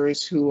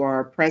members who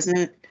are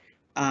present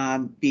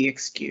be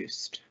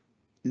excused.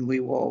 And we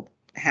will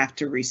have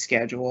to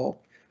reschedule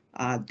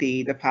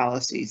the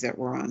policies that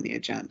were on the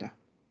agenda.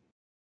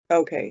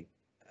 Okay,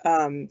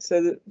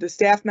 so the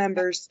staff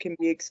members can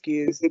be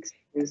excused.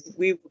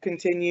 We will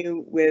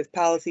continue with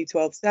policy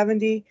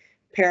 1270,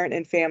 parent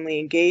and family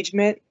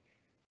engagement.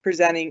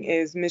 Presenting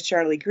is Ms.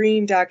 Charlie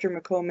Green, Dr.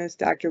 McComas,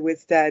 Dr.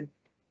 Whitstead,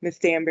 Ms.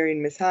 Stanberry,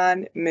 and Ms.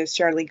 Hahn. Ms.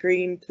 Charlie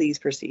Green, please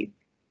proceed.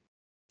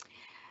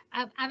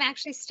 I'm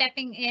actually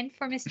stepping in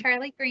for Ms.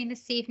 Charlie Green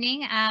this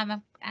evening,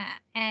 and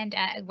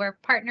we're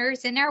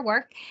partners in our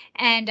work.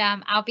 And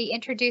I'll be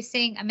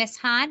introducing Ms.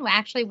 Hahn, who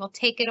actually will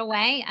take it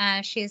away.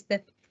 She's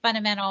the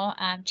fundamental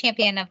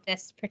champion of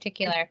this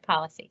particular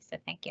policy. So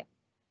thank you.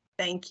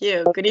 Thank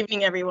you. Good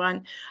evening,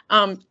 everyone.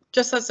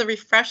 Just as a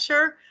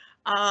refresher,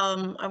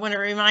 I want to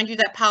remind you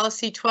that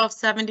policy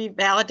 1270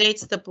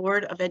 validates the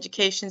Board of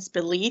Education's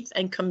belief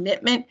and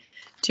commitment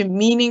to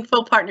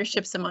meaningful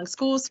partnerships among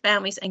schools,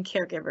 families, and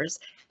caregivers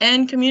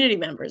and community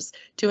members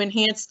to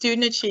enhance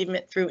student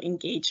achievement through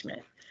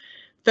engagement.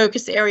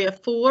 Focus area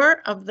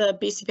 4 of the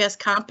BCPS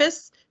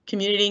Compass,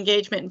 Community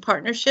Engagement and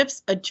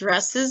Partnerships,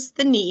 addresses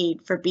the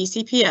need for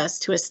BCPS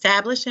to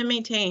establish and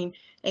maintain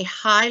a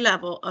high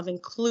level of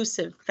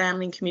inclusive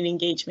family and community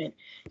engagement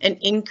and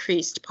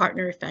increased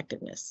partner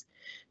effectiveness.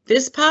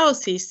 This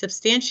policy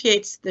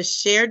substantiates the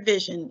shared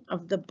vision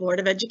of the Board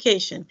of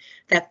Education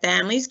that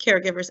families,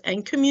 caregivers,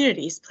 and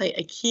communities play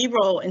a key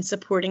role in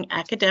supporting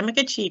academic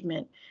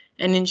achievement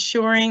and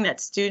ensuring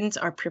that students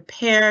are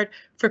prepared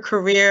for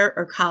career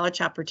or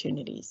college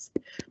opportunities.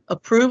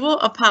 Approval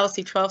of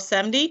Policy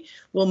 1270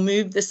 will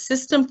move the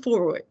system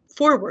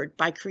forward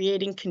by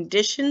creating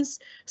conditions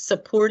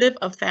supportive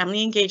of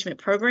family engagement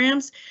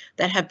programs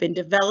that have been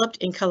developed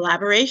in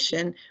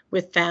collaboration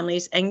with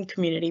families and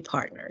community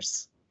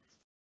partners.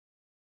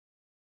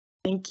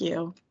 Thank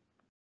you.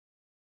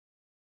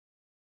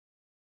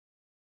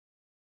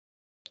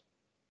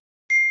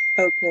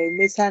 Okay,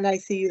 Ms. Hen, I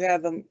see you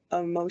have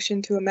a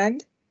motion to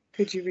amend.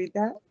 Could you read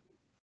that?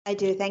 I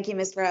do. Thank you,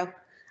 Ms. Rowe.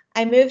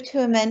 I move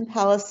to amend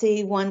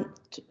policy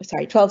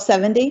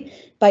 1270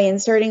 by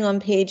inserting on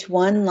page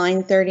 1,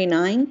 line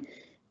 39.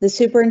 The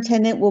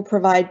superintendent will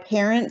provide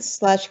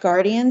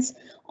parents/guardians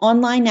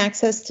online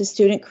access to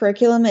student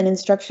curriculum and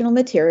instructional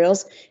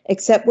materials,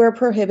 except where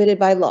prohibited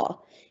by law.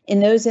 In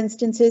those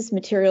instances,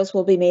 materials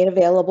will be made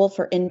available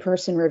for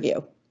in-person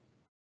review.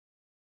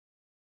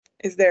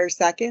 Is there a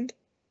second?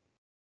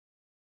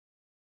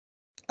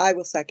 I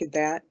will second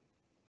that.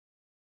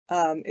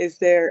 Is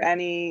there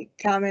any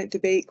comment,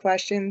 debate,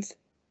 questions?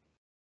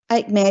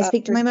 May I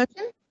speak to my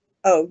motion?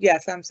 Oh,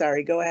 yes, I'm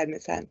sorry. Go ahead,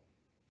 Ms. Hen.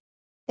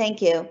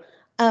 Thank you.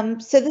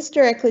 So this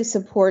directly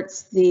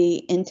supports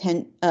the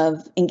intent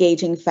of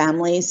engaging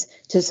families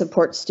to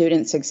support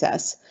student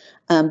success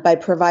by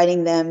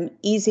providing them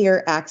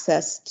easier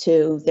access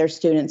to their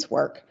students'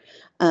 work.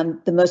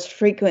 The most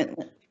frequent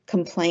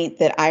complaint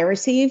that I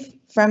receive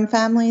from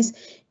families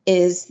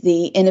is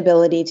the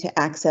inability to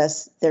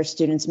access their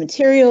students'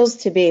 materials,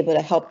 to be able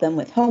to help them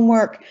with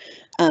homework,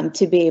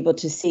 to be able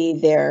to see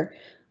their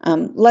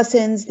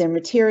lessons, their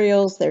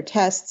materials, their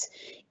tests,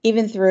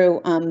 even through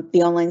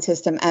the online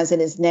system as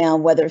it is now,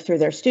 whether through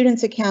their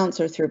students' accounts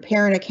or through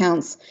parent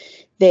accounts.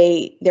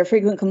 Their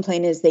frequent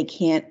complaint is they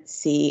can't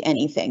see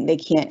anything. They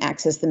can't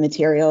access the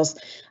materials,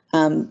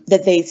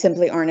 that they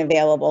simply aren't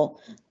available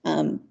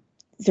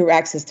through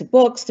access to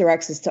books, through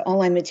access to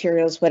online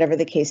materials, whatever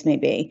the case may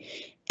be.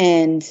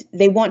 And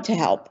they want to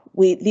help.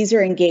 These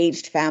are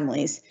engaged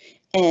families,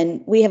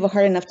 and we have a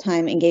hard enough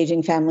time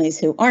engaging families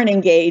who aren't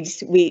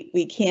engaged.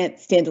 We can't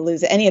stand to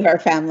lose any of our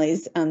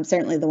families,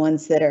 certainly the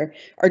ones that are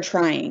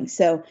trying.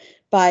 So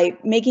by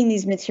making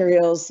these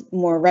materials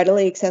more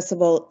readily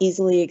accessible,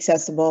 easily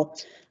accessible,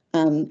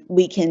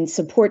 we can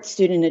support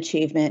student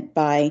achievement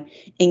by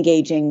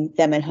engaging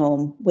them at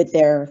home with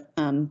their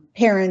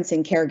parents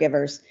and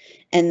caregivers.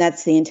 And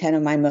that's the intent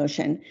of my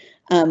motion.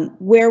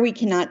 Where we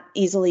cannot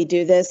easily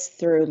do this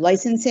through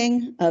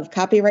licensing of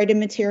copyrighted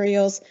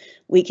materials,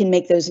 we can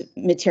make those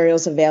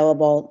materials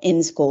available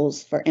in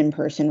schools for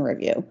in-person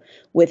review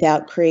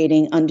without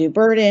creating undue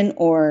burden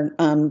or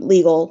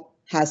legal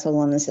hassle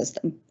on the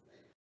system.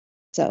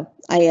 So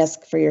I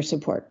ask for your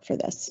support for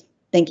this.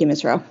 Thank you,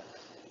 Ms. Rowe.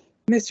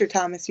 Mr.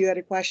 Thomas, you had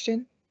a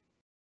question?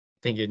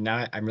 Thank you.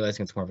 Now I'm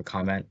realizing it's more of a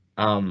comment.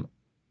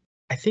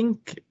 I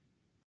think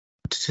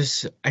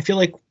I feel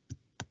like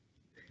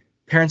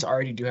parents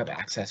already do have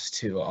access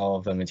to all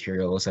of the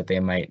materials that they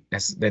might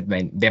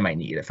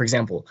need. For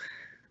example,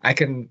 I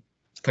can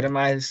put in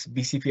my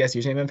BCPS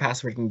username and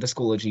password into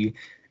Schoology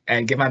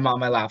and give my mom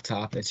my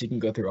laptop, and she can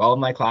go through all of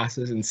my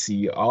classes and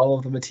see all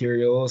of the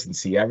materials and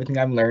see everything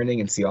I'm learning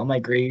and see all my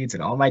grades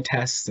and all my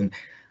tests and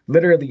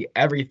literally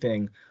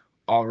everything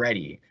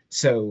already.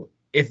 So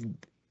if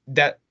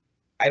that,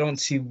 I don't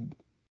see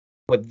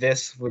what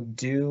this would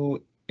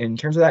do in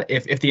terms of that.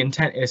 If the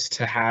intent is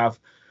to have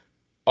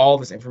all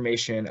this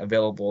information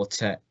available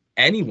to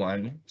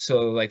anyone,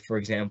 so like, for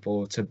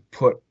example, to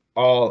put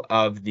all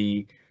of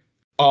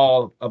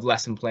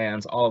lesson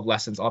plans, all of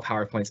lessons, all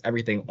PowerPoints,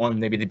 everything on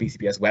maybe the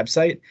BCPS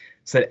website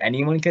so that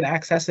anyone can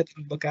access it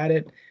and look at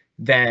it,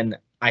 then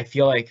I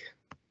feel like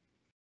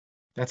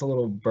that's a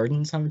little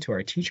burdensome to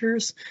our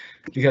teachers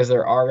because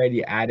they're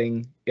already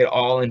adding it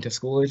all into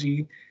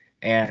Schoology,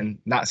 and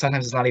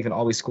sometimes it's not even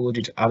always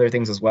Schoology to other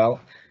things as well.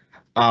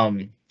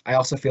 I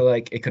also feel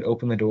like it could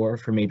open the door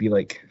for maybe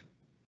like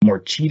more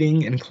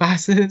cheating in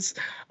classes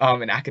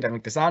and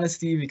academic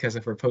dishonesty, because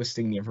if we're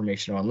posting the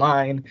information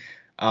online,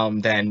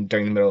 then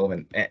during the middle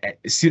of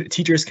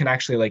teachers can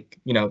actually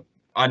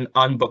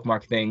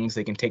unbookmark things.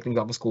 They can take things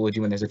off of Schoology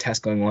when there's a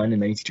test going on, and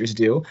many teachers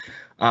do.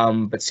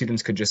 But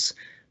students could just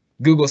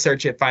Google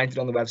search it, find it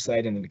on the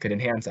website, and it could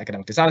enhance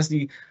academic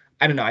dishonesty.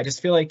 I don't know. I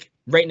just feel like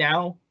right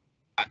now,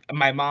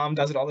 my mom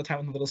does it all the time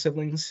with the little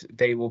siblings.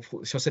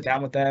 She'll sit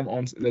down with them,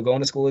 they'll go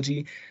into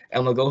Schoology,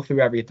 and they'll go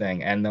through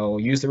everything, and they'll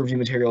use the review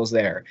materials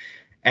there.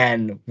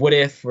 And what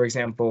if, for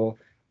example,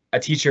 a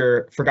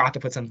teacher forgot to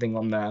put something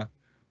on the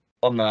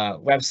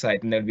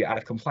website, and they'd be out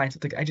of compliance?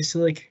 It's like, I just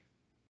feel like,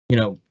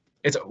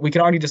 we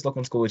can already just look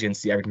on Schoology and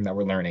see everything that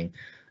we're learning.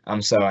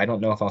 So I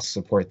don't know if I'll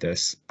support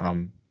this.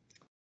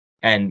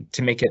 And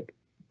to make it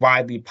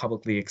widely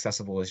publicly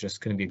accessible is just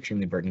going to be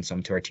extremely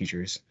burdensome to our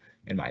teachers,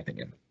 in my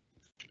opinion.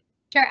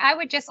 Sure, I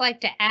would just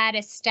like to add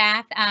as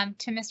staff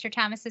to Mr.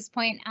 Thomas's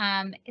point.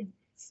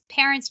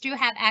 Parents do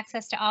have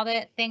access to all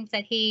the things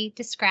that he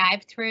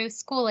described through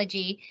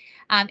Schoology.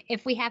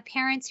 If we have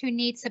parents who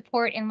need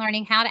support in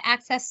learning how to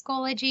access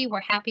Schoology,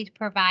 we're happy to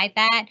provide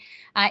that.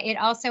 It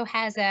also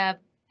has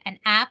an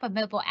app, a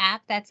mobile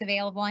app that's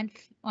available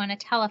on a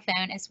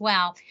telephone as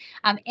well.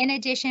 In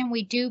addition,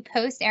 we do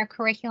post our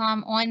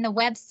curriculum on the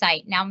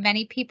website. Now,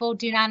 many people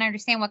do not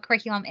understand what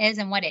curriculum is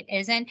and what it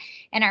isn't.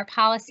 In our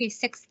policy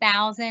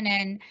 6000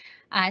 and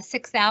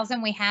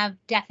 6000, we have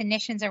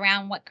definitions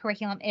around what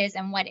curriculum is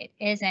and what it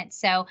isn't.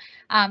 So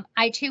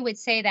I too would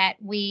say that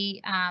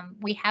we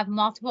have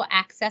multiple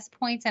access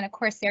points, and of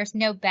course there's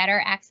no better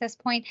access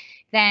point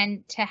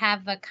than to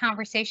have a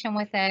conversation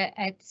with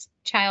a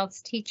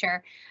child's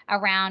teacher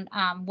around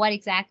what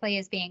exactly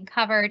is being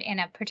covered in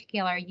a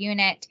particular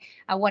unit,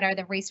 what are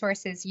the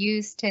resources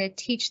used to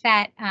teach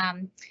that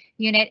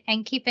unit,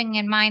 and keeping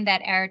in mind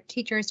that our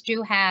teachers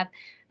do have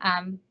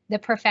the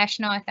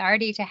professional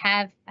authority to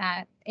have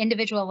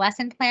individual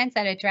lesson plans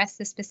that address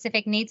the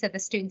specific needs of the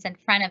students in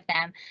front of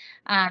them.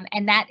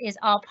 And that is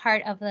all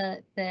part of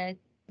the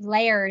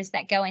layers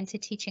that go into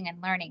teaching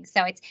and learning.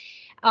 So it's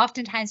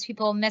oftentimes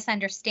people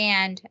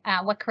misunderstand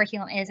what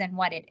curriculum is and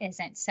what it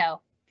isn't.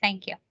 So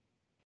thank you.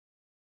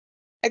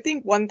 I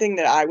think one thing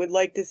that I would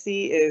like to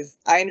see is,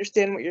 I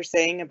understand what you're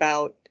saying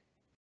about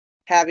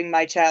having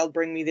my child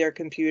bring me their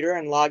computer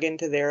and log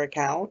into their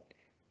account,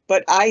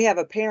 but I have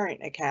a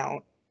parent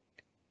account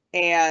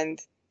and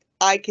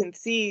I can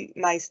see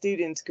my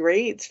students'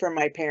 grades from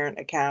my parent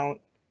account,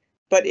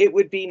 but it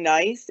would be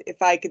nice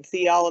if I could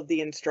see all of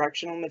the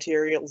instructional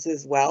materials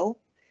as well,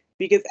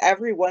 because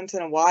every once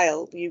in a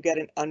while you get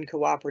an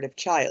uncooperative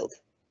child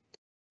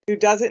who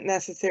doesn't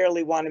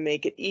necessarily want to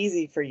make it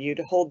easy for you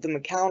to hold them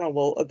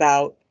accountable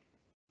about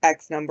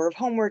X number of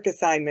homework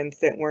assignments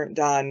that weren't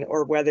done,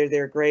 or whether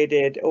they're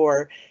graded,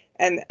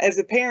 and as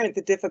a parent,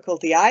 the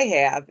difficulty I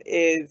have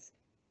is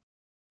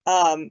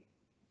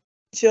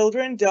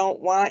children don't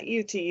want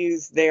you to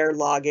use their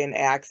login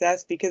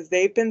access because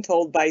they've been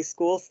told by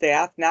school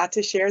staff not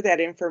to share that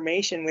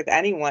information with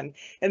anyone.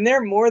 And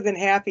they're more than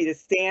happy to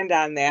stand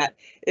on that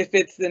if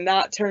it's the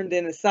not turned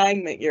in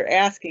assignment you're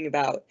asking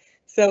about.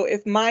 So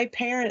if my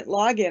parent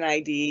login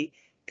ID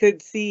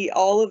could see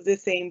all of the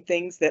same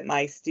things that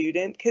my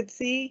student could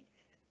see,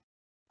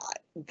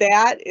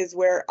 that is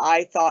where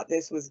I thought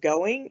this was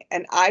going.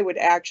 And I would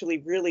actually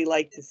really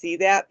like to see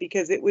that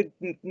because it would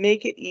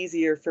make it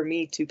easier for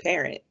me to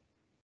parent.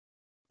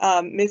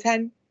 Ms.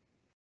 Henn?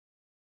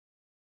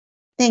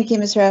 Thank you,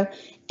 Ms. Rowe.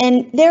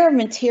 And there are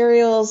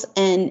materials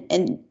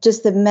and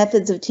just the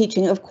methods of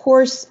teaching. Of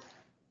course,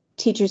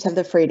 teachers have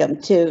the freedom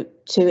to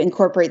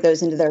incorporate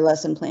those into their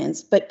lesson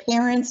plans, but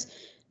parents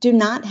do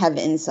not have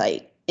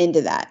insight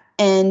into that.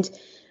 And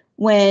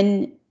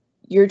when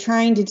you're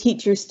trying to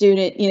teach your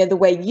student, the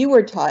way you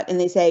were taught, and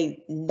they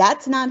say,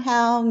 that's not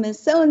how Ms.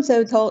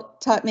 So-and-so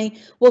taught me.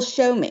 Well,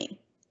 show me.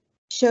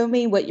 Show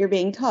me what you're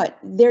being taught.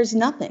 There's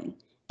nothing.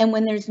 And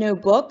when there's no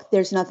book,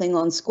 there's nothing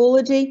on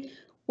Schoology.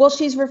 Well,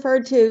 she's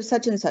referred to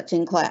such and such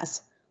in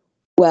class.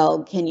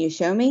 Well, can you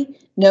show me?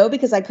 No,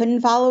 because I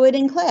couldn't follow it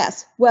in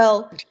class.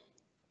 Well,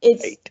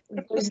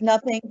 there's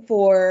nothing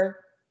for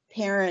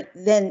parent,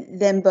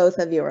 then both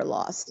of you are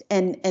lost.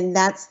 And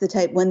that's the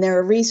type, when there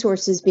are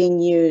resources being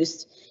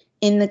used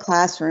in the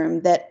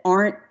classroom that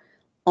aren't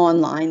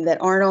online,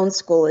 that aren't on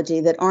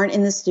Schoology, that aren't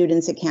in the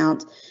student's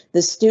account,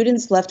 the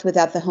students left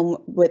without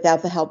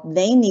the help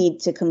they need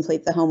to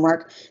complete the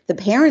homework, the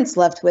parents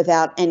left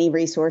without any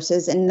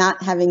resources, and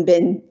not having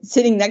been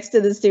sitting next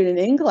to the student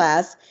in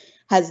class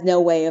has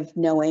no way of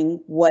knowing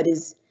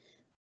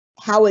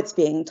how it's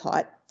being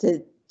taught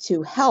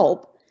to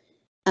help.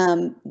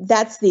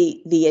 That's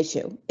the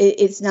issue.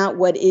 It's not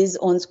what is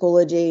on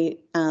Schoology,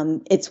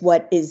 it's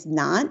what is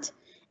not,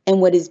 and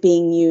what is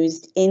being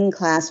used in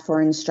class for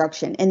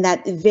instruction. And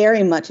that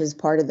very much is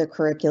part of the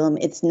curriculum.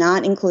 It's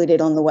not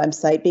included on the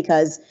website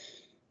because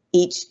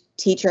each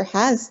teacher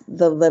has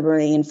the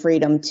liberty and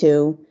freedom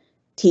to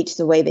teach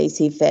the way they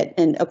see fit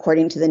and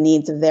according to the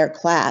needs of their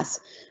class.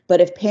 But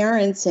if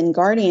parents and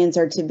guardians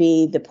are to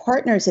be the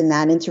partners in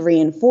that and to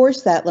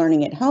reinforce that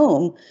learning at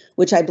home,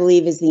 which I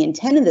believe is the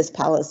intent of this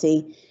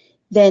policy,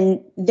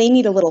 then they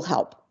need a little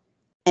help.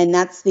 And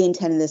that's the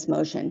intent of this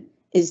motion,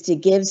 is to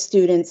give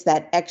students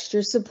that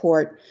extra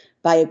support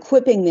by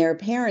equipping their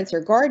parents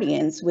or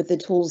guardians with the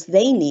tools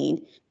they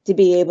need to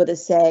be able to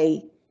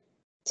say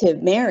to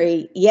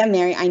Mary, yeah,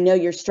 Mary, I know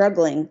you're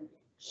struggling.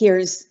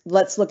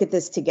 Let's look at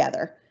this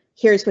together.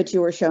 Here's what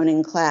you were shown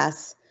in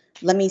class.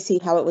 let me see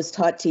how it was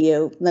taught to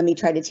you. Let me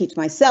try to teach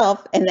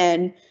myself, and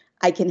then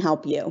I can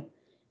help you.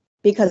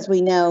 Because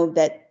we know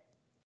that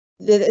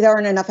there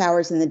aren't enough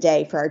hours in the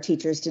day for our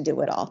teachers to do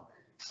it all,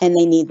 and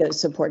they need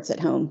those supports at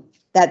home.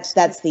 That's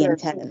the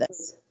intent of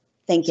this.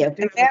 Thank you.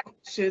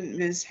 Question,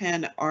 Ms.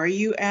 Henn, are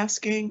you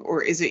asking,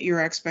 or is it your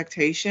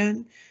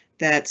expectation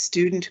that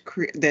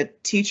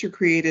teacher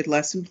created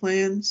lesson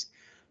plans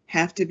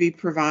have to be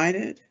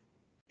provided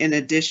in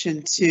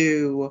addition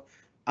to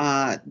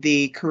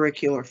the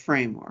curricular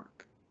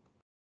framework?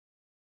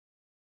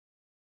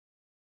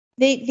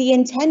 The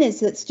intent is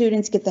that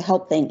students get the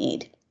help they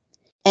need.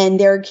 And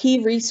there are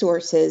key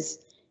resources,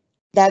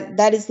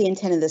 that is the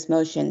intent of this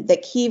motion,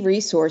 that key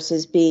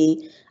resources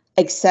be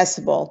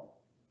accessible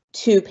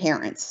to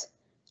parents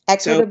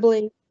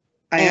equitably.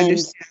 I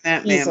understand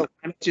that, ma'am. easily.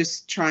 I'm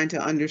just trying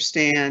to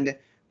understand,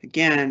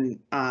 again,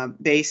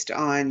 based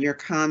on your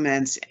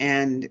comments,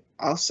 and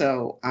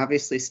also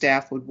obviously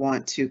staff would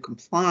want to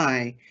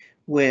comply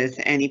with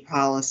any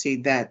policy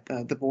that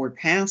the board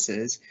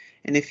passes.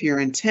 And if your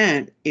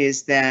intent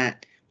is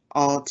that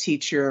all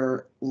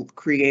teacher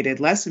created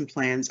lesson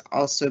plans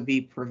also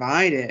be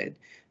provided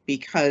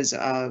because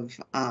of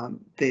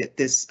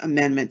this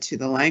amendment to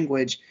the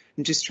language,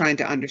 I'm just trying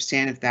to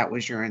understand if that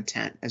was your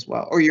intent as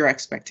well, or your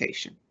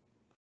expectation.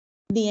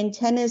 The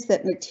intent is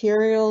that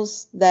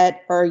materials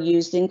that are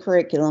used in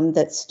curriculum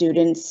that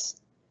students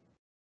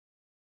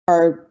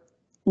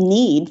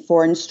need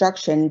for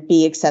instruction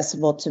be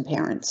accessible to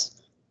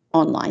parents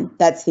online.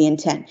 That's the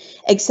intent,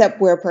 except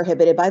we're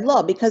prohibited by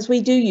law because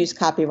we do use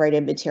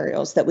copyrighted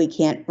materials that we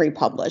can't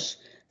republish.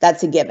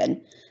 That's a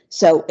given.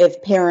 So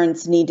if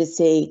parents need to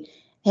see,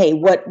 hey,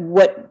 what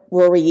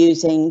were we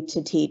using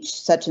to teach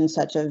such and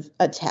such of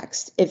a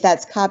text? If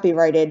that's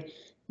copyrighted,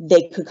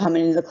 they could come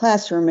into the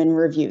classroom and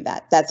review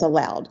that. That's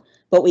allowed,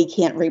 but we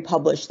can't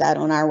republish that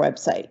on our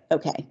website.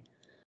 Okay,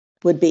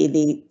 would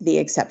be the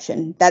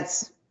exception.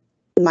 That's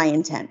my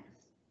intent,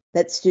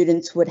 that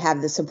students would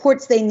have the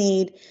supports they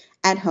need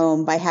at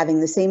home by having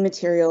the same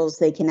materials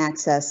they can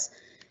access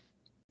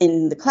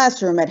in the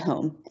classroom at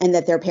home, and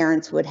that their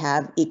parents would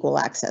have equal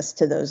access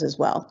to those as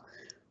well.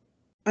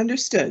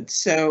 Understood.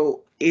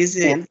 So is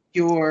it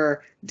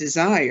your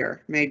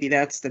desire, maybe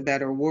that's the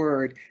better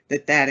word,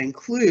 that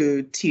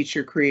include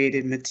teacher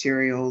created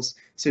materials,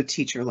 so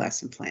teacher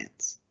lesson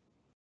plans?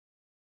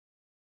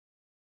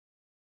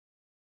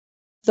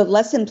 The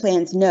lesson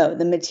plans, no.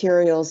 The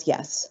materials,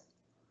 yes.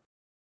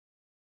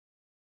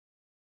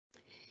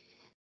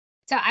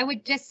 So I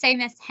would just say,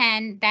 Ms.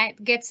 Henn,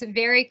 that gets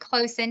very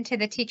close into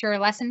the teacher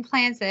lesson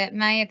plans that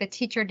many of the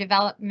teacher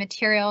developed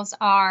materials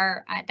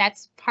are.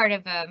 That's part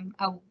of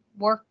a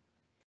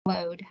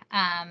workload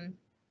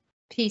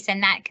piece,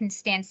 and that can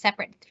stand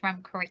separate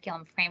from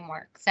curriculum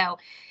framework. So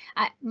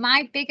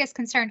my biggest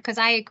concern, because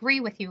I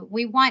agree with you,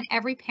 we want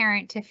every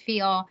parent to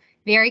feel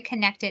very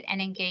connected and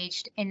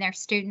engaged in their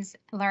students'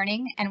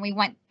 learning, and we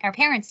want our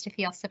parents to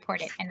feel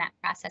supported in that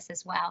process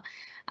as well.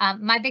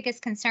 My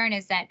biggest concern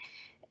is that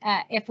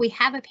if we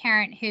have a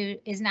parent who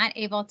is not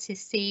able to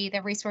see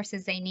the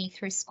resources they need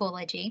through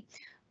Schoology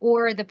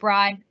or the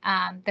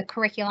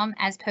curriculum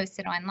as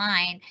posted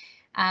online,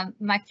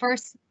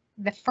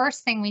 the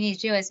first thing we need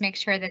to do is make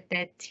sure that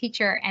the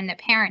teacher and the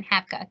parent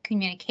have a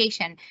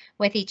communication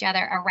with each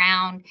other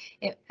around,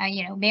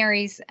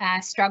 Mary's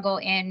struggle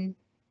in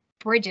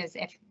Bridges,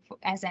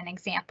 as an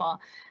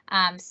example.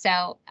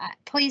 So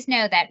please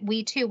know that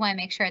we too want to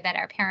make sure that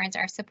our parents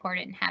are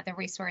supported and have the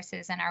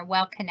resources and are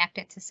well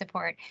connected to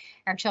support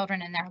our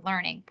children in their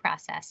learning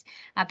process.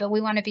 But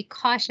we want to be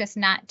cautious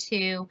not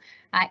to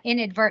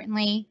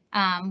inadvertently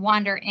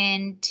wander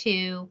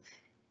into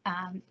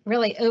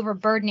really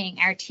overburdening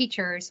our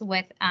teachers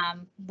with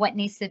what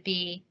needs to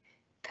be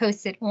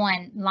posted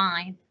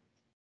online.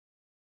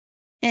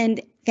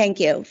 And thank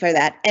you for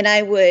that. And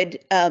I would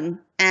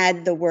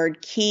add the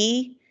word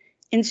key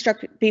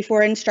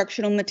before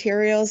instructional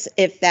materials,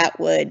 if that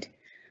would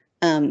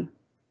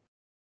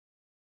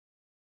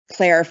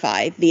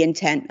clarify the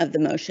intent of the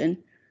motion,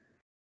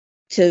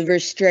 to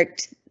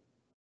restrict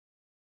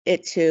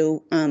it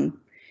to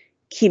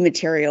key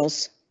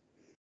materials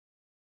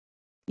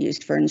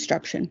used for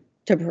instruction,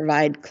 to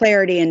provide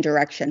clarity and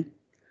direction.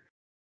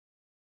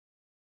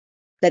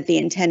 That the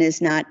intent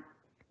is not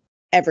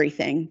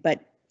everything,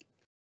 but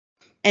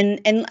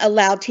and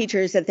allow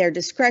teachers at their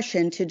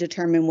discretion to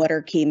determine what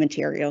are key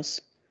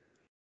materials,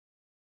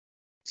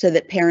 so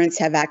that parents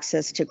have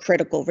access to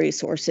critical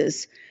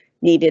resources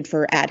needed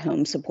for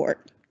at-home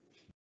support.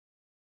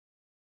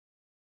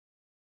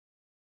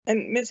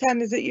 And Ms.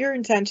 Henn, is it your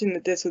intention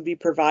that this would be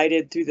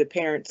provided through the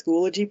parent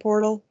Schoology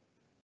portal,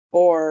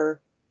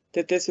 or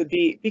that this would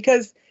be,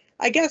 because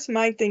I guess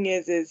my thing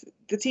is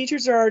the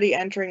teachers are already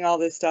entering all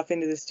this stuff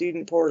into the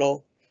student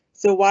portal.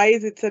 So why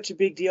is it such a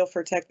big deal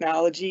for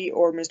technology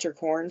or Mr.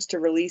 Corns to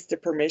release the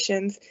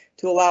permissions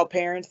to allow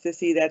parents to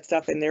see that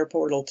stuff in their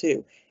portal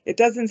too? It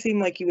doesn't seem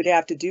like you would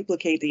have to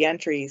duplicate the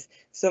entries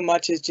so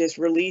much as just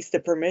release the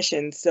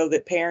permissions so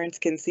that parents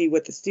can see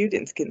what the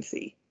students can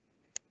see.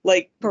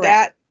 Like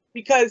that,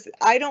 because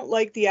I don't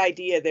like the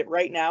idea that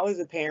right now as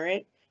a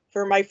parent,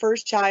 For my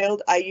first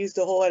child, I used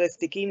a whole lot of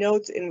sticky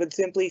notes and would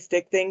simply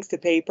stick things to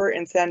paper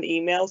and send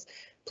emails.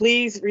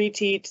 Please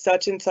reteach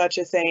such and such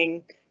a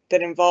thing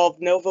that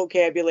involved no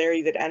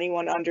vocabulary that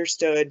anyone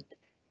understood.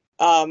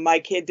 My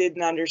kid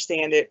didn't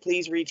understand it.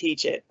 Please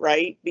reteach it,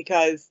 right?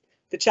 Because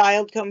the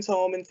child comes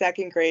home in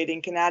second grade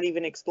and cannot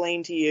even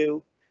explain to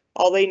you.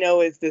 All they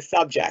know is the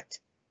subject.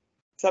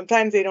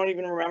 Sometimes they don't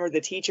even remember the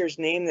teacher's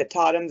name that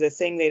taught them the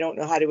thing they don't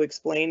know how to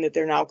explain, that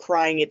they're now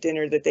crying at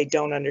dinner that they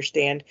don't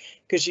understand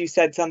because you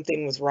said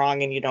something was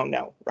wrong and you don't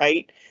know,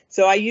 right?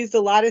 So I used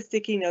a lot of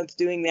sticky notes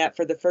doing that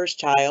for the first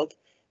child.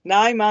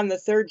 Now I'm on the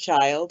third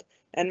child,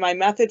 and my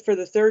method for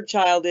the third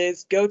child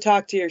is go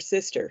talk to your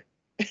sister.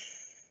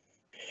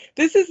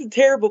 This is a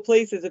terrible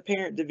place as a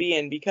parent to be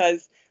in,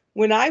 because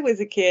when I was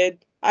a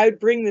kid, I would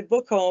bring the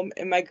book home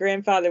and my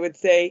grandfather would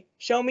say,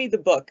 show me the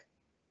book.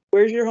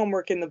 Where's your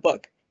homework in the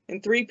book?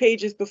 And 3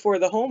 pages before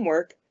the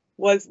homework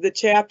was the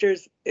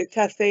chapters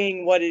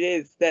saying what it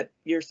is that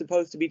you're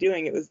supposed to be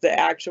doing. It was the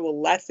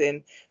actual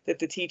lesson that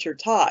the teacher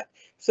taught.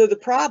 So the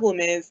problem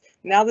is,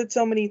 now that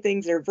so many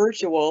things are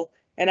virtual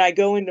and I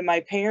go into my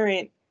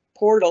parent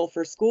portal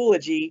for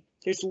Schoology,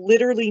 there's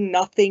literally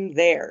nothing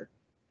there.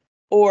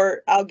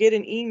 Or I'll get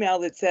an email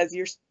that says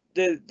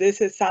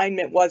this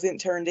assignment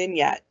wasn't turned in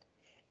yet.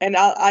 And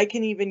I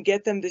can even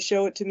get them to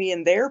show it to me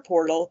in their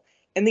portal,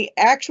 and the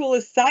actual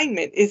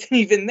assignment isn't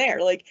even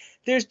there. Like,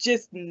 there's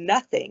just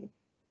nothing.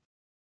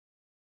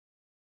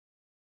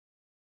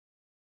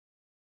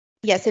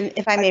 Yes, and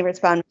if I may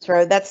respond, Ms.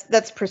 Rowe,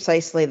 that's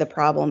precisely the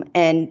problem,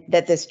 and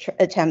that this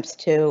attempts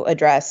to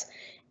address.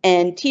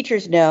 And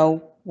teachers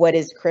know what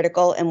is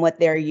critical and what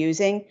they're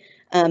using,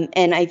 and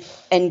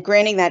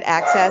granting that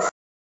access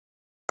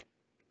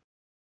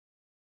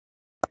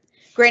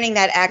in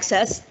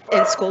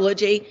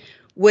Schoology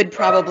would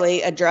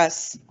probably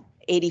address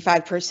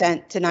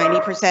 85% to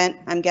 90%,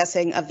 I'm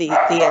guessing, of the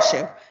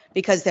issue,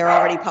 because they're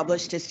already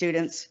published to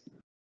students.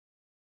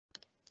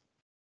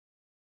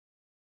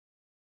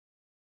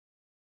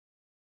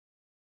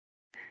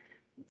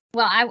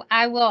 Well,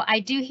 I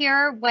do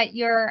hear what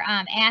you're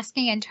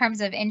asking in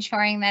terms of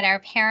ensuring that our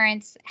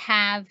parents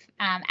have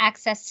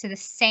access to the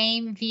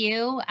same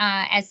view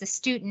as the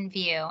student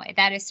view.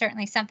 That is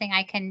certainly something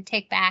I can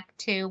take back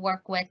to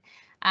work with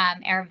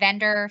our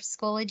vendor.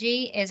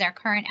 Schoology is our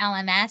current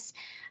LMS.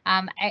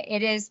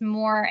 It is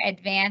more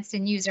advanced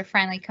and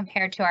user-friendly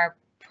compared to our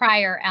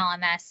prior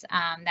LMS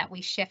that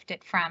we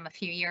shifted from a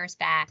few years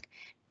back.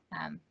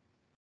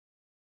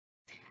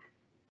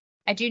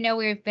 I do know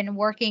we've been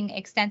working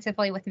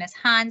extensively with Ms.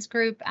 Hahn's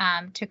group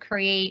to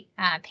create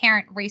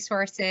parent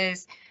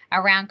resources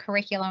around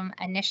curriculum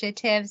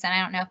initiatives. And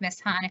I don't know if Ms.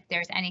 Hahn, if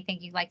there's anything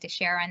you'd like to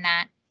share on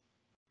that.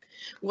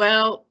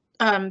 Well,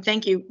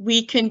 thank you.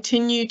 We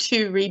continue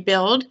to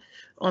rebuild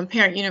on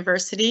Parent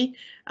University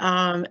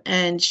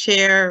and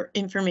share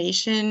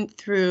information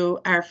through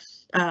our,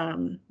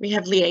 we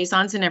have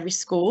liaisons in every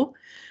school.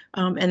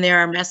 And there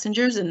are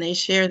messengers, and they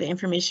share the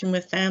information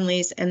with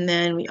families. And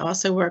then we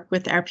also work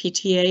with our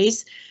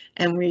PTAs,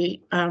 and we,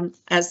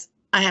 as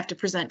I have to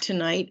present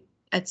tonight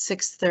at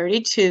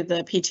 6:30 to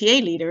the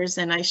PTA leaders,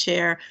 and I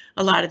share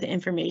a lot of the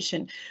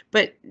information.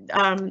 But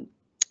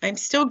I'm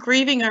still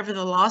grieving over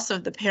the loss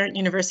of the Parent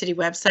University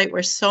website,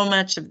 where so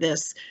much of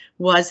this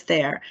was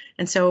there.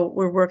 And so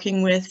we're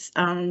working with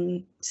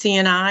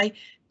CNI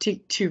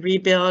to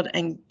rebuild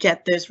and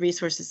get those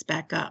resources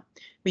back up.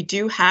 We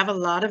do have a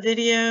lot of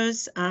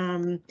videos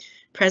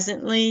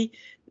presently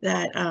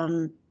that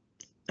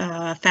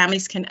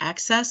families can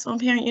access on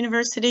Parent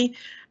University,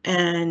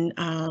 and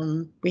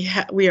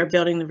we are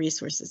building the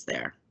resources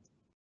there.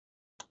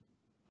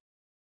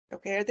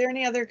 Okay, are there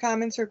any other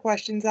comments or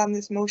questions on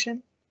this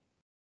motion?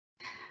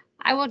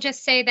 I will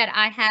just say that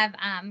I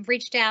have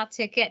reached out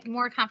to get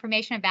more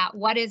confirmation about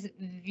what is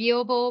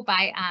viewable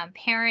by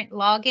parent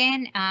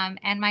login.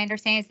 And my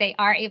understanding is they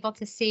are able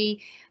to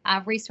see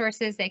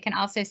resources. They can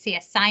also see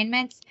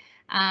assignments,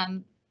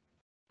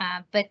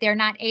 but they're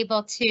not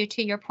able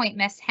to your point,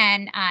 Ms.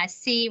 Henn,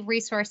 see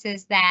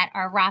resources that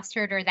are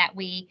rostered or that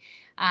we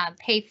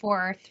pay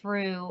for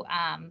through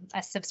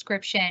a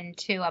subscription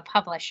to a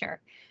publisher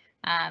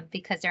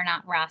because they're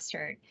not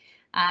rostered.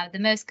 The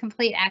most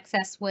complete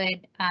access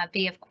would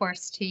be, of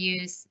course, to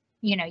use,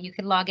 you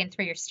could log in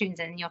through your students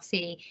and you'll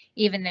see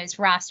even those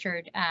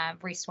rostered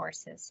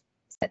resources.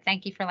 So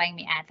thank you for letting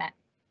me add that.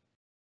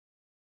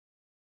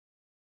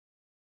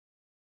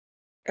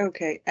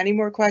 Okay, any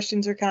more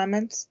questions or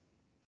comments?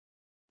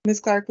 Ms.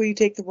 Clark, will you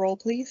take the roll,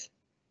 please?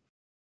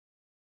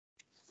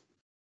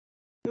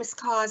 Ms.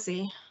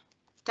 Causey,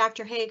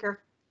 Dr.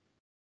 Hager.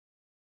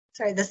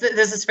 Sorry, this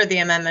is for the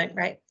amendment,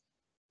 right?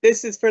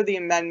 This is for the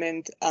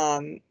amendment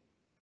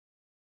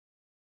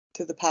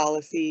to the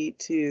policy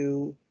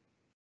to,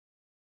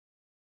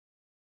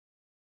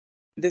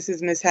 this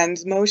is Ms.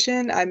 Henn's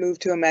motion. I move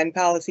to amend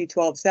policy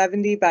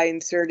 1270 by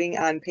inserting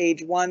on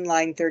page 1,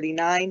 line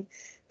 39,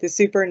 the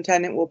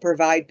superintendent will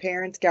provide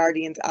parents,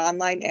 guardians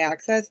online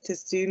access to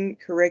student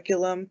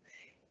curriculum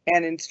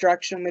and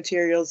instructional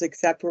materials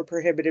except where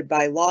prohibited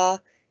by law.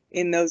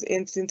 In those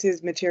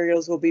instances,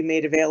 materials will be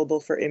made available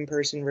for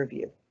in-person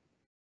review.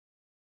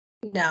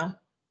 No.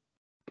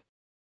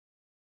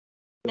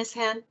 Ms.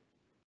 Hen,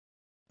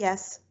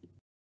 Yes.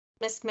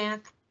 Ms.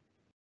 Mack,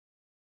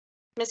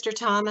 Mr.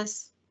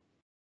 Thomas,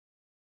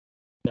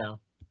 No.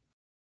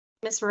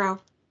 Ms. Rowe.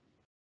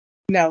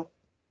 No.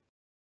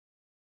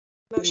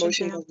 The Motion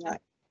motion failed. does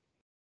not.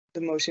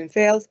 The motion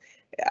fails.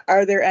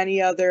 Are there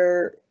any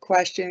other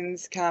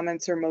questions,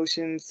 comments, or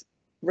motions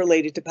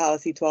related to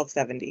policy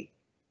 1270?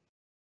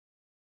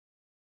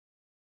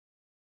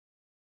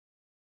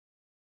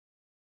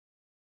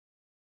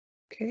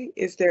 Okay,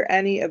 is there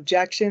any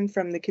objection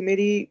from the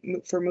committee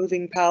for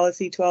moving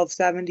policy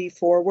 1270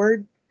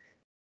 forward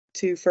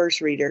to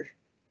first reader?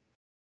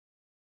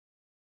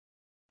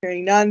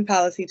 Hearing none,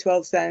 policy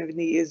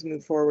 1270 is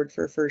moved forward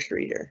for first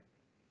reader.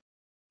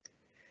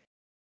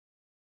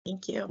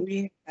 Thank you.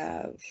 We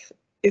have,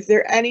 is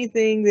there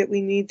anything that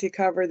we need to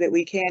cover that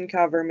we can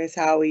cover, Ms.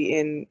 Howie,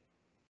 in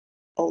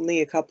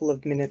only a couple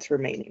of minutes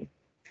remaining?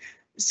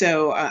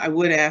 So I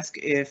would ask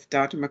if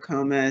Dr.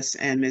 McComas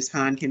and Ms.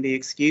 Hahn can be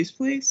excused,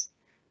 please.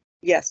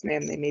 Yes,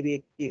 ma'am, they may be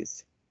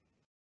excused.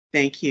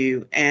 Thank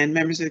you. And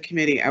members of the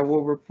committee, I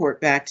will report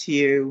back to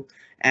you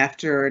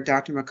after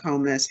Dr.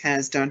 McComas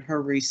has done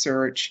her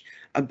research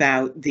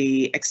about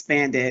the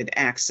expanded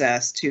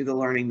access to the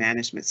learning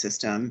management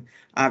system.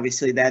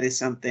 Obviously, that is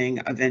something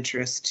of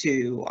interest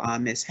to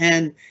Ms.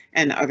 Hen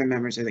and other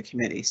members of the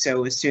committee.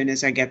 So as soon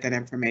as I get that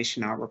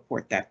information, I'll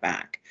report that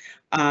back.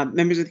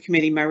 Members of the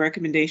committee, my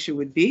recommendation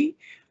would be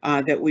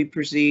that we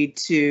proceed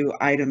to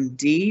item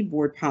D,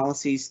 board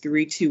policies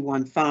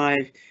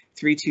 3215,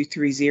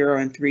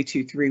 3230 and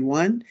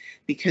 3231,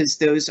 because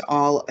those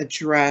all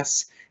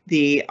address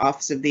the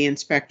Office of the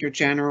Inspector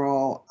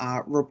General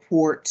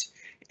report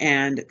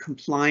and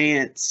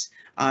compliance.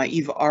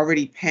 You've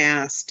already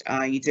passed,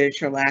 you did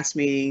at your last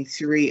meeting,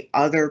 3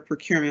 other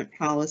procurement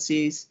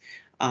policies.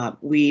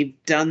 We've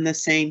done the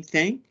same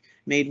thing,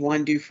 made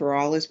one do for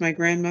all, as my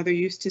grandmother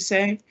used to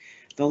say.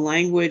 The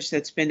language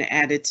that's been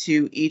added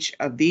to each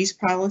of these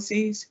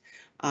policies,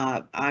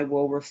 I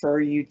will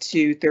refer you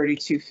to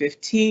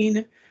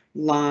 3215.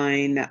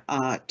 Line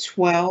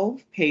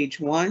 12, page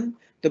 1,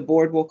 the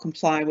board will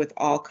comply with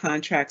all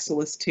contract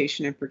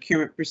solicitation and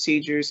procurement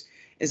procedures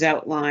as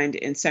outlined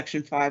in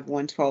section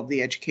 5.112 of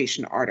the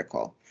education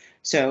article.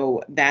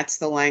 So that's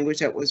the language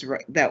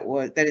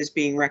that is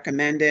being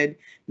recommended,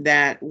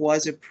 that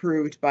was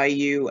approved by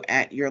you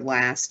at your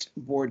last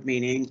board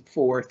meeting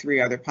for 3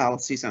 other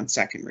policies on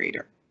second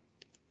reader.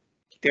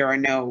 There are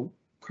no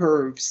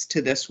curves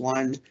to this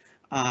one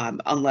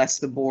unless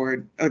the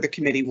board or the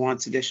committee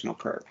wants additional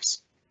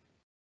curves.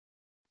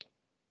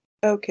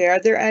 Okay, are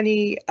there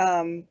any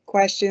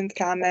questions,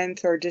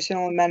 comments, or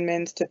additional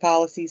amendments to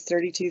policies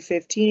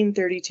 3215,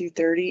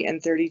 3230,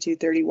 and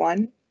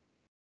 3231?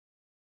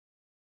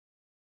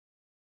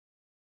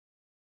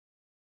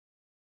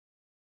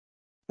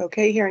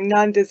 Okay, hearing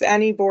none, does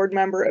any board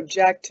member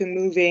object to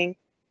moving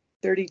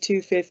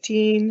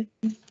 3215,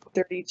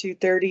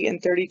 3230,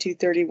 and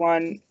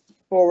 3231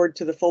 forward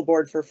to the full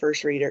board for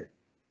first reader?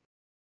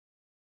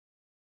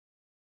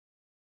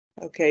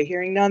 Okay,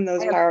 hearing none,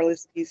 those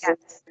policies.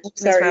 Yes. I'm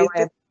sorry,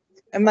 Ms.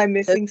 am I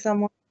missing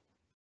someone?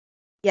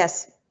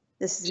 Yes,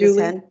 this is Julie?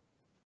 Ms. Hen.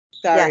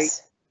 Sorry,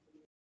 Yes,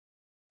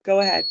 go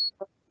ahead.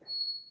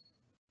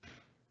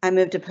 I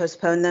move to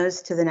postpone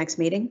those to the next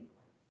meeting.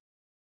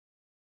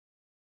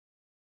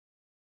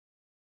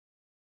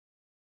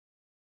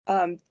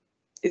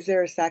 Is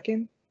there a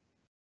second?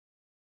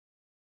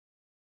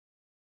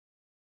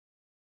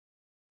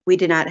 We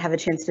did not have a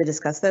chance to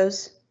discuss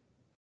those.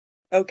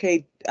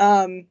 Okay,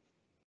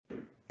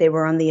 They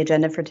were on the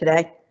agenda for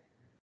today.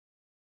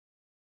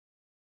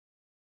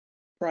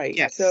 right.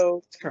 Yes,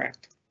 So that's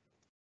correct.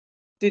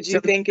 did you So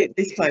think it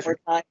it's needs more pleasure.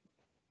 time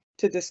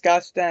to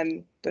discuss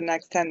than the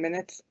next 10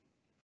 minutes?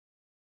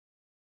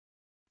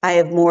 I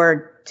have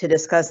more to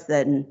discuss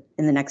than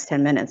in the next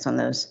 10 minutes on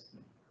those.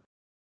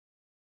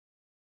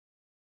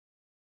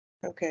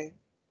 Okay,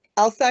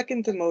 I'll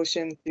second the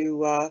motion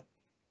to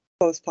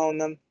postpone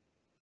them.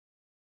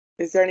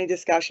 Is there any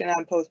discussion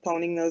on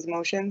postponing those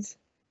motions?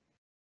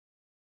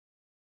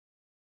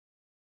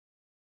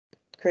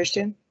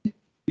 Christian?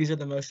 These are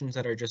the motions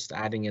that are just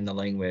adding in the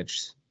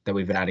language that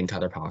we've been adding to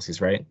other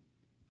policies, right?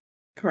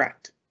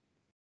 Correct.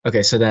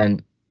 Okay, so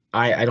then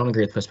I don't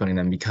agree with postponing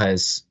them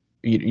because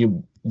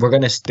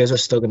those are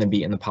still gonna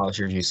be in the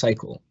policy review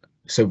cycle.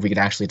 So if we can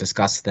actually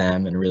discuss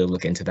them and really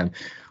look into them,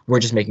 we're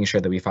just making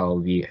sure that we follow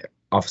the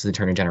Office of the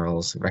Attorney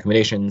General's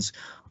recommendations,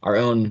 our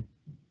own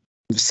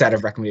set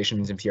of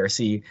recommendations in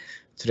PRC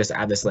to just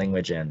add this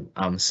language in.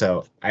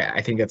 So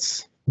I think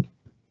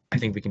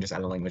we can just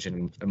add the language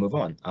in and move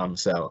on.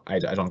 So I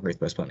don't agree with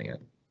postponing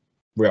it.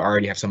 We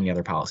already have so many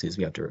other policies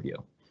we have to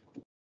review.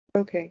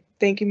 Okay,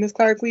 thank you. Ms.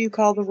 Clark, will you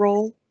call the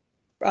roll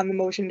on the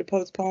motion to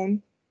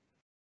postpone?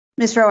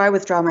 Ms. Rowe, I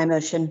withdraw my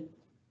motion.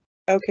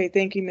 Okay,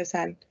 thank you, Ms.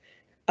 Hen.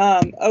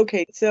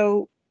 Okay,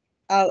 so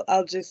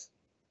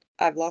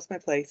I've lost my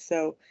place.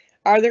 So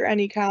Are there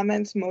any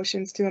comments,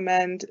 motions to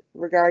amend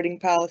regarding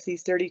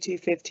policies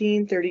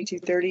 3215,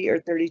 3230, or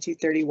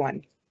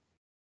 3231?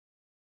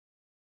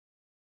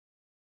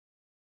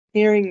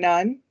 Hearing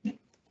none.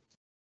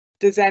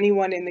 Does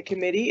anyone in the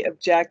committee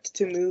object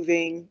to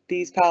moving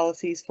these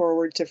policies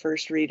forward to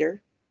first reader?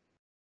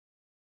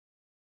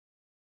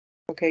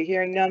 Okay,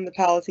 hearing none, the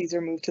policies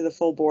are moved to the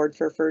full board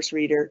for first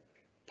reader.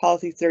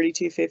 Policies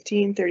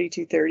 3215,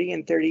 3230,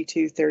 and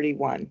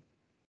 3231.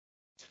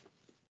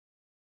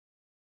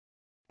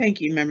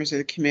 Thank you, members of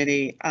the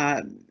committee.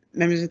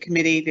 Members of the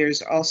committee,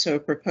 there's also a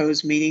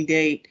proposed meeting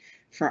date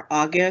for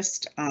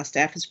August.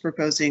 Staff is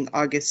proposing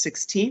August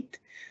 16th.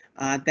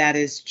 That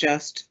is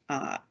just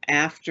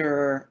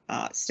after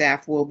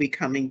staff will be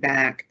coming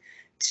back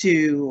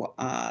to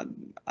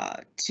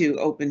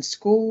open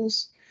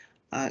schools.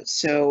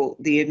 So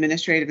the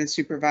administrative and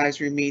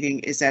supervisory meeting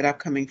is that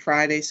upcoming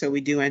Friday. So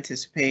we do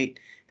anticipate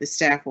the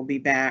staff will be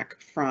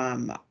back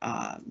from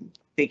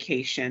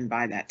vacation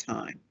by that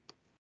time.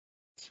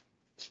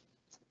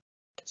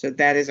 So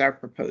that is our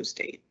proposed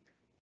date.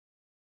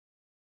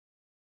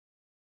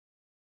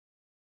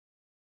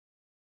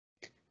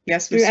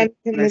 Yes, Mr.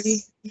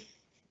 Thomas.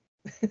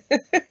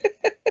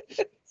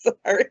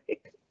 Sorry.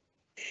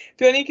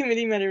 Do any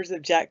committee members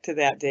object to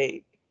that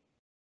date?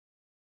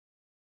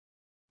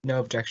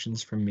 No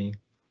objections from me.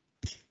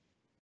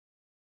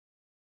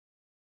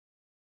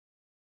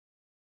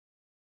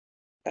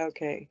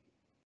 Okay.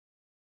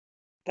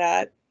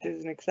 That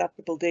is an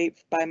acceptable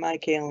date by my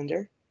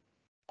calendar.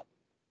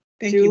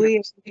 Thank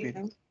Julie,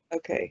 you.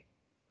 Okay.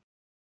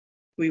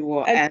 We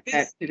will And add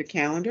that to the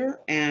calendar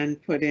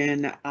and put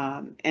in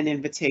an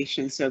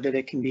invitation so that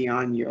it can be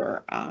on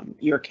your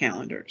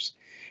calendars.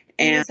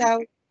 And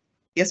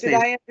yes,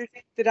 ma'am.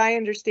 Did I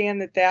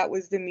understand that that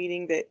was the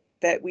meeting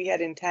that we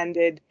had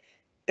intended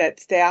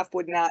that staff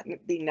would not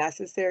be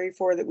necessary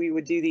for, that we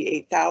would do the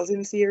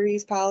 8,000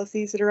 series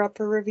policies that are up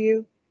for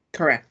review?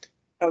 Correct.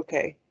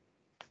 Okay.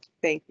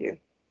 Thank you.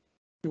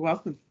 You're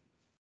welcome.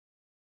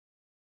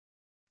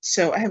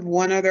 So I have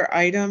one other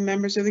item,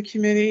 members of the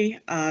committee,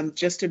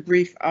 just a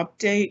brief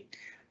update.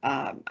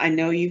 I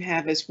know you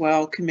have as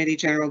well Committee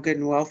General Good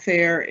and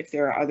Welfare, if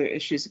there are other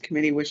issues the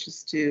committee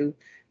wishes to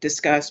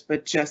discuss,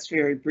 but just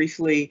very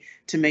briefly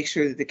to make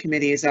sure that the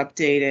committee is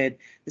updated,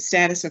 the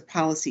status of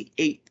policy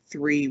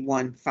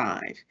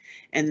 8315,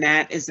 and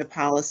that is the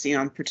policy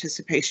on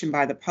participation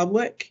by the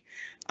public.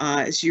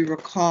 As you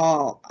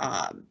recall,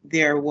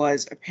 there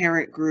was a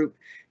parent group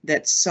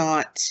that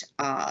sought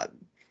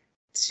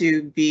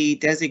to be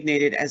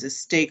designated as a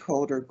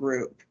stakeholder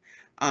group.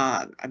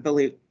 I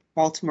believe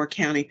Baltimore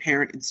County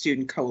Parent and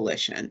Student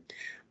Coalition.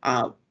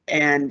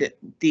 And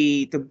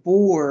the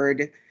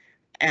board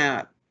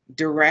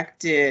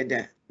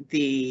directed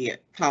the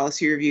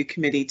Policy Review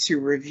Committee to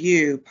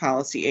review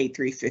Policy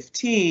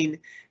 8315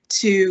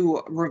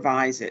 to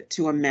revise it,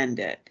 to amend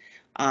it.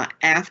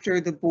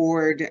 After the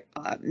board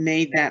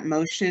made that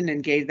motion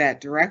and gave that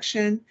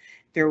direction,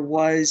 there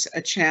was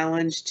a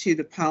challenge to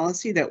the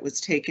policy that was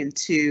taken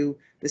to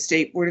the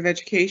State Board of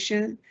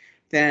Education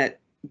that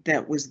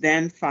was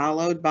then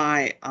followed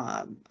by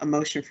a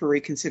motion for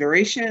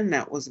reconsideration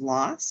that was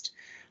lost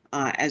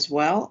as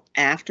well.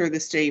 After the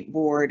State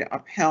Board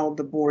upheld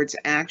the board's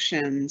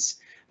actions,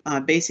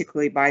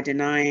 basically by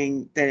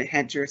denying that it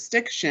had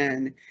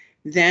jurisdiction,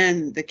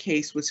 then the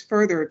case was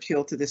further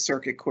appealed to the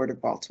Circuit Court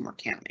of Baltimore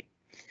County.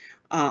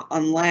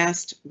 On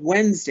last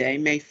Wednesday,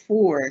 May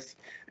 4th,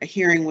 a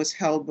hearing was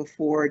held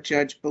before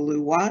Judge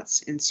Baloo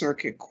Watts in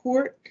Circuit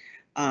Court.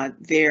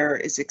 There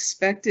is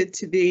expected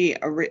to be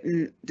a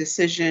written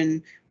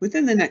decision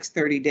within the next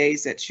 30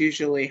 days. That's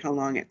usually how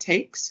long it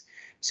takes.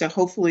 So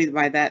hopefully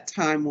by that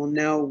time we'll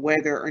know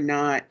whether or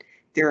not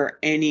there are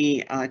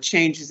any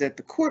changes that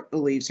the court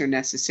believes are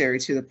necessary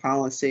to the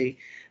policy.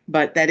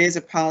 But that is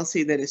a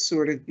policy that is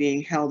sort of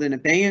being held in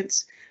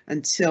abeyance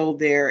until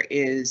there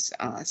is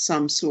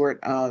some sort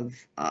of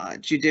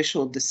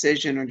judicial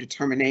decision or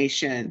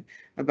determination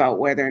about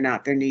whether or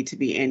not there need to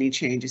be any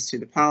changes to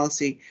the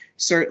policy.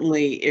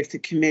 Certainly, if the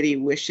committee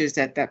wishes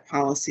that that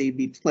policy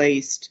be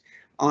placed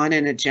on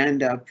an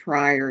agenda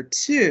prior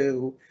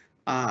to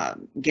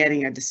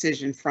getting a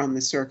decision from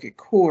the circuit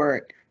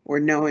court or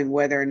knowing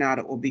whether or not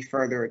it will be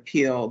further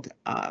appealed,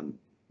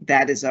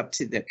 that is up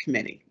to the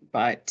committee.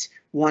 But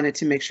wanted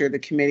to make sure the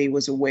committee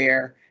was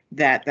aware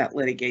that that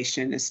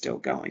litigation is still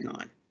going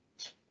on.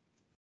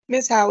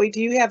 Ms. Howie,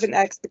 do you have an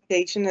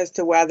expectation as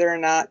to whether or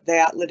not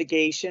that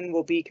litigation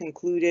will be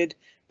concluded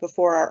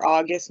before our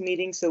August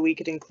meeting so we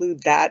could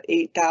include that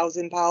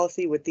 8,000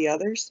 policy with the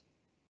others?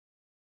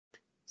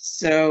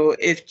 So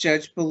if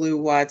Judge Baloo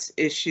Watts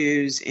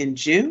issues in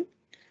June,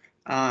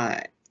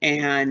 and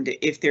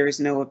if there is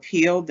no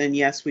appeal, then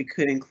yes, we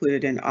could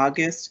include it in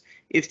August.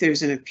 If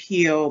there's an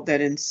appeal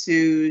that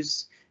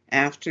ensues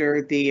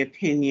after the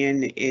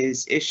opinion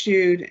is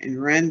issued and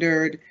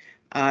rendered,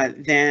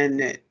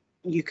 then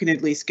you can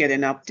at least get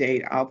an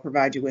update. I'll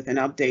provide you with an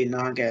update in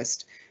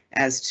August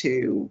as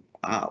to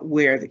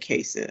where the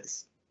case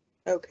is.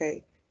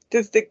 Okay.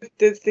 Does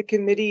the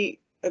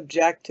committee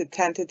object to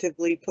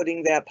tentatively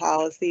putting that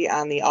policy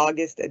on the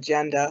August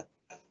agenda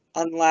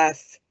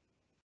unless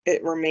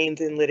it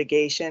remains in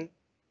litigation?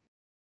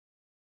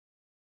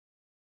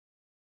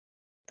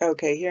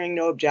 Okay, hearing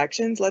no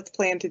objections, let's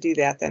plan to do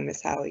that then,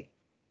 Ms. Howie.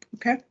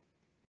 Okay.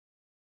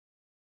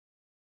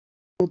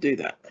 We'll do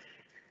that.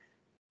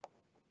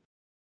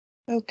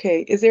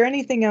 Okay, is there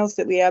anything else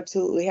that we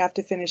absolutely have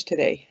to finish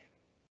today?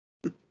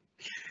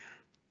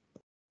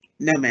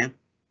 No, ma'am.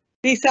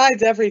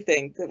 Besides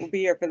everything that will be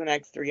here for the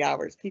next 3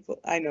 hours. People,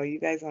 I know you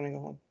guys want to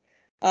go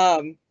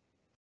home.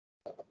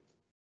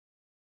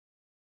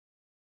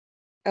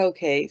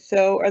 Okay,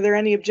 so are there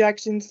any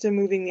objections to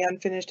moving the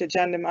unfinished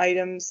agenda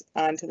items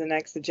onto the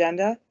next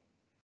agenda?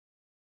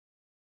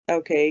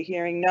 Okay,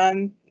 hearing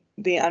none,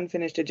 the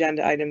unfinished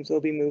agenda items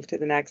will be moved to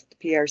the next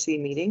PRC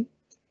meeting,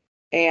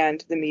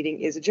 and the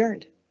meeting is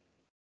adjourned.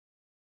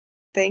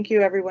 Thank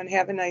you, everyone.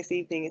 Have a nice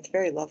evening. It's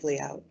very lovely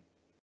out.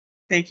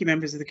 Thank you,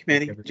 members of the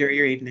committee. Enjoy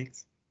your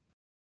evenings.